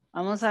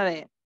 Vamos a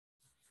ver.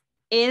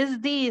 Is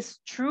this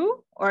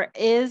true or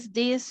is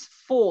this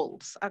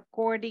false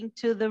according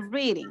to the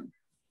reading?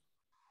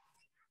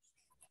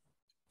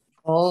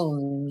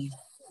 False.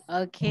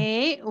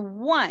 Okay,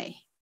 why?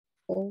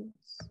 False.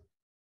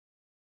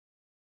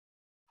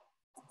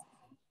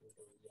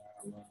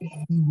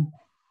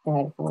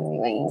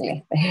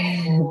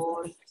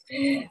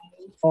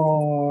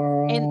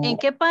 ¿En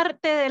qué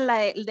parte de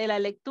la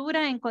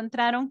lectura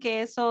encontraron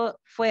que eso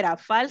fuera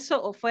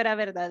falso o fuera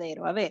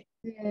verdadero? A ver.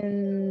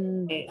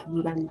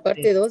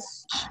 Parte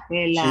 2.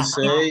 She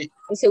say,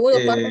 El segundo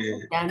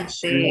párrafo.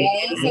 she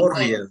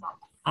worried.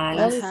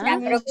 Está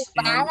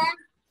preocupada.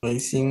 I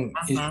think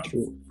it's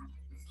true.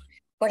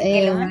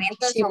 Porque los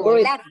eventos she son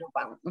worried muy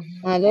largos.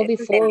 a lot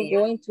before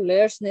going to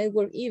large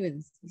network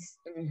events.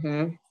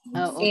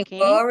 Oh, She okay.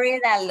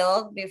 worried a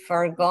lot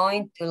before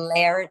going to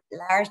large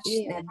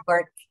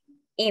network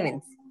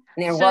events.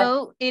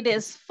 So it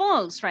is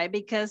false, right?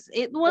 Because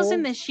it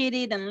wasn't that she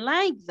didn't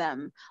like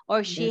them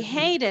or she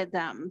hated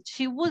them.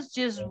 She was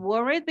just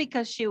worried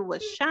because she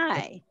was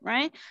shy,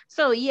 right?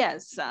 So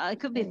yes, it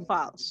could be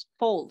false.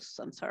 False,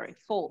 I'm sorry,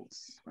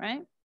 false,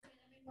 right?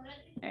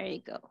 There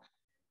you go.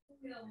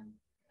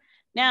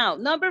 Now,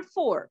 number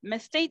 4,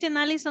 mistake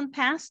analysis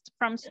passed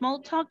from small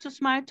talk to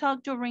smart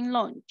talk during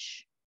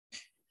lunch.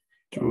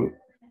 True.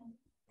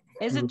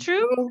 Is it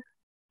true?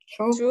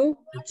 True.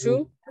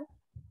 True.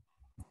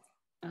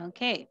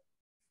 Okay.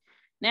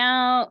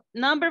 Now,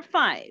 number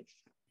 5.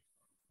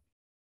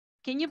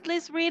 Can you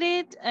please read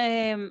it,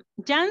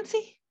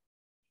 Jancy?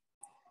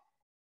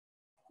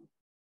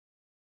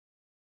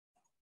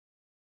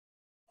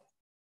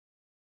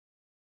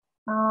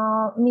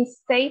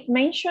 Mistake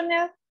mentioned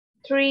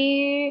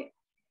 3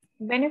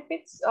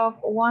 benefits of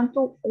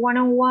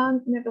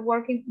one-on-one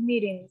networking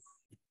meetings.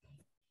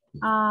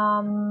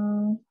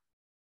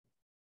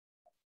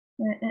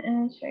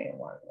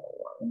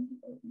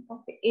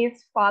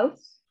 It's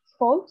false.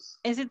 False.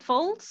 Is it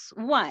false?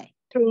 Why?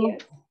 True.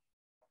 Yes.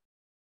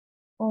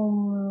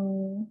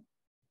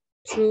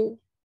 True.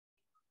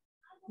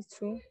 It's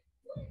true.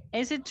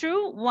 Is it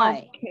true?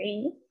 Why?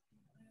 Okay.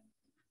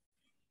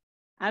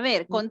 A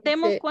ver,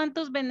 contemos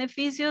cuántos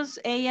beneficios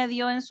ella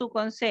dio en su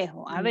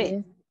consejo. A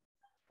ver.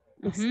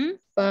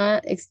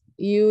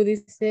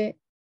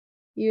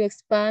 You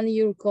expand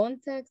your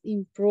contacts,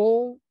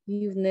 improve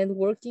your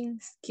networking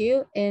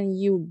skill, and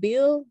you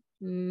build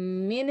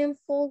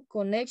meaningful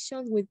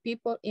connections with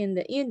people in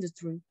the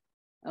industry.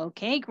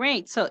 Okay,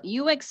 great. So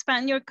you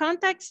expand your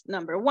contacts,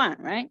 number 1,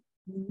 right?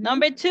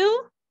 Number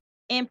 2,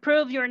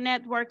 improve your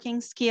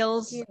networking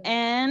skills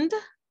and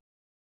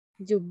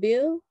you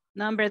build.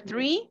 Number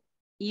 3,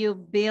 you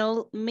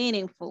build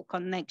meaningful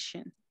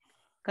connections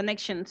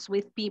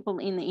with people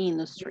in the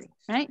industry,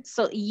 right?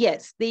 So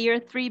yes, there are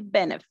 3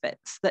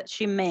 benefits that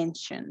she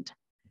mentioned,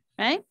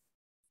 right?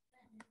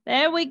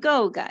 There we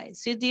go,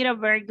 guys. You did a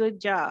very good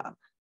job.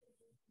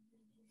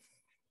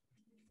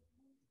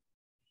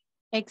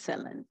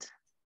 Excellent,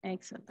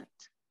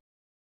 excellent.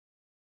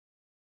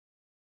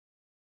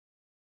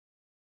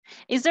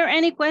 Is there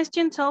any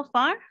question so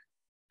far?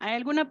 ¿Hay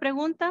alguna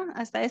pregunta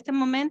hasta este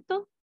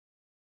momento?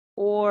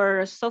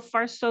 Or so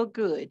far so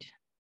good?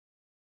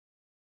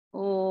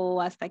 O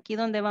hasta aquí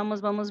donde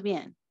vamos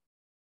bien?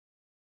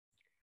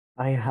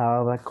 I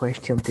have a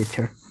question,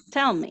 teacher.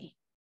 Tell me.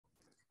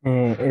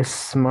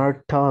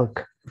 Smart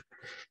talk.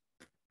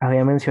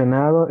 Había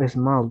mencionado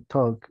small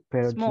talk,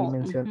 pero aquí Small.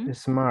 menciona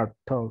smart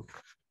talk.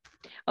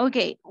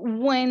 Okay,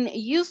 when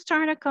you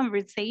start a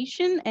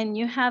conversation and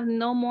you have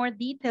no more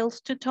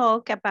details to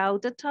talk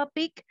about the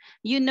topic,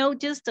 you know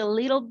just a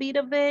little bit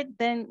of it,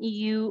 then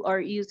you are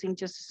using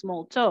just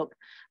small talk.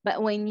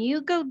 But when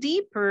you go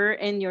deeper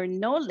in your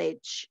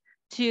knowledge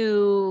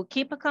to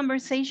keep a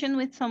conversation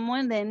with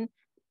someone, then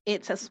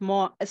it's a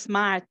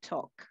smart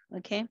talk,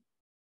 okay?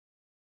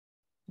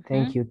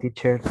 Thank you,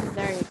 teacher.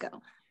 There you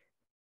go.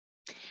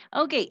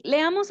 Ok,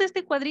 leamos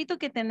este cuadrito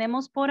que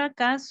tenemos por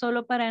acá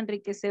solo para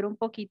enriquecer un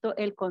poquito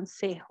el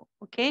consejo,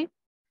 ¿ok?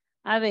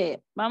 A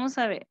ver, vamos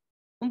a ver.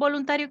 ¿Un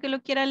voluntario que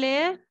lo quiera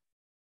leer?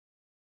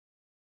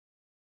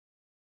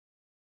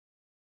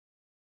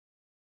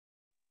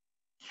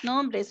 No,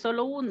 hombre,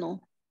 solo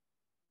uno.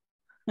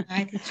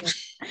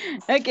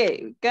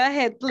 Ok, go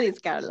ahead, please,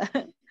 Carla.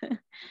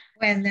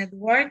 When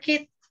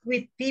networking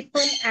with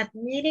people at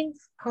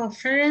meetings,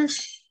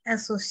 conference,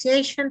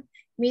 association,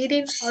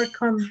 meetings, or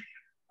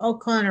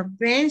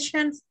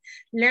conventions,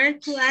 learn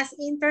to ask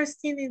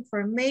interesting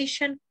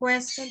information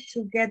questions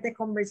to get the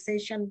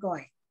conversation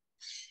going.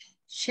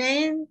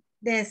 Change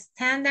the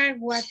standard,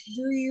 what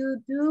do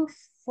you do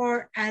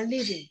for a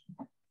living?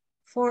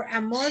 For a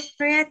more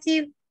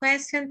creative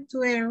question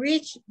to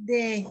enrich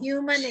the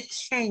human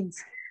exchange,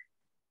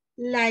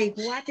 like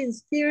what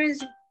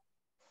inspires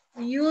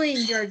you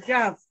in your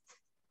job?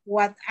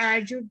 What are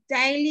your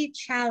daily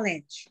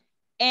challenge?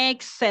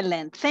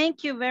 Excellent.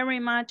 Thank you very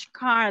much,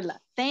 Carla.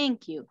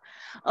 Thank you.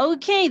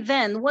 Okay,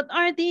 then what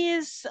are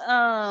these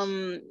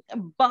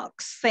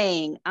box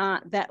saying?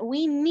 That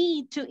we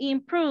need to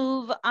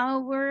improve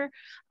our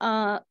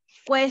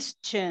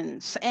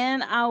questions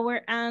and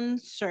our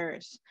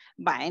answers.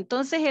 Va,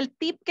 entonces el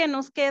tip que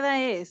nos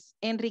queda es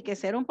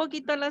enriquecer un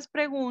poquito las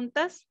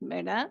preguntas,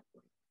 ¿verdad?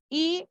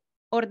 Y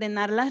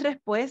ordenar las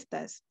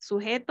respuestas,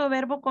 sujeto,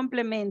 verbo,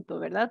 complemento,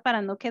 ¿verdad?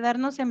 Para no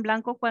quedarnos en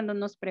blanco cuando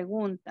nos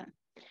preguntan.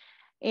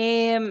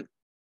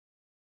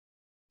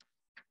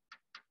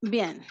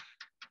 Bien,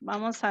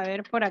 vamos a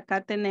ver, por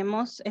acá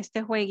tenemos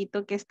este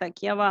jueguito que está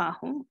aquí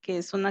abajo, que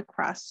es una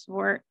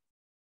crossword.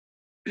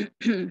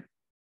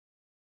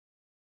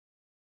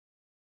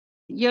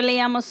 Yo le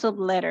llamo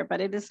subletter, but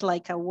it is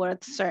like a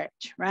word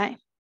search, right?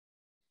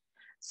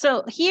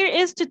 So here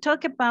is to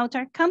talk about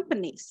our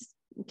companies,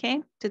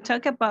 okay? To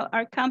talk about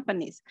our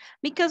companies,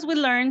 because we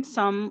learned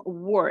some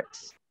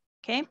words,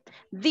 okay?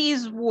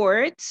 These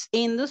words,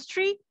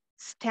 industry,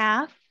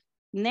 staff,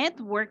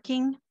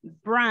 networking,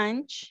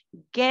 branch,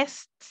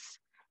 guests,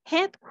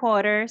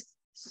 headquarters,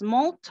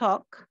 small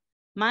talk,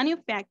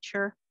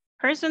 manufacturer,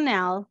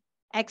 personnel,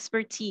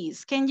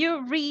 expertise. Can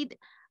you read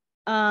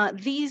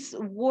these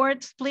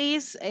words,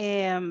 please,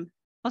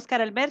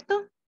 Oscar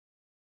Alberto?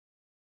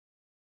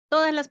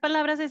 Todas las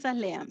palabras esas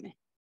léame,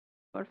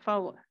 por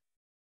favor.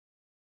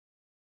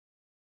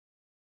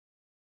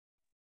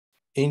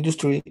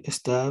 Industry,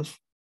 staff,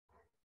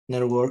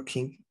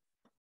 networking,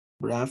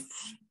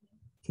 graphs,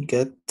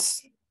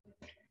 gets,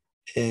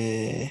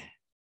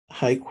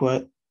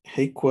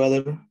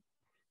 headquarter,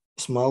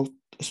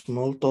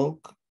 small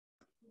talk,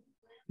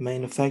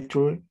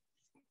 manufacturing,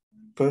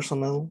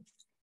 personal,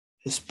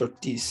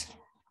 expertise.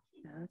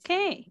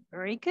 Okay,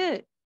 very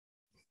good.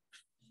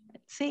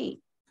 Let's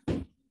see.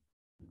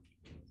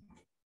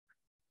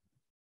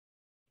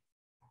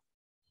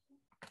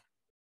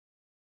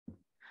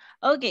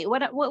 Okay,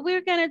 what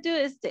we're gonna do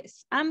is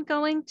this. I'm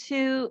going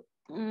to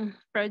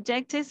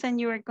project this and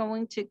you are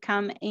going to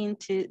come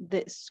into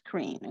the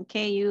screen,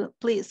 okay? You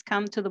please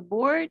come to the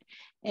board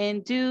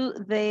and do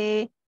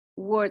the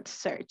word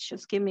search.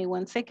 Just give me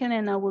 1 second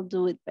and I will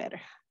do it better.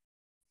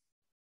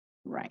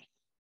 Right,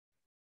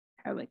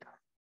 here we go.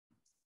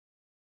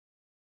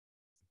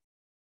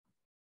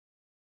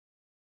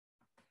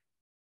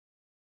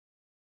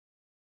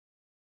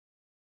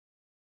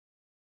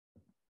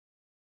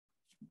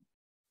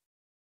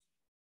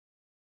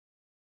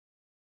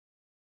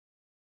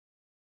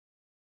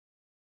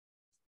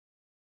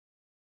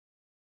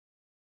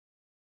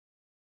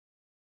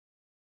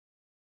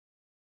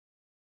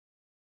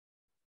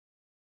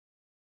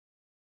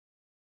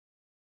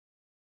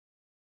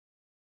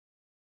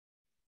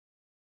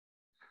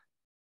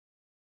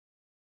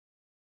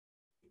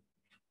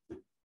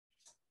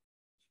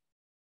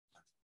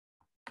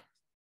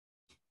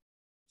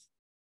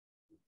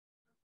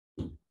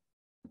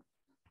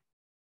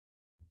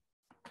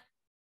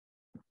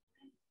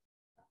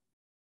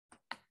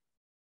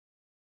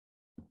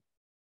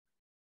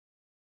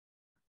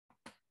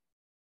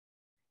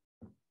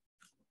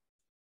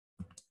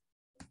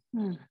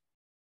 No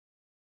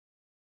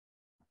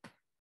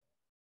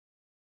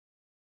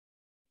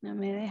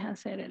me deja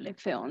hacer el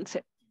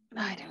F11.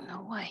 I don't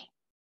know why.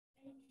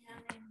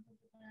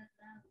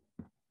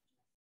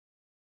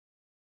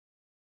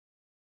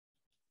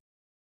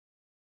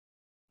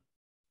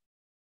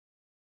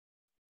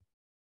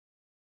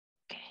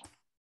 Okay.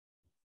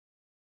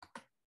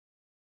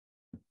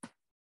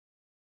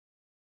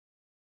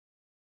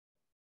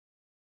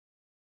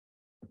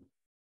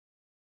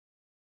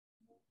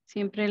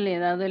 Siempre le he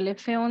dado el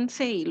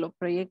F11 y lo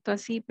proyecto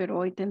así, pero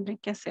hoy tendré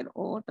que hacer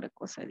otra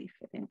cosa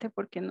diferente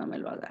porque no me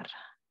lo agarra.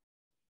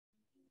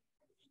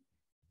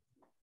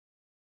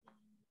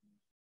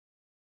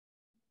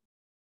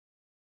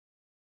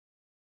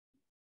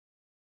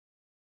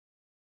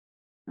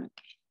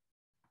 Okay.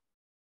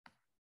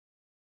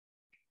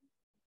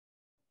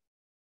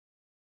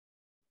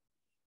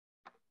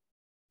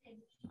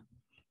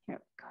 Here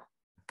we go.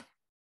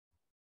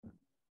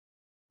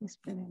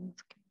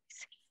 Esperemos que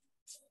sí.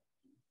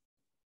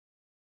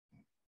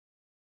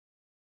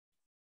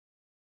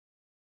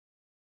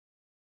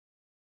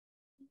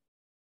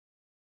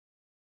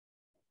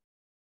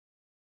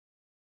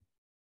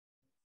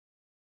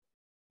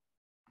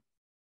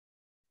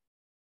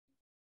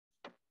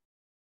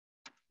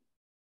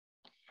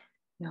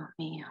 Dios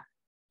mío.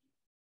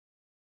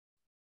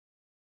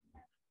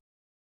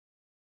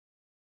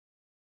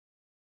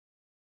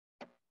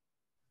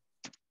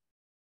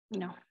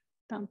 No,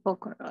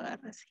 tampoco lo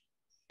agarra así.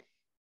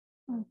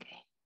 Ok.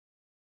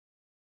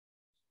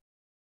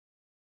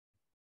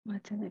 Voy a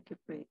tener que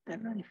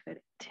proyectarlo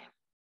diferente.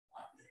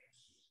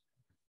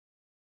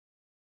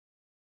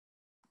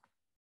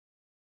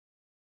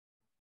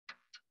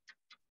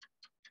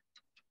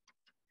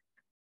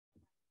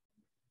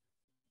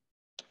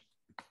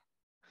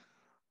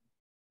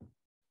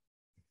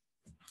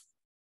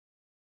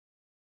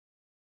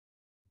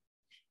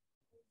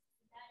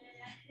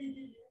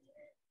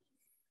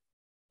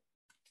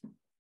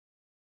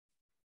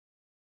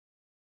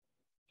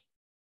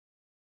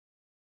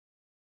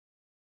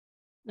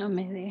 No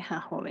me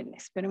deja,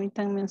 jóvenes.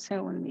 Permítanme un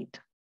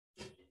segundito.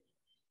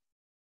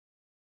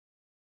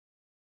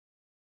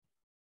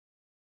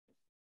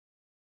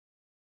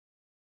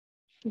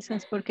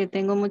 Quizás porque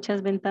tengo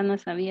muchas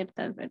ventanas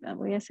abiertas, ¿verdad?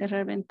 Voy a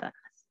cerrar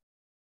ventanas.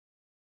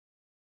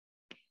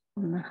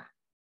 Una.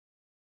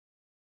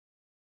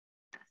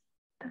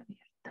 Está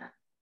abierta.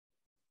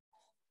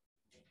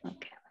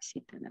 Ok,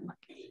 así tenemos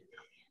que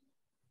hacerlo bien.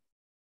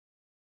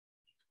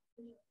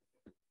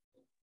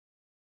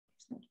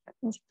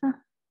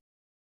 Esta.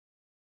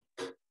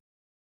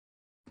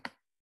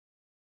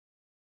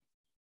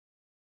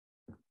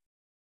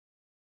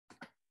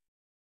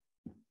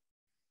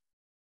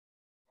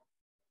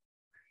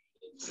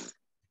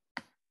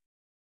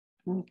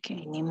 Ok,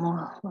 ni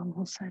modo, vamos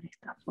a usar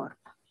esta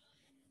forma.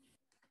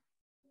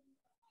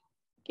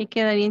 Que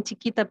queda bien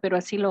chiquita, pero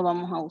así lo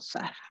vamos a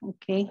usar,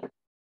 ok.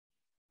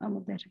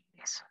 Vamos de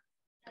regreso.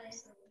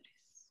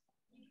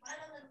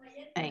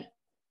 Ahí.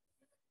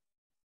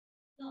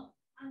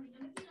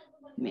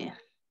 Bien.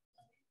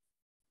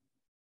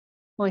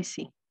 Hoy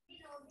sí.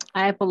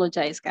 I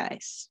apologize,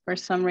 guys. For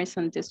some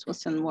reason, this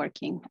wasn't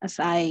working as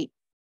I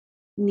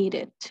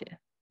needed to.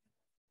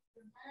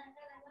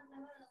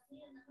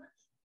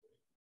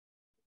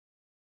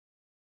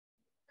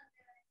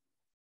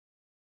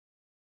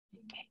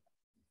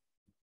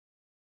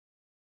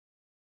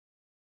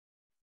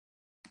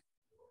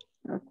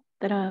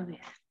 Otra vez.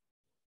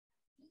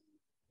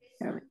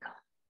 There we go.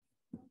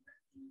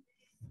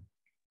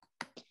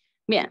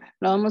 Bien,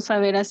 lo vamos a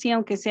ver así,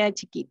 aunque sea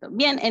chiquito.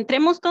 Bien,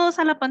 entremos todos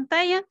a la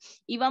pantalla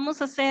y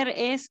vamos a hacer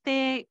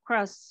este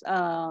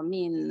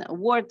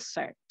word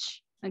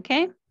search.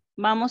 ¿Ok?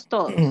 Vamos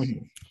todos.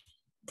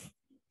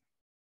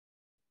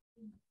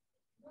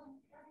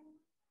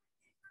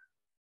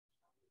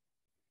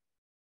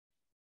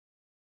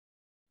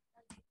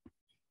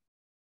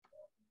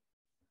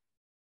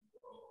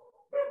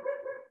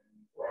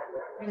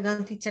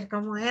 Perdón, teacher,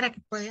 ¿cómo era que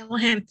podíamos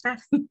entrar?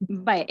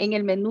 Vaya, en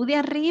el menú de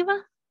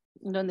arriba,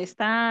 donde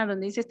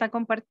dice está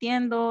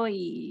compartiendo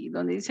y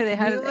donde dice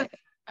dejar,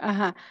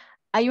 ajá,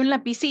 hay un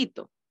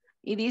lapicito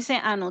y dice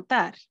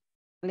anotar.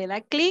 Le da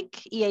clic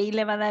y ahí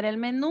le va a dar el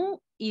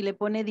menú y le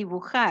pone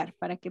dibujar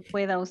para que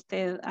pueda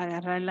usted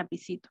agarrar el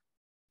lapicito.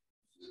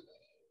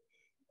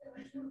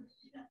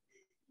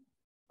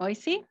 ¿Hoy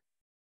sí?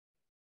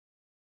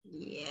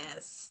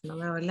 Yes, no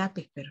veo el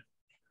lápiz, pero.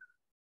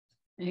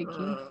 Okay.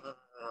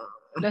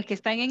 Los que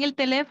están en el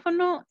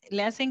teléfono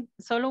le hacen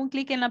solo un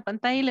clic en la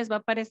pantalla y les va a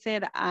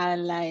aparecer a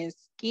la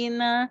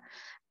esquina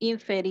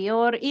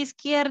inferior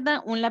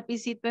izquierda un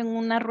lapicito en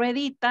una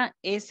ruedita.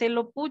 Ese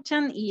lo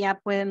puchan y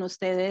ya pueden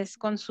ustedes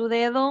con su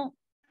dedo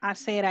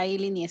hacer ahí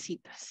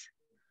lineecitas.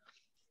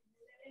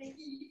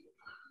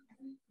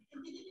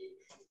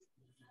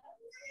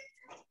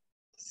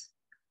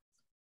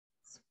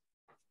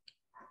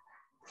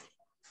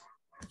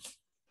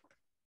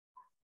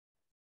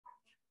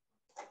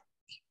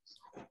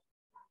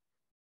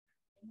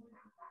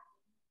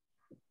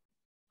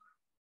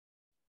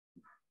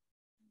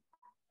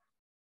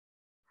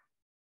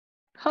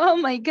 Oh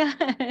my God.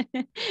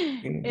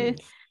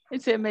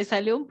 Se me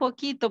salió un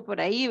poquito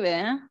por ahí,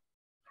 ¿verdad?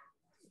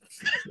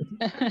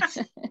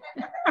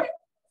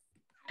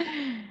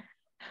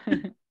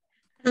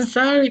 I'm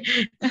sorry.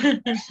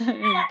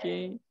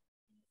 Okay.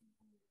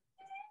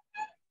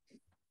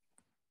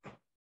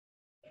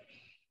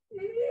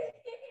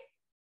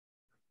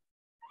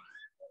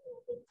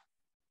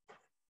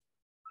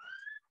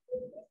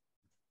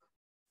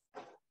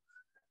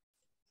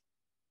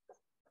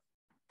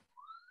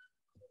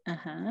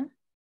 Uh-huh.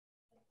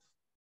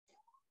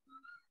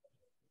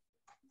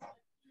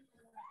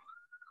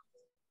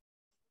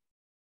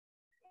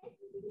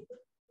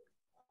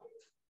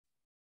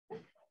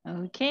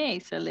 Okay,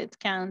 so let's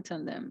count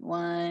on them.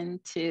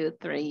 1, 2,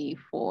 3,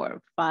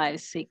 4,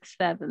 5, 6,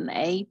 7,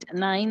 8,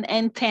 9,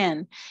 and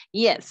 10.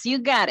 Yes, you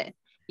got it.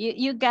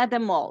 You got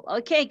them all.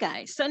 Okay,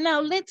 guys. So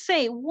now let's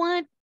say,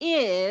 what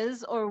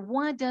is or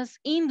what does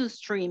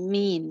industry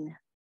mean?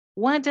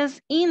 What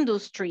does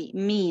industry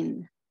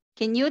mean?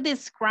 Can you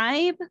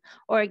describe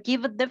or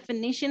give a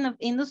definition of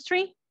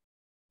industry?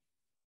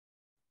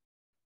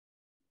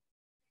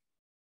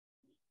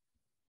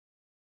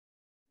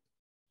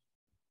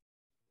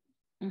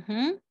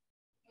 Mm-hmm.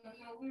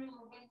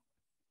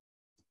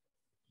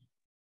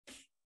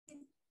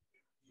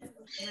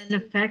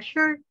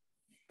 Manufacture.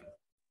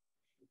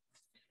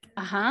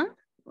 Uh-huh.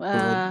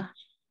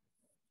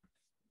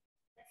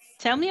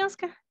 Tell me,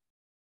 Oscar.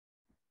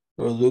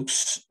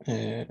 Products,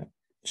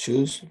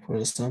 shoes, for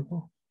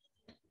example.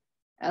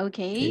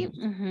 Okay.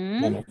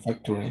 Mm-hmm.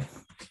 Manufacturing.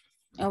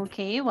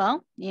 Okay,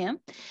 well, yeah.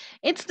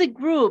 It's the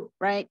group,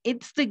 right?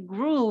 It's the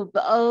group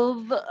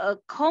of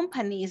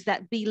companies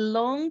that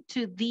belong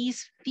to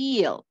this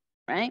field,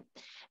 right?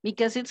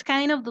 Because it's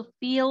kind of the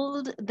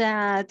field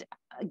that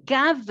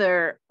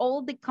gather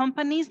all the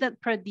companies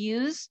that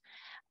produce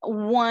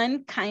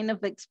one kind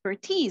of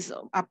expertise,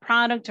 a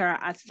product or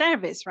a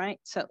service, right?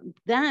 So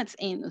that's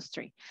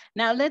industry.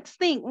 Now let's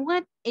think,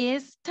 what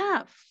is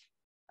staff?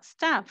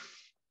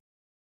 Staff.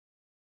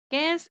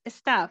 ¿Qué es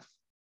staff?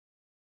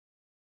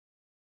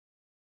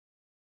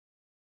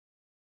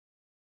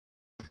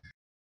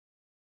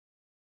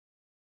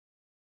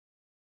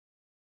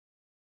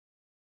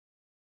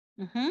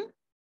 Mm-hmm.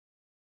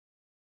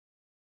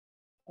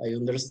 I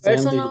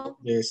understand Personal.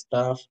 the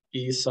staff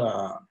is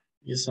a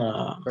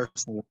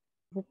Person.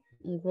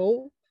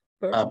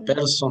 a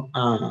person,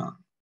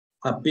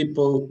 a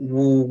people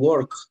who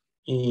work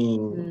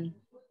in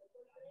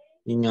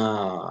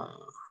a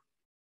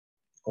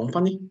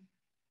company.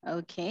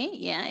 Okay,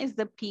 yeah, it's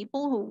the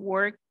people who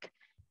work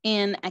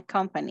in a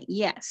company.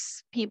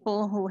 Yes,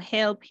 people who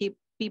help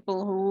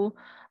people who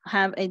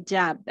have a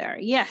job there.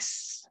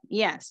 Yes,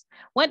 yes.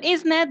 What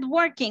is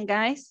networking,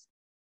 guys?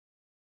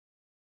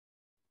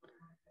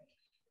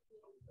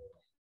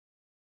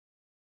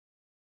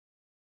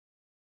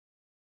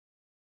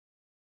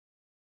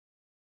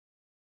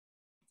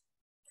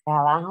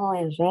 Trabajo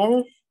en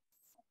redes.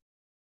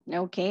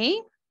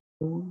 Okay.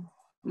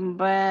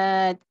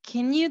 But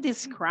can you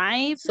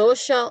describe?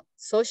 Social.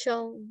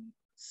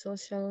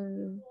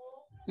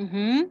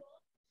 Mm-hmm.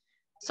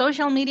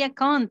 Social media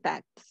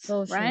contacts,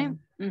 Social. right?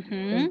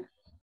 Mm-hmm.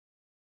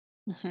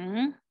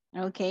 Mm-hmm.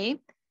 Okay.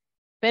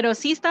 Pero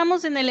sí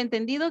estamos en el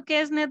entendido que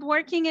es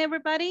networking,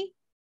 everybody?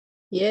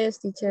 Yes,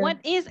 teacher.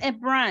 What is a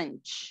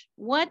branch?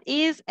 What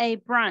is a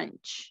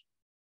branch?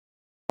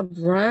 A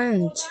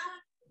branch.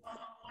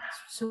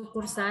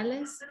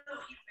 Sucursales.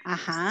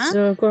 Ajá.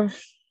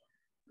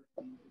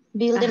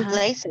 Building Ajá.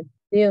 places.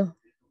 Yeah.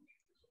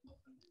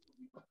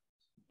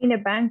 In a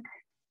bank.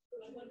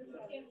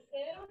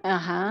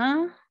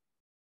 Uh-huh.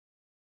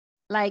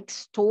 Like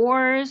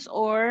stores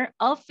or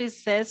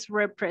offices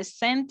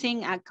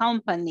representing a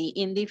company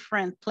in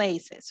different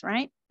places,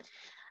 right?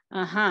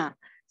 Uh-huh.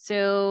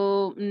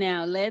 So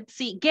now let's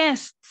see.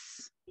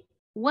 Guests.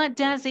 What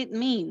does it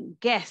mean?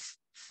 Guests.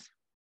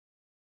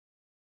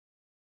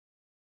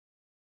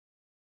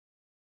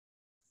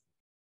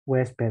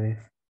 Huéspedes.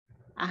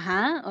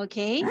 Uh-huh.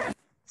 Okay.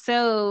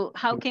 So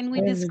how can we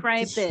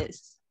describe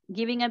this?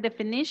 Giving a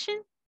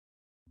definition?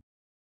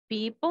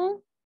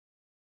 People.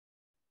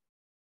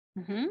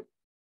 Mm-hmm.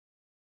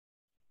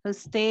 Who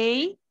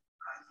stay.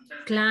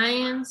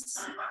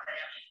 Clients.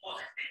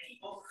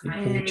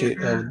 People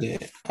of the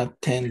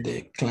attend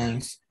the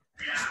clients.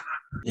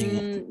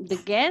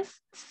 The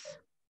guests.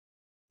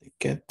 The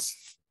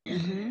guests.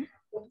 Mm-hmm.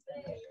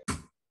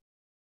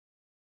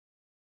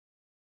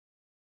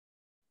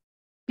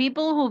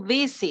 People who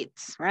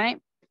visits, right?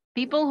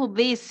 People who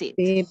visit.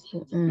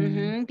 People.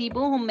 Mm-hmm.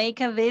 People who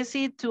make a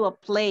visit to a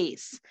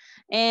place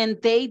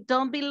and they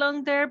don't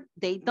belong there.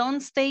 They don't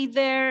stay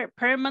there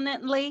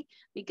permanently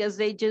because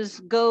they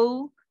just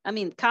go, I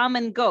mean, come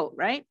and go,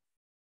 right?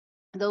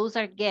 Those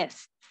are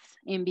guests,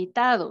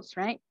 invitados,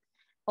 right?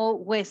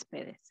 O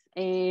huéspedes.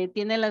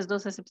 Tiene las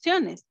dos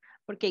excepciones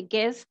porque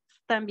guests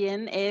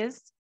también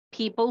es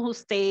people who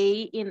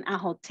stay in a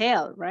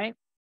hotel, right?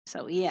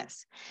 So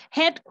yes.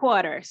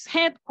 Headquarters,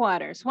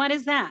 headquarters, what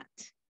is that?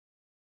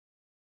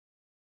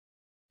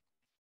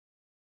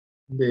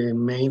 The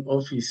main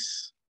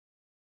offices.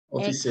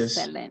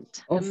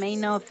 Excellent. The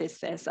main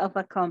offices of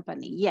a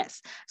company.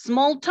 Yes.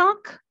 Small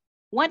talk.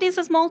 What is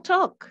a small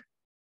talk?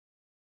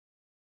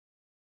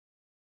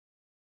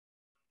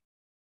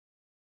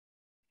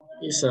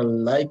 It's a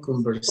light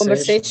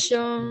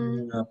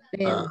conversation.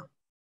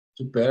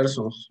 Two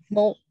persons.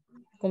 Small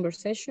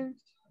conversation.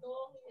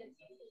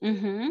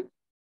 Mm-hmm.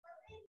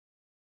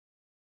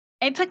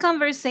 It's a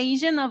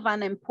conversation of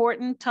an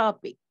important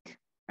topic,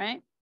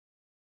 right?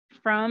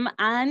 From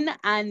an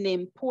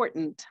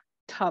important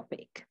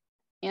topic.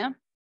 Yeah.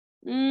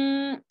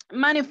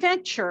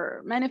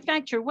 Manufacture,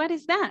 what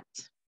is that?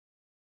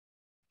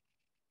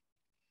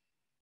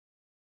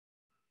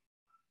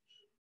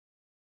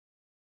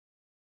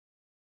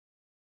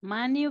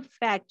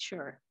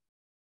 Manufacture.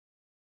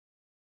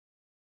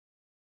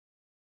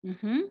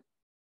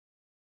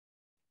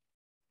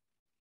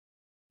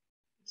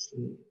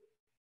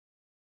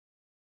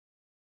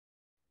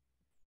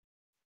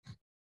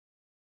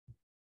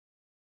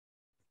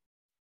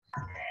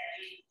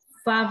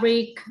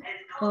 Fabric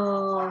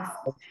of...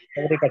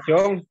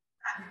 Fabricación.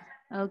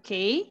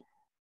 Okay.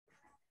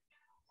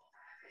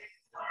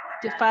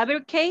 To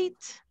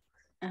fabricate.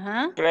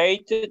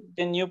 Create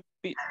the new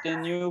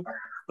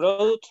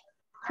product.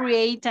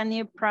 Create a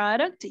new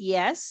product.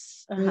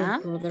 Yes.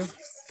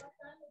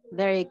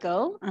 There you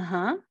go.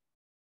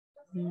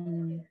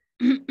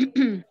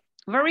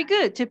 Very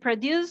good. To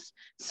produce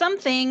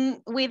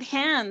something with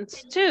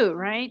hands too,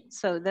 right?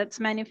 So that's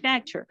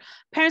manufacture.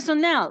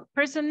 Personnel.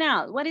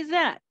 What is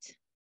that?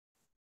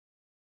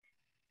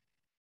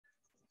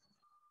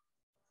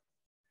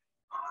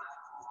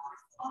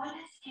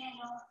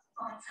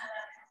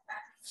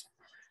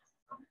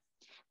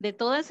 De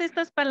todas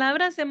estas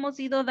palabras hemos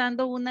ido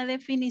dando una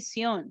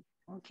definición,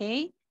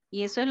 ¿ok?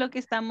 Y eso es lo que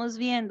estamos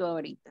viendo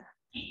ahorita.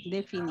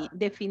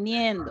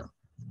 Definiendo.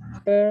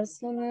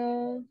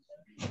 Personal.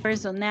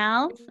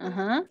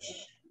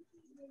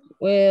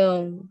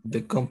 Well,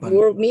 the company.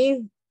 Work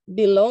means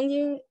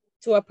belonging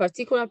to a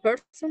particular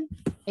person.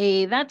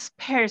 That's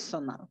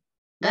personal.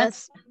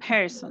 That's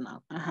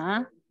personal.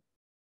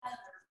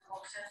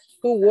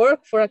 Who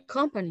work for a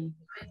company.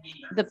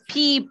 The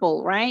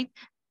people, right?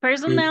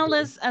 Personnel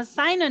is a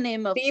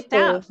synonym of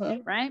staff,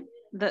 right?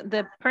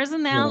 The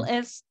personnel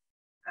is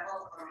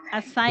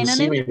a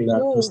synonym.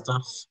 To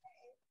staff.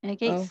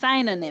 Okay,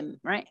 synonym,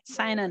 right?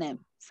 Synonym.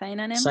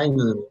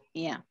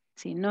 Yeah,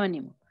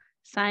 sinónimo.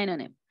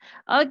 Synonym.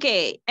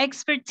 Okay,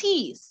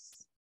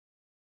 expertise.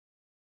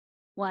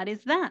 What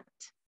is that?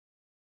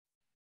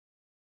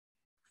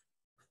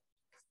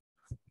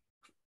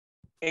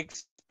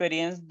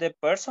 Experience the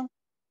person.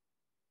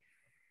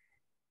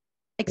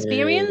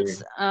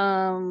 Experience,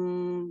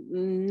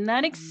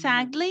 not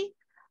exactly.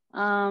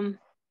 ¿Se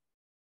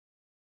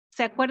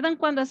acuerdan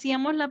cuando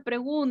hacíamos la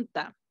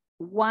pregunta?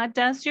 What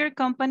does your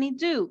company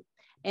do?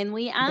 And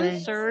we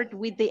answered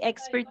with the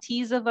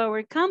expertise of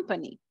our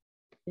company.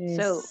 Yes.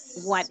 So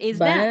what is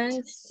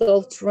that?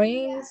 Soft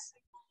drinks,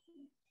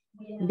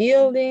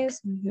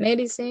 buildings,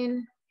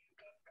 medicine.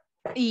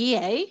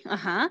 Yeah,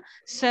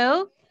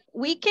 So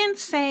we can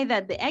say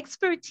that the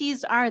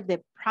expertise are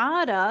the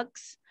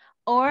products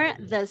or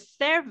the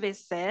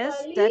services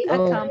that a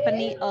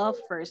company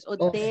offers or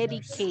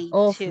dedicate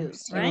to,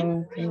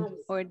 right?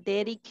 Or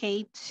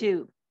dedicate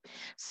to.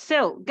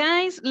 So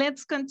guys,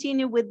 let's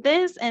continue with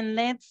this and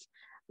let's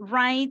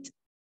write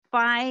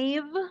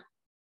 5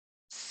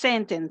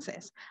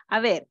 sentences. A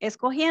ver,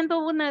 escogiendo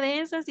una de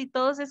esas y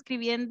todos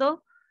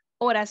escribiendo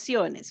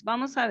oraciones.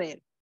 Vamos a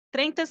ver,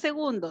 30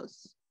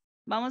 segundos.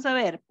 Vamos a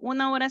ver,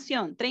 una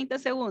oración, 30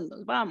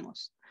 segundos.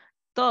 Vamos,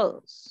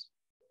 todos.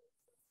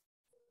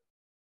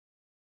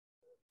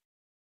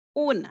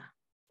 Una.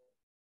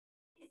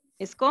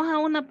 Escoja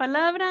una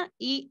palabra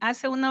y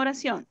hace una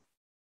oración.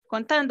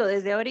 Contando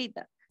desde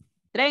ahorita.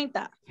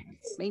 30,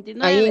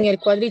 29. Ahí en el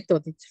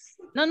cuadrito.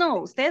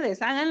 No,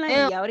 ustedes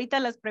háganla y ahorita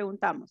las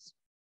preguntamos.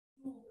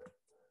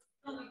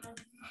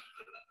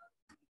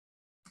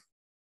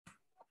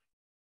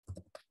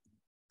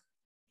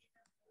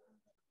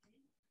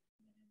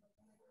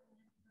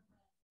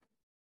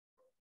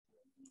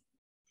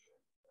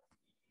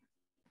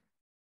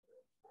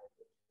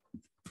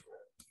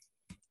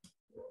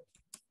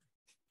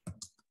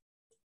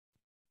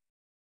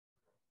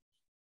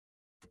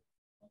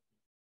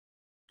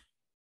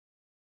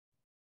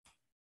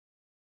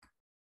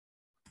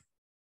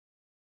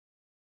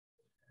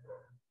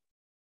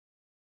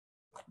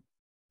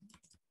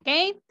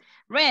 Ok,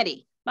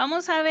 ready.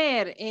 Vamos a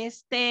ver,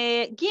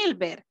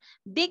 Gilbert,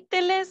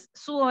 dícteles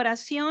su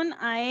oración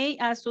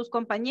a sus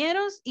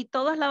compañeros y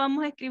todos la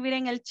vamos a escribir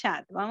en el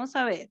chat. Vamos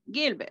a ver,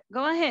 Gilbert,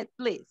 go ahead,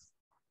 please.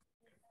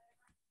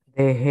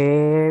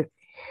 The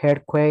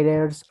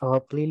headquarters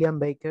of Lillian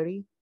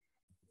Bakery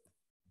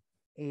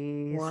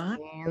is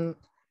in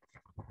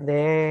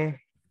the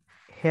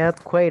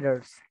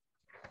headquarters.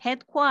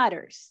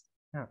 Headquarters.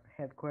 No,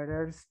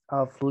 headquarters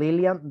of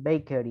Lillian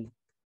Bakery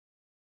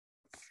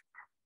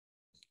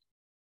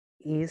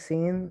is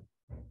in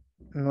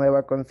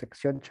Nueva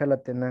Concepción,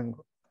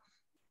 Chalatenango.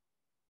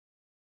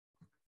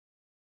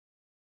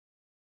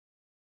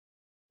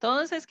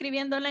 Todos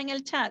escribiéndola en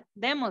el chat.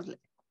 Démosle.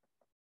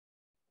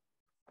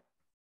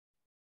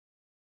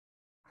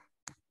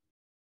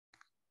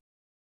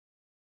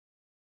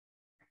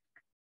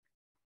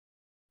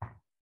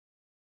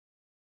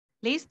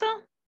 ¿Listo?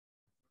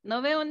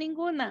 No veo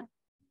ninguna.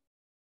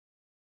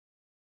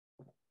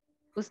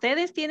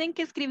 Ustedes tienen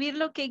que escribir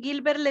lo que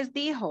Gilbert les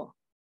dijo.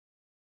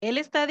 Él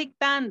está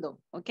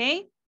dictando,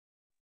 ¿ok?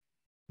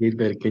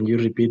 Gilbert, can you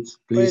repeat,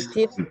 please?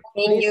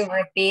 Can you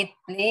repeat,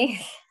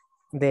 please?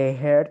 The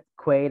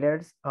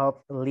headquarters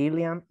of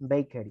Lillian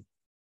Bakery.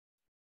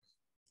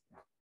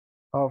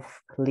 Of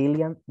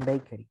Lillian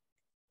Bakery.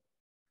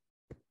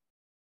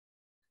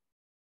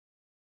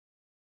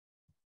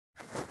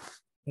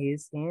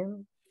 Is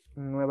in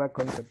Nueva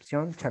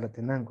Concepción,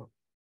 Chalatenango.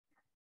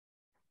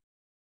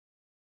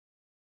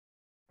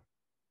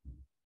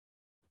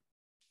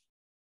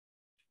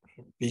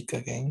 Speak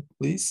again,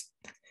 please.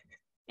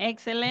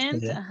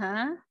 Excellent. Yeah.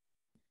 Ajá.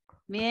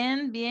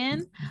 Bien,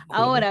 bien.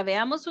 Ahora,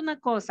 veamos una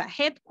cosa.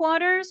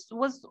 Headquarters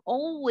was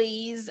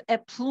always a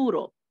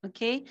plural,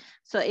 okay?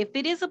 So if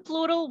it is a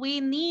plural,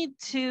 we need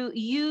to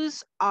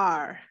use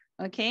are,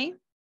 okay?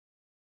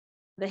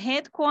 The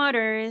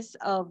headquarters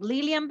of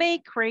Lillian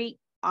Bakery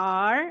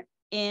are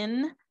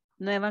in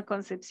Nueva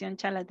Concepción,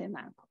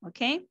 Chalatenango,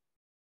 okay?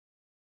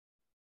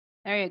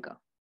 There you go.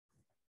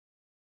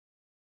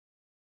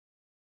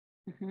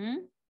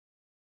 Ujú.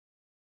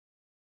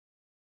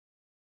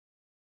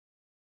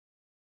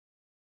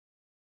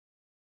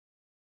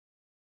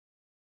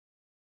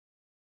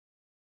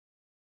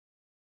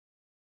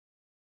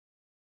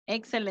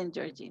 Excellent,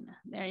 Georgina.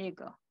 There you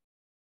go.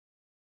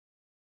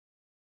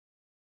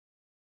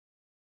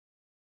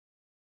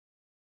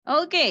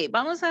 Ok,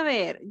 vamos a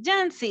ver.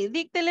 Yancy,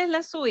 dícteles la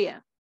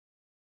suya.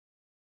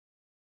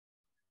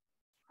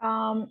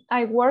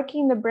 I work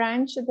in the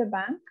branch of the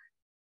bank.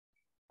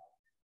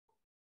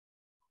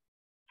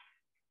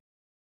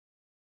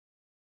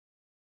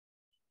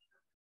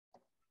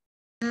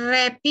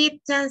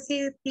 Repeat,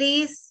 Nancy,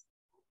 please.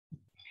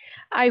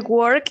 I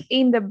work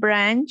in the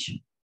branch,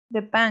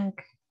 the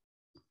bank.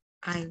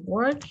 I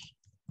work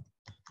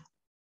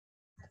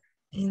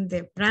in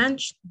the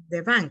branch,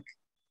 the bank.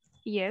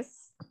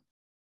 Yes.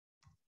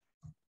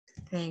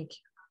 Thank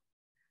you.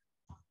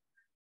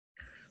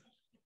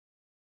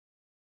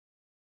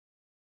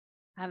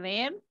 A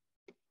ver,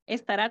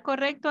 ¿estará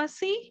correcto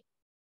así?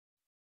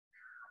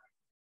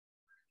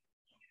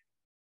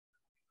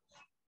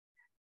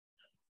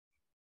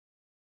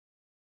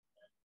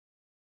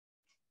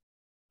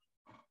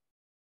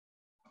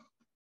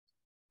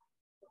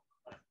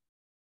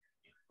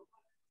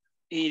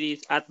 It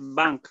is at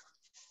bank.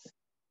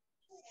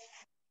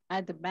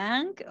 At the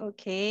bank,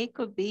 okay,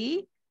 could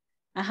be.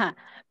 Ajá,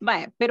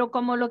 vaya, pero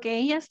como lo que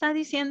ella está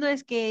diciendo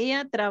es que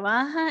ella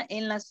trabaja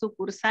en la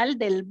sucursal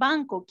del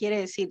banco, quiere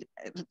decir,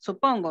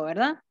 supongo,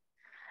 ¿verdad?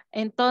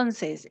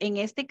 Entonces, en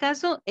este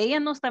caso, ella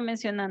no está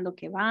mencionando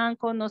qué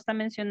banco, no está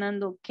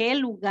mencionando qué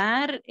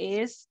lugar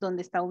es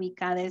donde está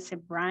ubicada ese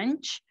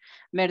branch,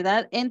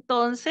 ¿verdad?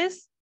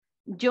 Entonces,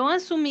 yo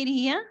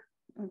asumiría,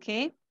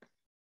 ¿ok?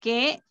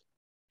 Que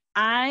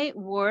I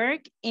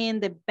work in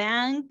the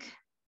bank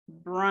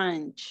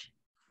branch,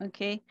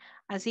 ¿ok?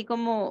 Así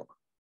como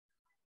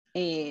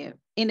in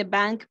the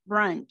bank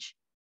branch.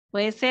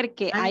 Puede ser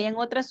que hayan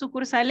otras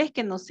sucursales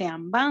que no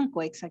sean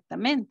banco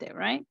exactamente,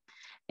 right?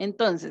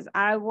 Entonces,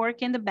 I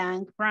work in the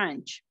bank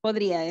branch.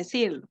 Podría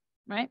decirlo,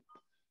 right?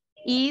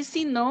 Y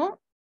si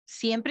no,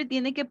 siempre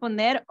tiene que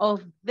poner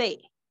of the.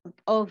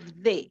 Of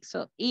the.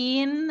 So,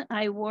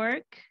 I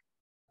work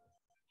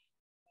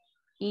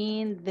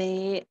in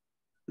the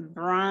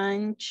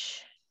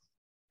branch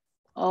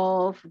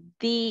of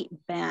the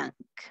bank.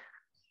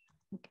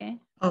 Okay?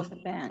 Of the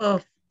bank.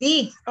 Of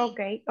the.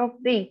 Okay, of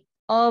the.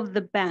 Of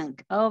the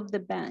bank. Of the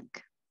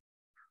bank.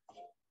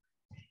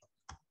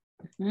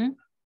 Mm-hmm.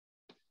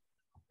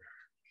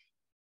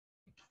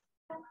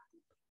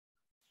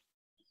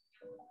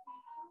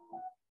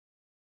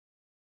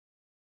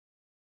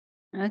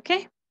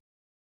 Ok.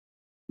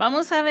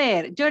 Vamos a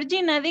ver.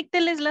 Georgina,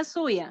 dícteles la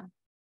suya.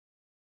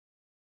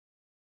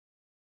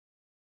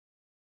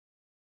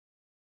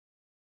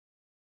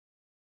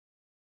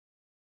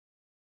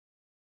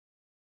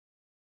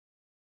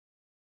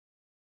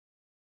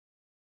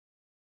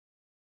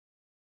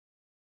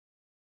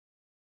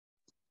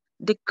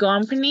 The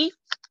company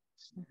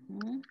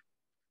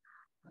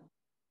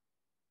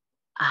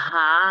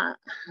have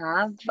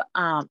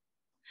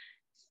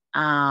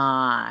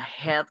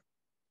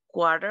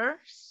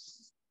headquarters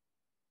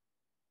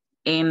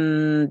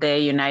in the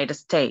United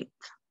States.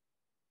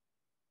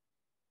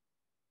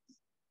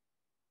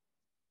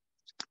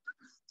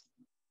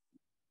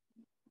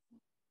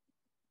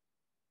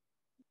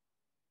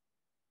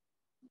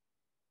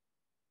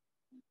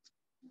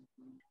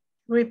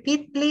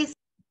 Repeat, please.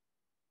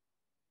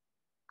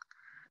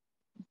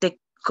 The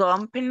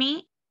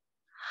company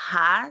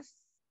has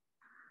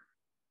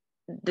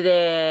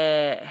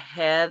the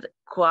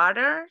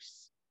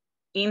headquarters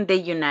in the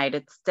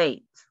United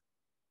States.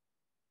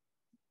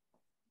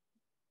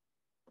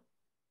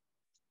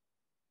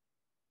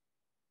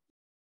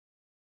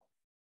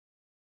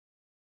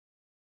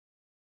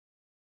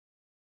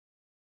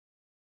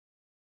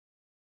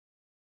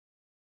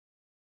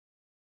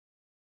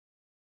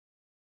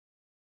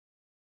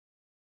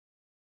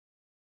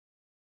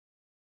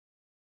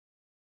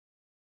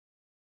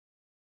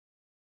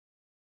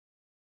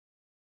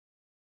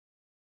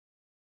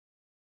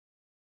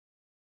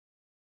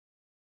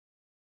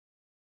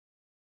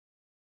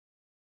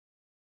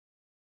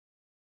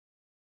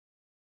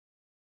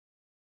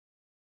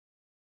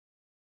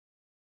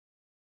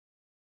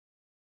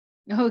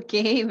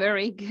 Okay,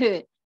 very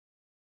good.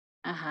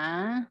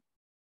 Ajá.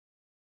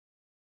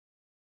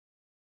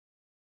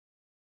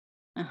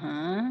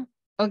 Ajá.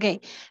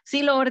 Ok,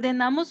 si lo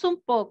ordenamos un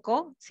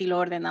poco,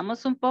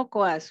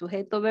 a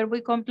sujeto, verbo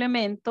y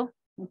complemento,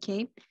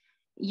 ok,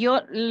 yo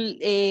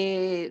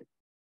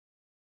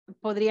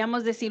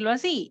podríamos decirlo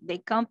así,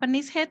 the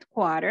company's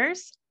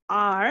headquarters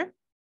are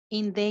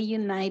in the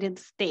United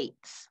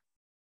States,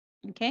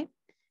 ok,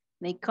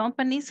 the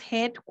company's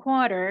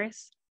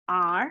headquarters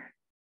are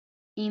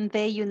in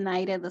the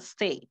United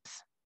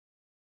States.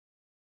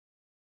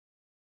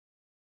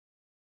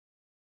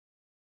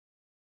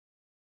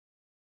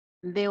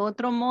 De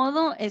otro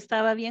modo,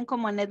 estaba bien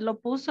como Anet lo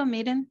puso,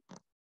 miren.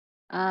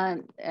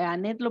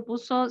 Anet lo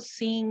puso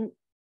sin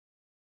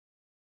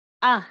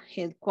a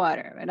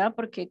headquarter, ¿verdad?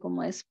 Porque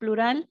como es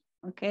plural,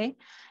 ¿ok?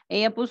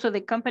 Ella puso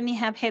the company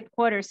have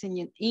headquarters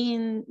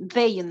in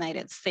the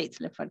United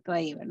States. Le faltó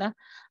ahí, ¿verdad?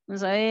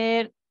 Vamos a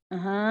ver.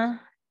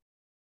 Ajá.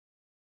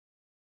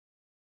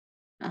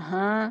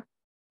 Ajá.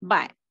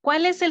 Vale.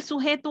 ¿Cuál es el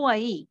sujeto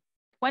ahí?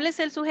 ¿Cuál es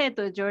el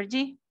sujeto,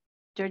 Georgie?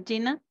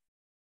 Georgina.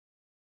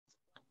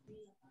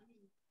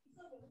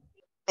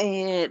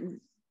 The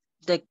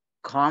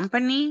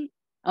company.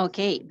 Ok,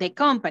 the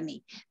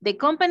company. The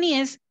company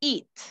es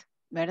it,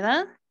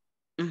 ¿verdad?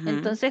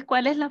 Entonces,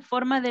 ¿cuál es la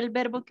forma del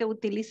verbo que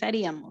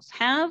utilizaríamos?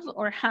 Have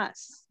or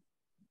has?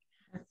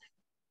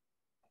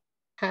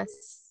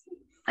 Has.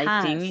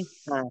 I think it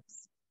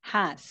has.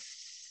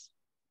 Has.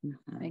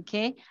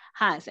 Ok,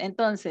 has.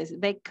 Entonces,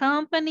 the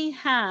company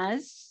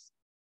has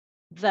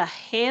the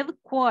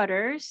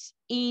headquarters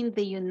in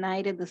the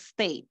United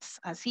States.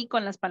 Así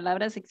con las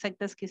palabras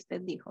exactas que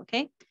usted dijo,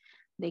 ok?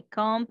 The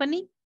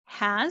company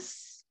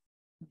has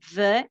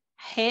the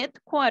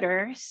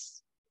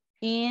headquarters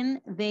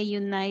in the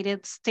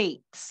United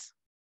States.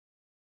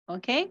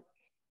 Okay?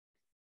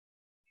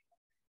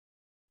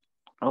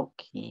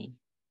 Okay.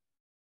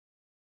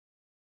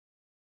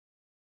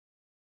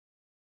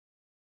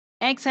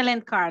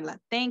 Excellent, Carla.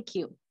 Thank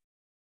you.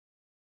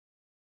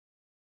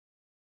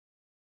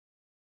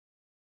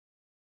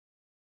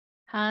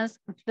 Has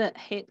the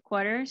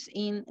headquarters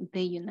in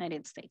the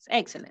United States.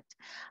 Excellent.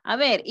 A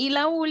ver, y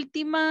la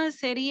última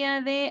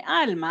sería de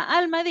Alma.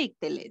 Alma,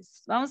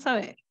 dícteles. Vamos a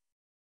ver.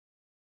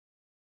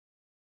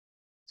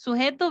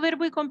 Sujeto,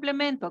 verbo y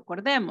complemento,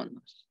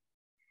 acordémonos.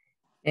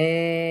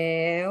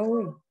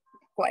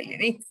 ¿Cuál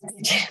es?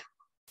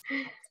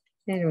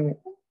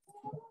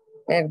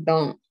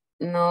 Perdón,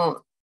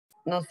 no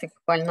sé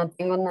cuál, no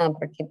tengo nada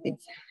porque a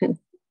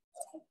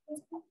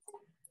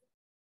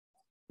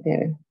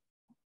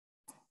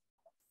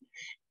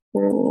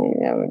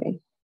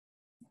ver.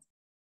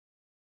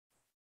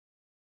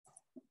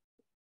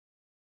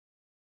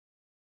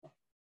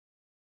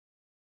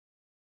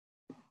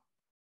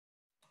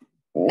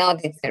 No,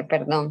 teacher,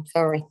 perdón,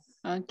 sorry.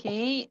 Ok,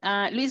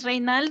 Luis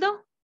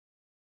Reinaldo.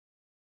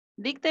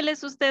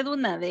 Dícteles usted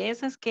una de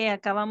esas que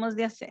acabamos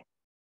de hacer.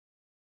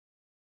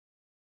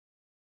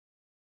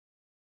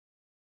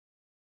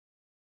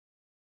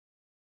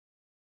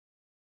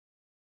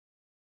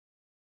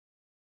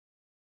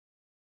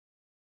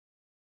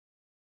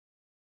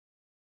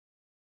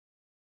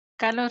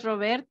 Carlos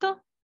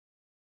Roberto,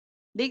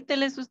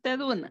 dícteles usted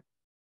una.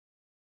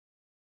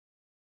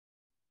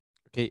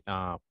 Okay,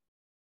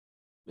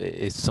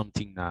 es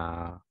something,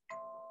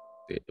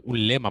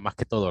 un lema más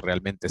que todo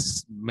realmente.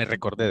 Me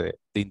recordé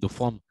de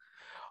Indufon.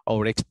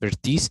 Our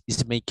expertise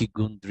is making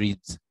good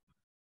dreams.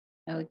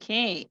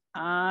 Okay,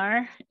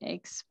 our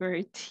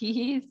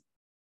expertise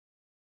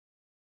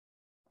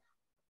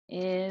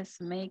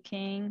is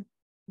making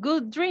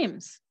good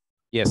dreams.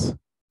 Yes.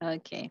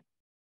 Okay.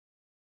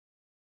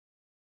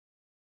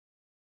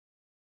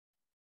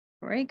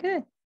 Very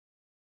good.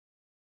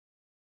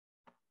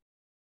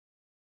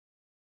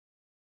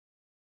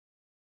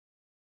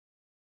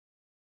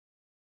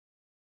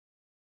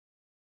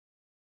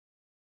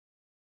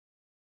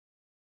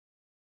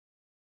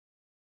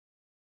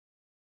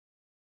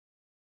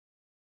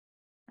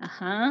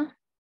 Ajá.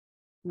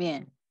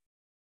 Bien.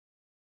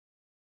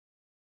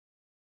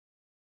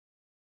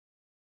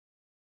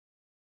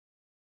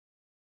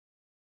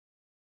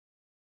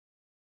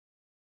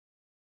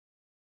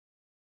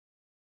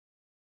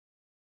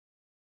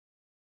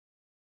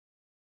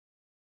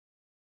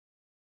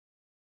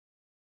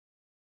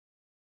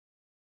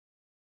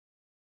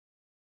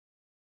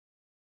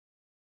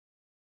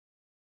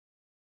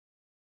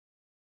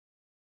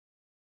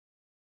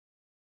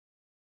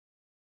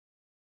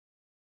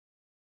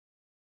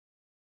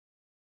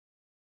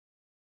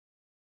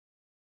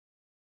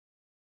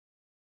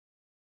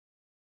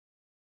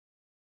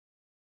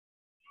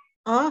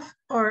 Of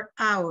or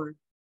our?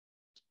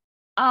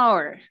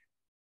 Our.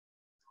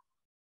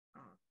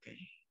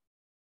 Okay.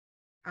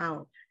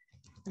 Our.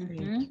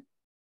 Mm-hmm.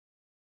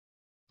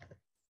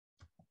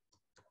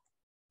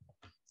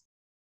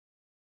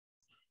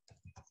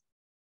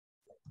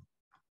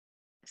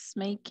 It's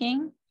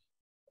making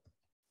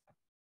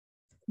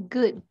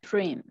good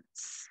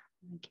dreams.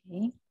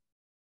 Okay.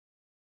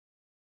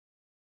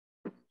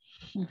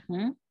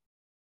 Mm-hmm.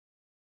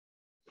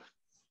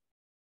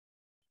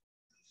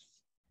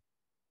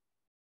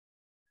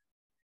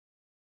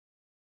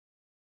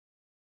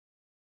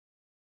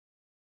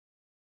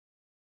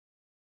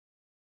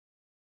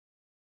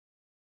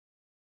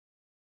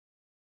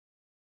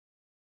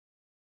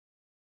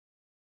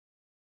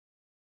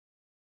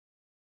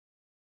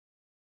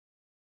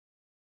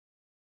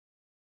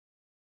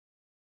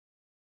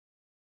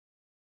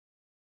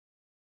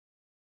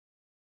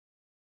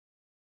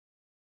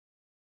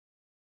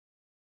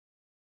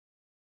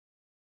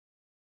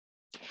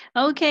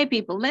 Okay,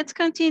 people, let's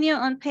continue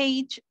on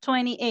page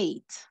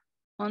 28.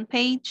 On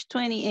page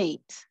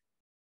 28.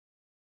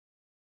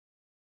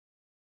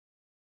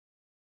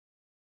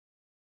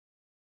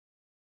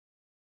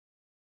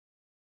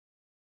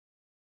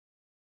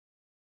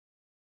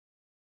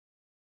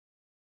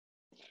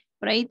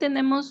 Por ahí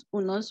tenemos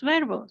unos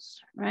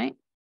verbos, right?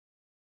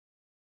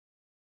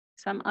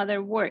 Some other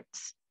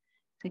words.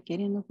 Estoy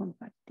queriendo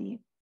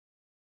compartir.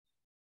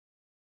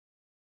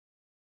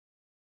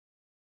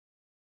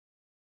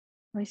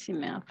 Hoy sí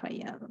me ha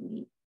fallado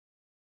mi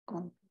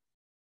compu.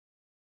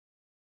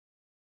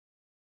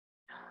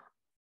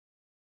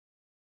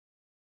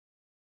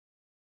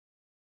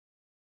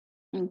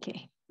 Ok,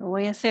 lo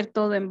voy a hacer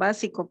todo en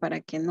básico para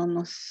que no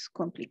nos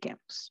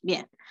compliquemos.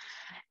 Bien.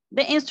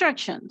 The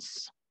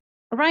instructions.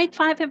 Write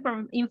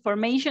 5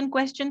 information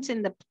questions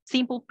in the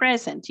simple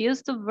present.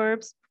 Use the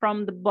verbs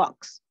from the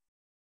box.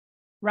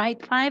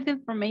 Write 5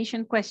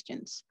 information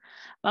questions.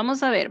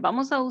 Vamos a ver,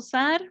 vamos a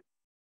usar,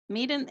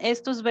 miren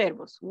estos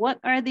verbos. What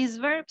are these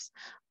verbs?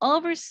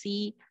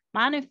 Oversee,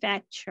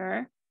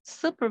 manufacture,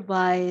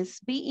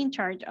 supervise, be in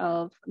charge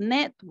of,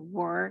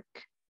 network.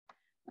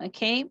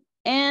 Okay,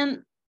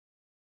 and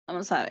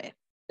vamos a ver.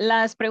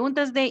 Las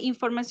preguntas de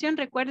información,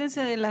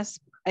 recuérdense de las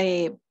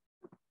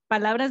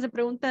palabras de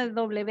pregunta de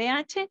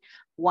WH.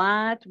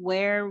 What,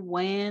 where,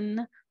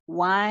 when,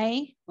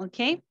 why.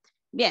 Ok.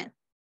 Bien.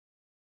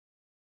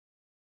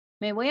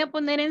 Me voy a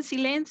poner en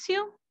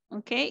silencio.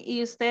 Ok.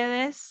 Y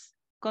ustedes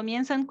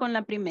comienzan con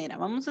la primera.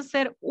 Vamos a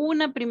hacer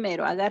una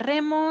primero.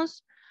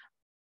 Agarremos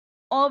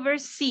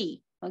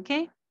oversee.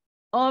 Ok.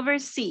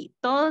 Oversee.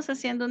 Todos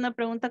haciendo una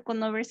pregunta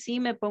con oversee.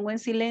 Me pongo en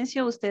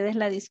silencio. Ustedes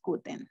la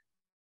discuten.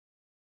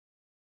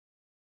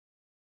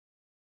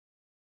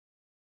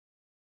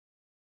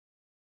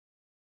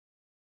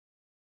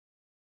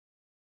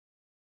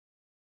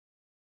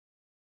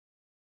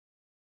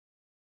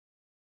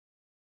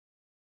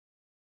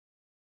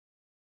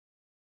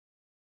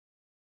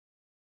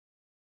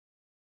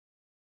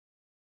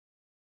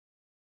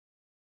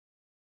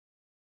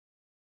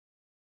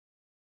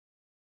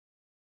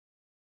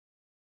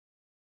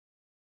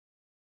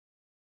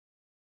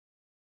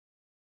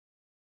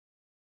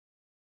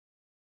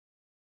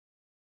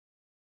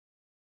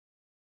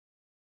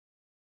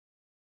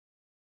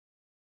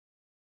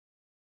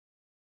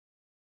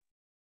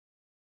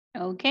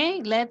 Ok,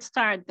 let's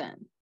start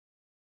then.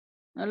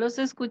 No los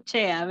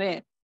escuché, a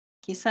ver.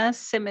 Quizás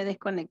se me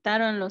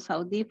desconectaron los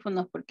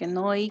audífonos porque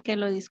no oí que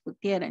lo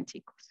discutieran,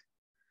 chicos.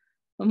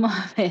 Vamos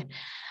a ver.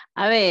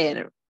 A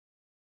ver.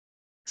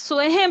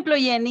 Su ejemplo,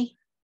 Jenny.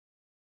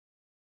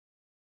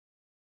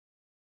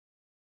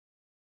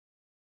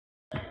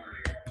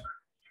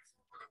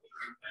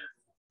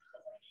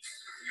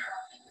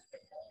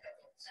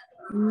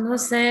 No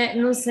sé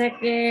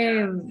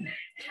qué.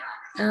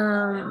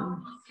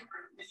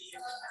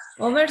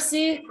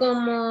 Oversee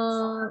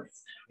como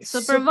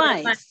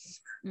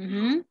Supervise.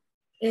 Ujú.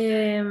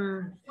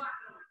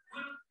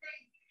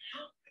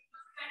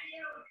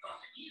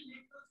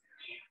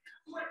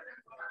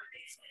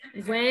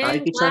 When, Hi,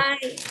 teacher.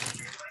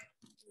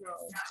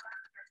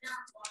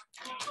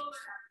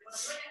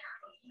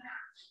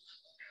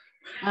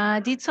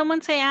 why. Did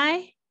someone say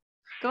I?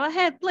 Go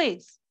ahead,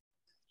 please.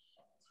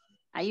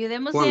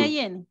 Ayudémosle Juan. a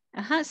Jenny.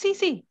 Ajá, sí,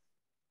 sí.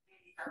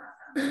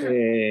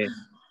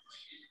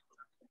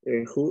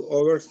 Who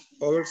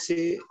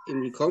oversee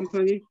in the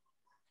company?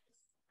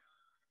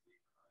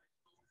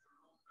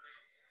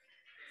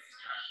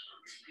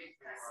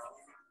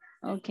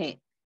 Ok.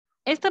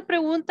 Esta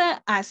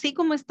pregunta, así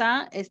como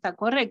está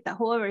correcta.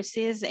 Who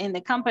oversees in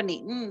the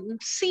company?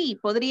 Sí,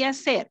 podría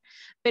ser.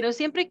 Pero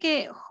siempre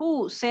que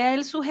who sea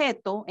el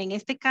sujeto, en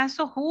este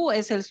caso who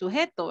es el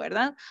sujeto,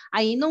 ¿verdad?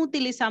 Ahí no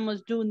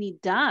utilizamos do ni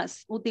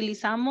does.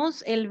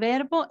 Utilizamos el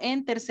verbo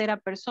en tercera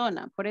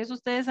persona. Por eso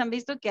ustedes han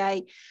visto que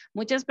hay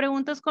muchas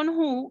preguntas con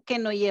who que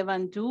no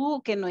llevan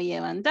do, que no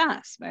llevan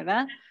does,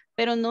 ¿verdad?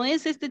 Pero no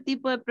es este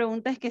tipo de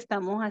preguntas que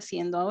estamos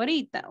haciendo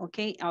ahorita, ¿ok?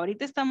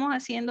 Ahorita estamos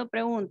haciendo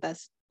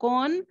preguntas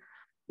con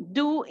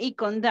do y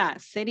con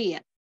does.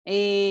 Sería,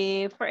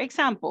 for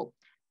example,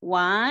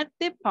 what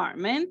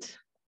department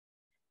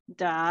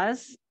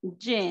does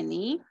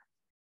Jenny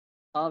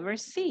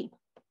oversee?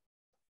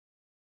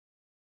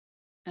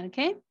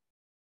 Okay,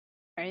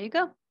 there you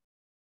go.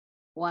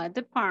 What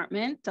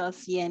department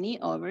does Jenny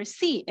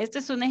oversee? Este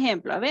es un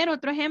ejemplo. A ver,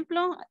 otro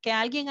ejemplo que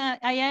alguien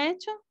haya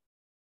hecho.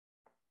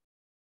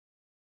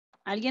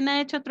 ¿Alguien ha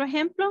hecho otro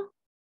ejemplo?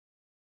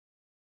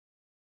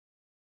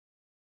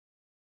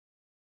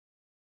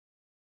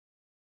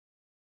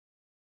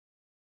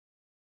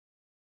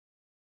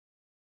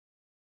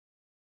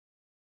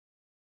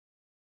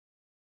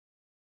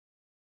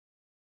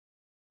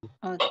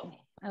 Okay,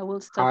 I will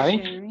stop Hi.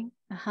 sharing.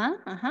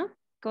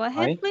 Go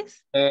ahead, Hi.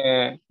 please.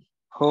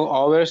 Who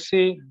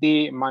oversee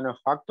the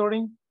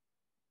manufacturing?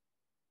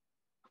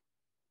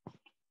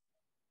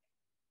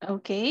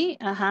 Ok,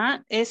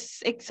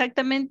 es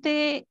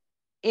exactamente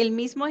el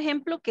mismo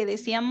ejemplo que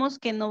decíamos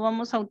que no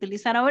vamos a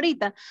utilizar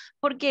ahorita,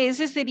 porque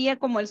ese sería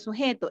como el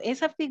sujeto.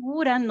 Esa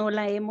figura no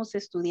la hemos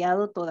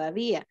estudiado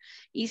todavía.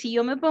 Y si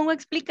yo me pongo a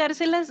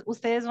explicárselas,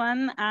 ustedes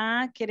van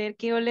a querer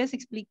que yo les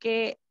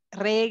explique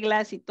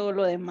reglas y todo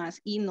lo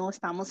demás, y no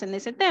estamos en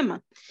ese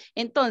tema.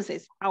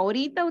 Entonces,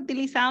 ahorita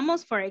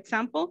utilizamos, for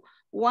example,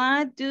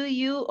 what do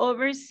you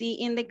oversee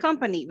in the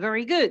company?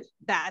 Very good.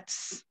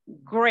 That's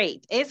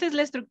great. Esa es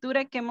la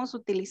estructura que hemos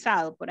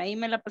utilizado. Por ahí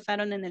me la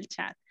pasaron en el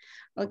chat.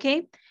 ¿Ok?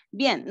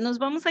 Bien, nos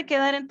vamos a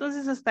quedar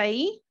entonces hasta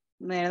ahí,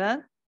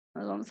 ¿verdad?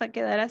 Nos vamos a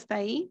quedar hasta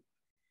ahí.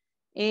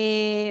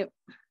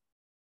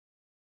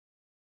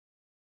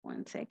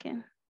 One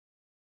second.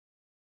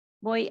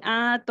 Voy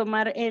a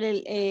tomar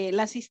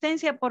la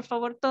asistencia. Por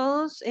favor,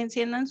 todos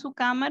enciendan su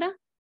cámara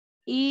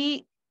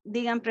y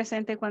digan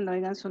presente cuando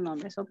oigan su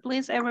nombre. So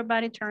please,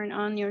 everybody turn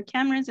on your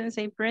cameras and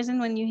say present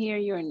when you hear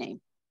your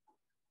name.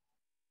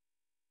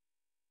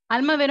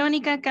 Alma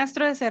Verónica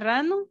Castro de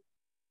Serrano.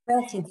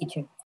 Present,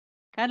 teacher.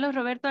 Carlos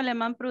Roberto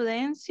Alemán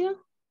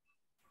Prudencio.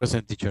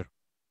 Present, teacher.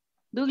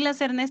 Douglas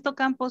Ernesto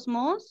Campos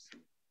Mos.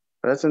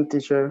 Present,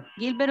 teacher.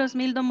 Gilbert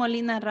Osmildo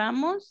Molina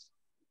Ramos.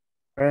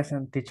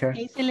 Present, teacher.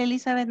 Hazel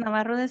Elizabeth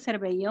Navarro de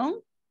Cervellón.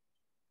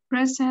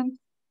 Present.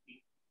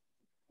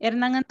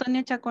 Hernán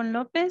Antonio Chacón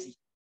López.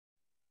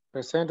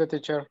 Presente,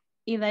 teacher.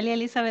 Y Dalia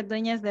Elizabeth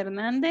Dueñas de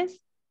Hernández.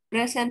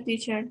 Present,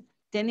 teacher.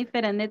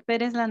 Jennifer Anet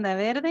Pérez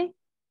Landaverde.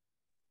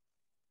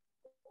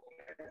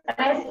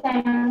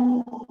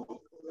 Present.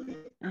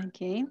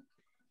 Ok.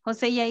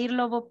 José Yair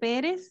Lobo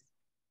Pérez.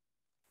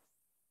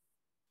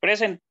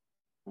 Present.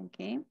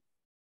 Ok.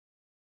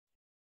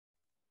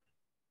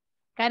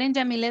 Karen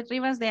Yamilet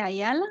Rivas de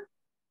Ayala.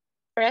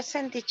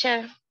 Present,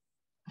 teacher.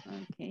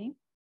 Ok.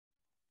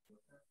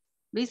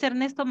 Luis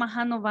Ernesto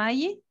Majano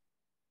Valle.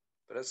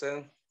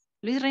 Present.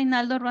 Luis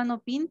Reinaldo Ruano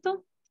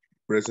Pinto.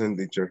 Present,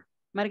 teacher.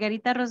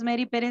 Margarita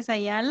Rosemary Pérez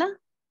Ayala.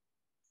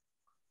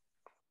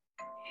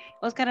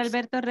 Oscar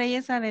Alberto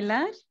Reyes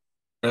Avelar.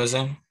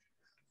 Present.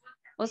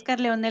 Oscar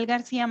Leonel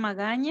García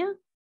Magaña.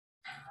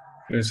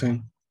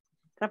 Present.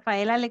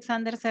 Rafael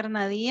Alexander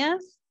Serna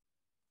Díaz.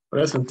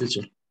 Present,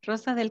 teacher.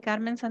 Rosa del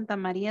Carmen Santa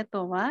María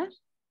Tobar.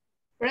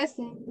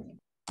 Present.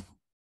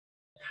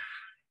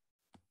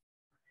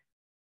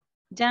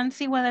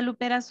 Yancy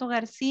Guadalupe Erazo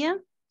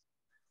García.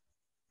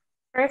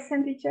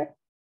 Present, teacher.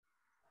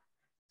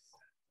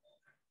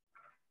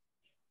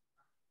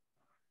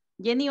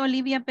 Jenny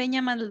Olivia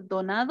Peña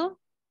Maldonado.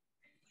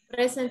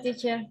 Present,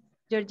 teacher.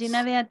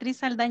 Georgina Beatriz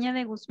Saldaña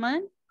de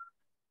Guzmán.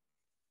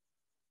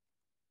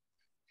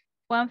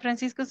 Juan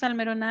Francisco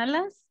Salmerón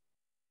Alas.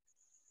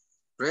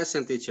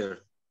 Present,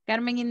 teacher.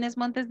 Carmen Inés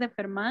Montes de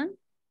Fermán.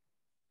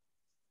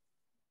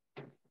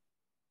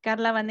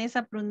 Carla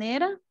Vanessa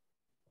Prunera.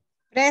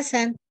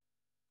 Present.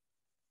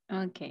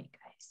 Okay,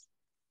 guys.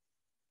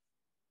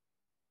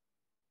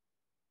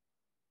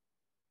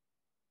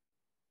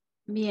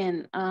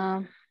 Bien.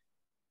 La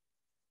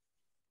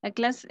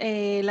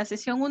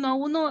sesión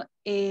 1-1,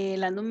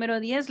 la número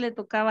 10 le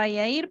tocaba a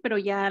Yair, pero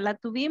ya la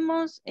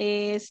tuvimos.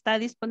 Está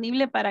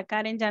disponible para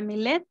Karen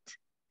Yamilet.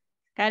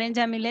 Karen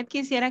Yamilet,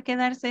 ¿quisiera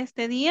quedarse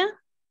este día?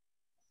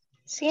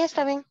 Sí,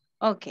 está bien.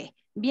 Ok.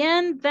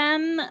 Bien,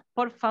 Dan,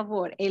 por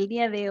favor, el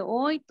día de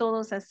hoy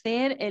todos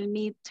hacer el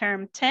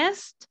midterm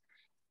test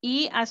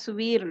y a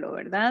subirlo,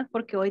 ¿verdad?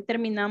 Porque hoy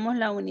terminamos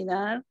la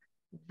unidad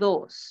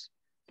 2.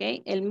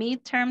 Okay. El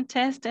midterm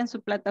test en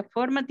su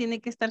plataforma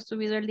tiene que estar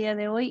subido el día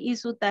de hoy y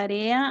su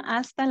tarea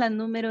hasta la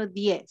número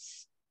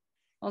 10.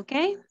 ¿Ok?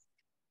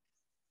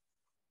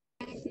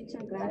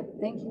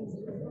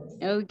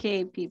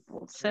 Okay,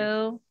 people.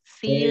 So,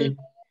 see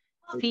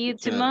you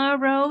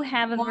tomorrow.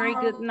 Have a very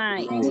good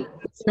night.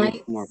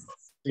 See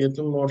you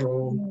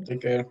tomorrow.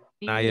 Take care.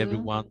 Night,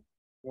 everyone.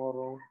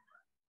 Tomorrow.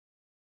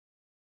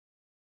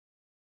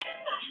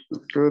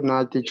 Good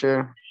night,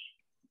 teacher.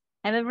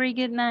 Have a very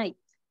good night.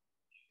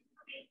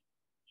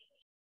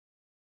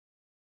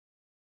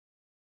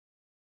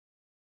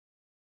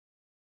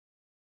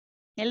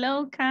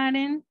 Hello,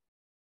 Karen.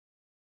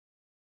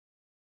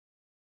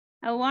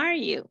 How are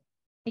you?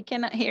 I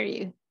cannot hear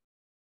you.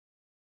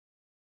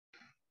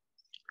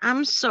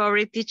 I'm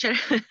sorry, teacher.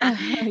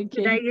 Okay.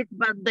 Today is a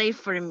bad day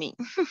for me.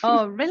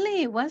 Oh,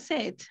 really? Was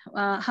it?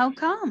 How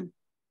come?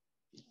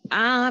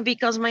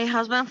 Because my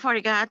husband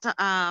forgot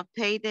to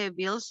pay the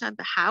bills at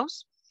the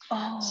house.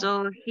 Oh.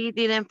 So he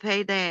didn't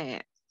pay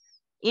the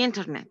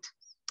internet.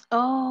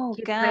 Oh,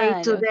 He God.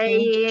 paid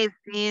today Okay.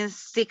 is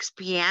 6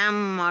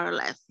 p.m. more or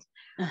less.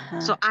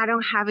 So I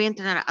don't have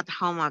internet at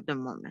home at the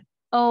moment.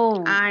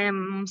 Oh. I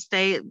am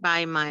stayed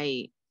by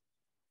my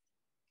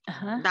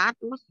dad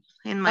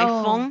in my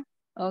phone.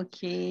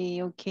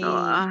 Okay, okay.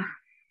 So,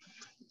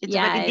 it's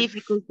very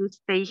difficult to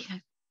stay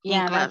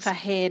in class. That's a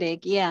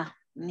headache.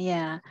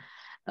 Yeah.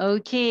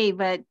 Okay,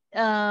 but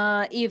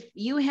if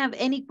you have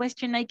any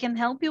question I can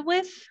help you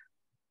with?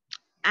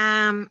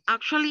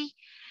 Actually,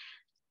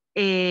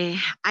 I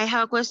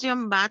have a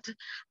question, but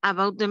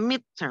about the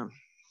midterm.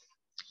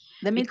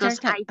 The midterm because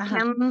test. I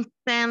can't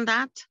stand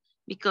that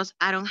because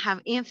I don't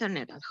have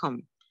internet at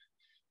home.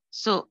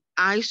 So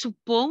I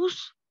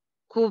suppose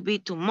could be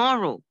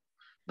tomorrow,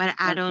 but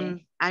I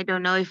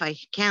don't know if I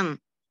can.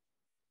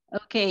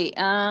 Okay,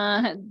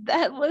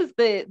 that was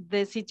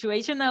the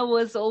situation I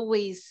was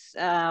always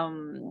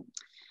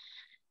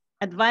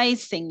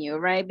advising you,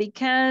 right?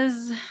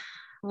 Because,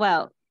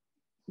 well,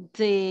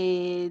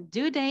 the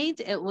due date,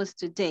 it was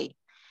today.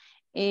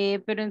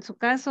 Pero en su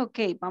caso, ok,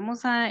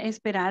 vamos a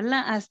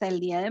esperarla hasta el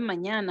día de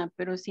mañana,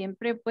 pero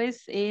siempre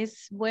pues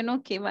es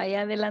bueno que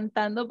vaya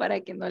adelantando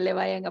para que no le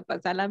vayan a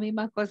pasar las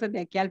mismas cosas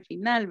de aquí al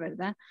final,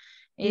 ¿verdad?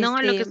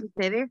 No, lo que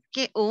sucede es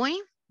que hoy,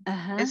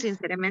 Ajá.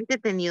 sinceramente, he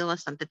tenido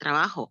bastante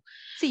trabajo.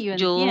 Sí, yo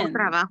Yo entiendo.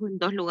 trabajo en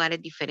 2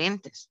 lugares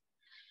diferentes.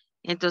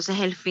 Entonces,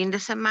 el fin de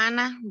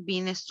semana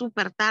vine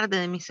súper tarde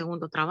de mi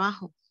segundo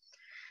trabajo.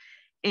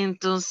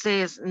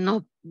 Entonces,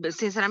 no,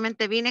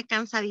 sinceramente vine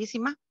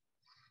cansadísima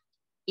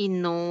y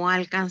no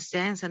alcancé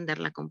a encender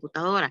la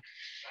computadora.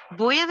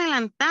 Voy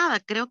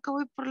adelantada, creo que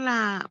voy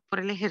por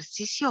el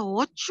ejercicio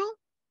 8.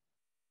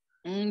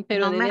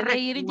 Pero No me debe de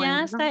ir ya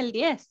recuerdo. hasta el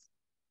 10.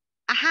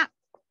 Ajá,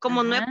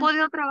 como no he Ajá.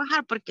 podido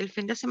trabajar porque el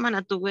fin de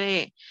semana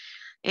tuve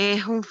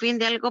un fin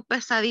de algo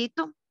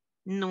pesadito,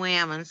 no he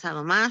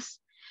avanzado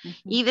más.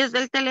 Y desde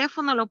el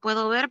teléfono lo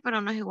puedo ver,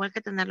 pero no es igual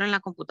que tenerlo en la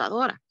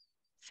computadora.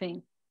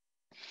 Sí.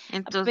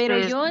 Entonces,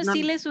 Pero yo no,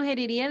 sí le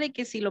sugeriría de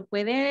que si lo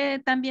puede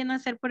también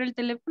hacer por el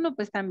teléfono,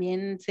 pues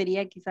también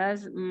sería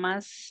quizás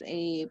más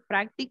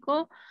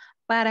práctico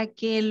para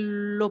que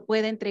lo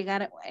pueda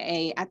entregar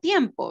a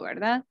tiempo,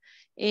 ¿verdad?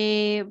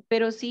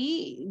 Pero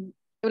sí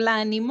la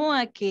animo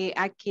a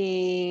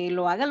que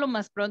lo haga lo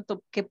más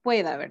pronto que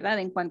pueda, ¿verdad?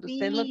 En cuanto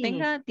usted lo sí.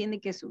 tenga, tiene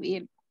que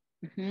subir.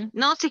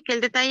 No, sí que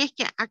el detalle es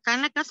que acá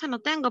en la casa no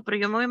tengo, pero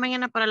yo me voy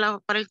mañana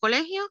para el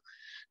colegio,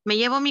 me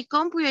llevo mi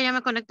compu y yo ya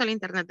me conecto al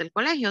internet del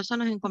colegio. Eso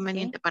no es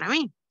inconveniente para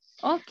mí.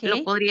 Ok.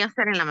 Lo podría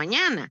hacer en la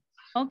mañana.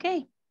 Ok.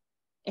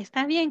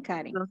 Está bien,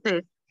 Karen.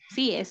 Entonces,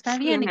 sí, está si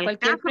bien. en Y el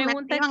cualquier caso me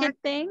pregunta activan, que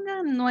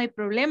tenga, no hay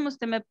problema.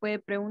 Usted me puede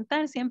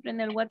preguntar siempre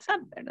en el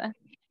WhatsApp, ¿verdad?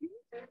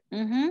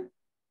 Ujú.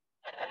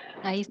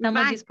 Ahí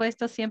estamos bye.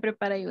 dispuestos siempre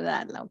para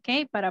ayudarla, ¿ok?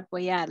 Para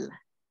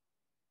apoyarla.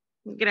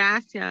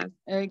 Gracias.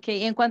 Ok,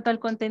 en cuanto al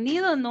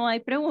contenido, no hay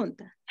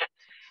pregunta.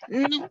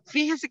 No,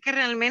 fíjese que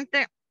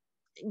realmente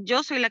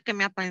yo soy la que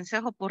me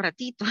apensejo por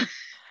ratito,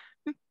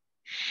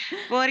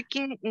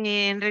 porque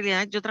en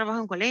realidad yo trabajo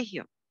en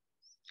colegio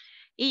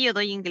y yo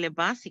doy inglés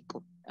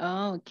básico.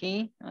 Oh,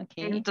 ok, ok.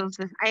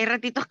 Entonces, hay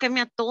ratitos que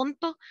me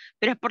atonto,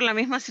 pero es por la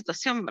misma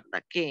situación,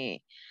 ¿verdad?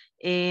 Que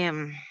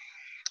en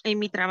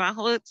mi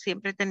trabajo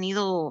siempre he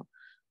tenido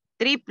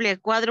triple,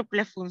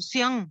 cuádruple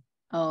función.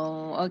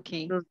 Oh, ok.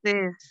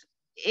 Entonces,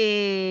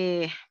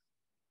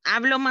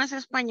 hablo más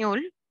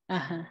español,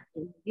 Ajá.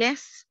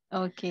 inglés.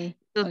 Ok, ok.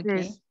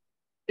 Entonces,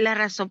 la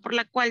razón por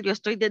la cual yo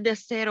estoy desde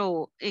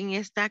cero en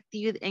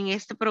en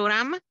este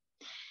programa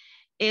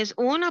es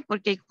una,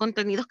 porque hay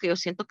contenidos que yo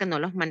siento que no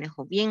los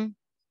manejo bien.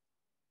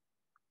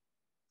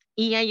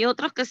 Y hay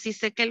otros que sí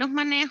sé que los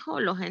manejo,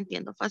 los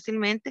entiendo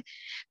fácilmente,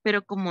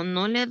 pero como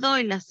no le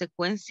doy la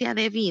secuencia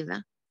de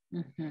vida,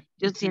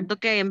 yo siento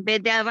que en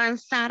vez de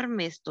avanzar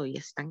me estoy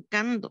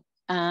estancando.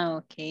 Ah,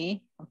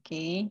 ok, ok.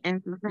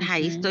 Entonces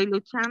ahí estoy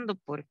luchando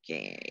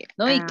porque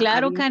No, y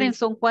claro, había Karen,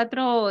 son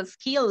 4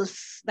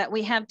 skills that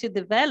we have to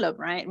develop,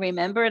 right?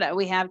 Remember that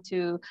we have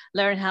to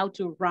learn how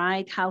to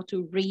write, how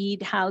to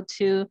read, how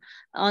to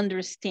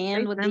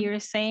understand what they are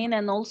saying,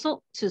 and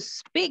also to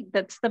speak.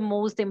 That's the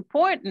most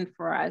important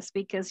for us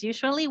because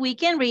usually we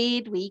can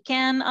read, we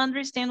can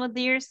understand what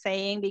they are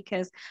saying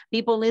because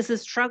people is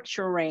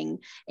structuring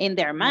in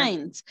their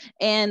minds.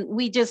 And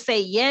we just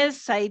say,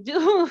 yes, I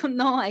do,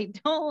 no, I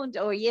don't,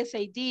 or yes,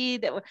 I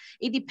did.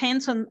 It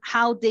depends on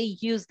how they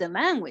use the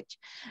language.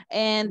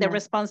 And the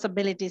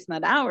responsibility is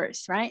not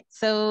ours, right?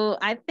 So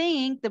I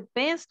think the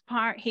best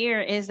part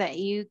here is that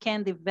you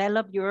can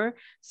develop your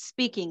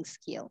speaking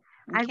skill.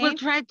 Okay? I will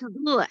try to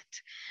do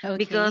it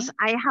because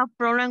I have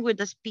problem with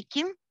the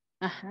speaking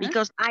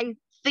because I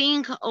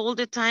think all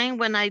the time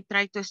when I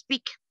try to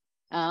speak.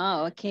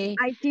 Oh, okay.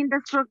 I think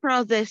the structure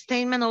of the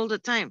statement all the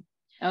time.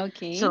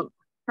 Okay. So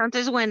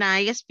sometimes when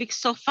I speak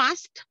so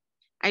fast,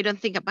 I don't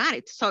think about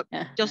it. So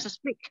just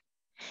speak.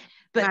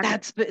 But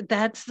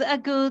that's a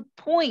good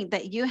point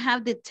that you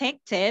have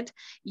detected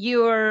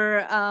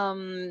your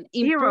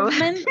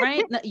improvement,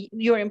 right? No,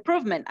 your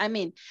improvement. I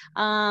mean,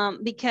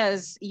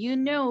 because you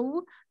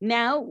know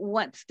now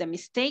what's the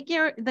mistake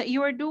that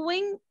you are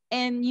doing,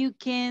 and you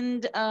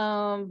can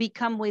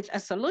become with a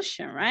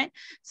solution, right?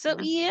 So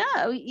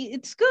yeah,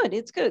 it's good.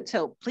 It's good.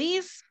 So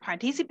please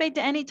participate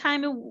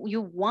anytime you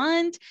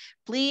want.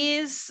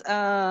 Please,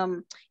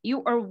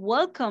 you are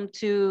welcome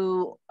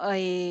to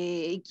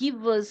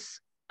give us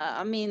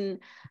I mean,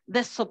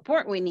 the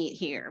support we need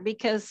here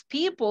because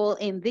people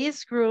in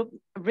this group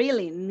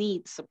really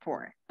need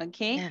support,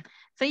 okay? Yeah.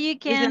 So you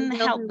can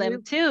help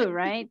them too,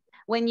 right?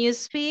 When you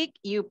speak,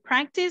 you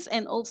practice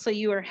and also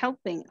you are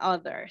helping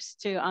others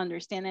to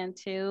understand and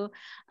to,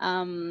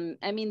 I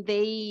mean,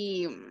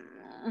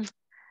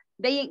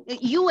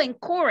 you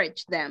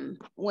encourage them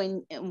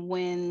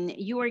when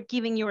you are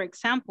giving your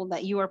example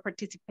that you are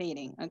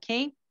participating,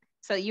 okay?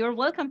 So you're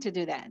welcome to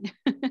do that.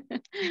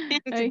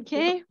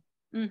 Okay.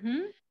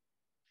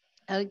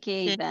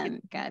 Okay,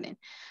 then, Karen.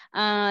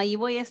 Y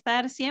voy a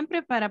estar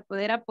siempre para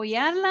poder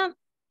apoyarla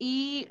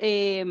y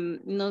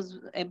nos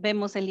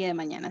vemos el día de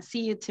mañana.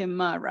 See you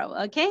tomorrow,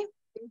 okay?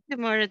 See you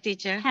tomorrow,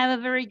 teacher. Have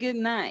a very good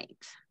night.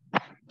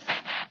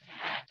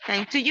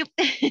 Thank you.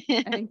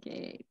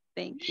 Okay,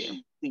 thank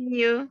you. See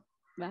you.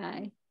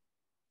 Bye.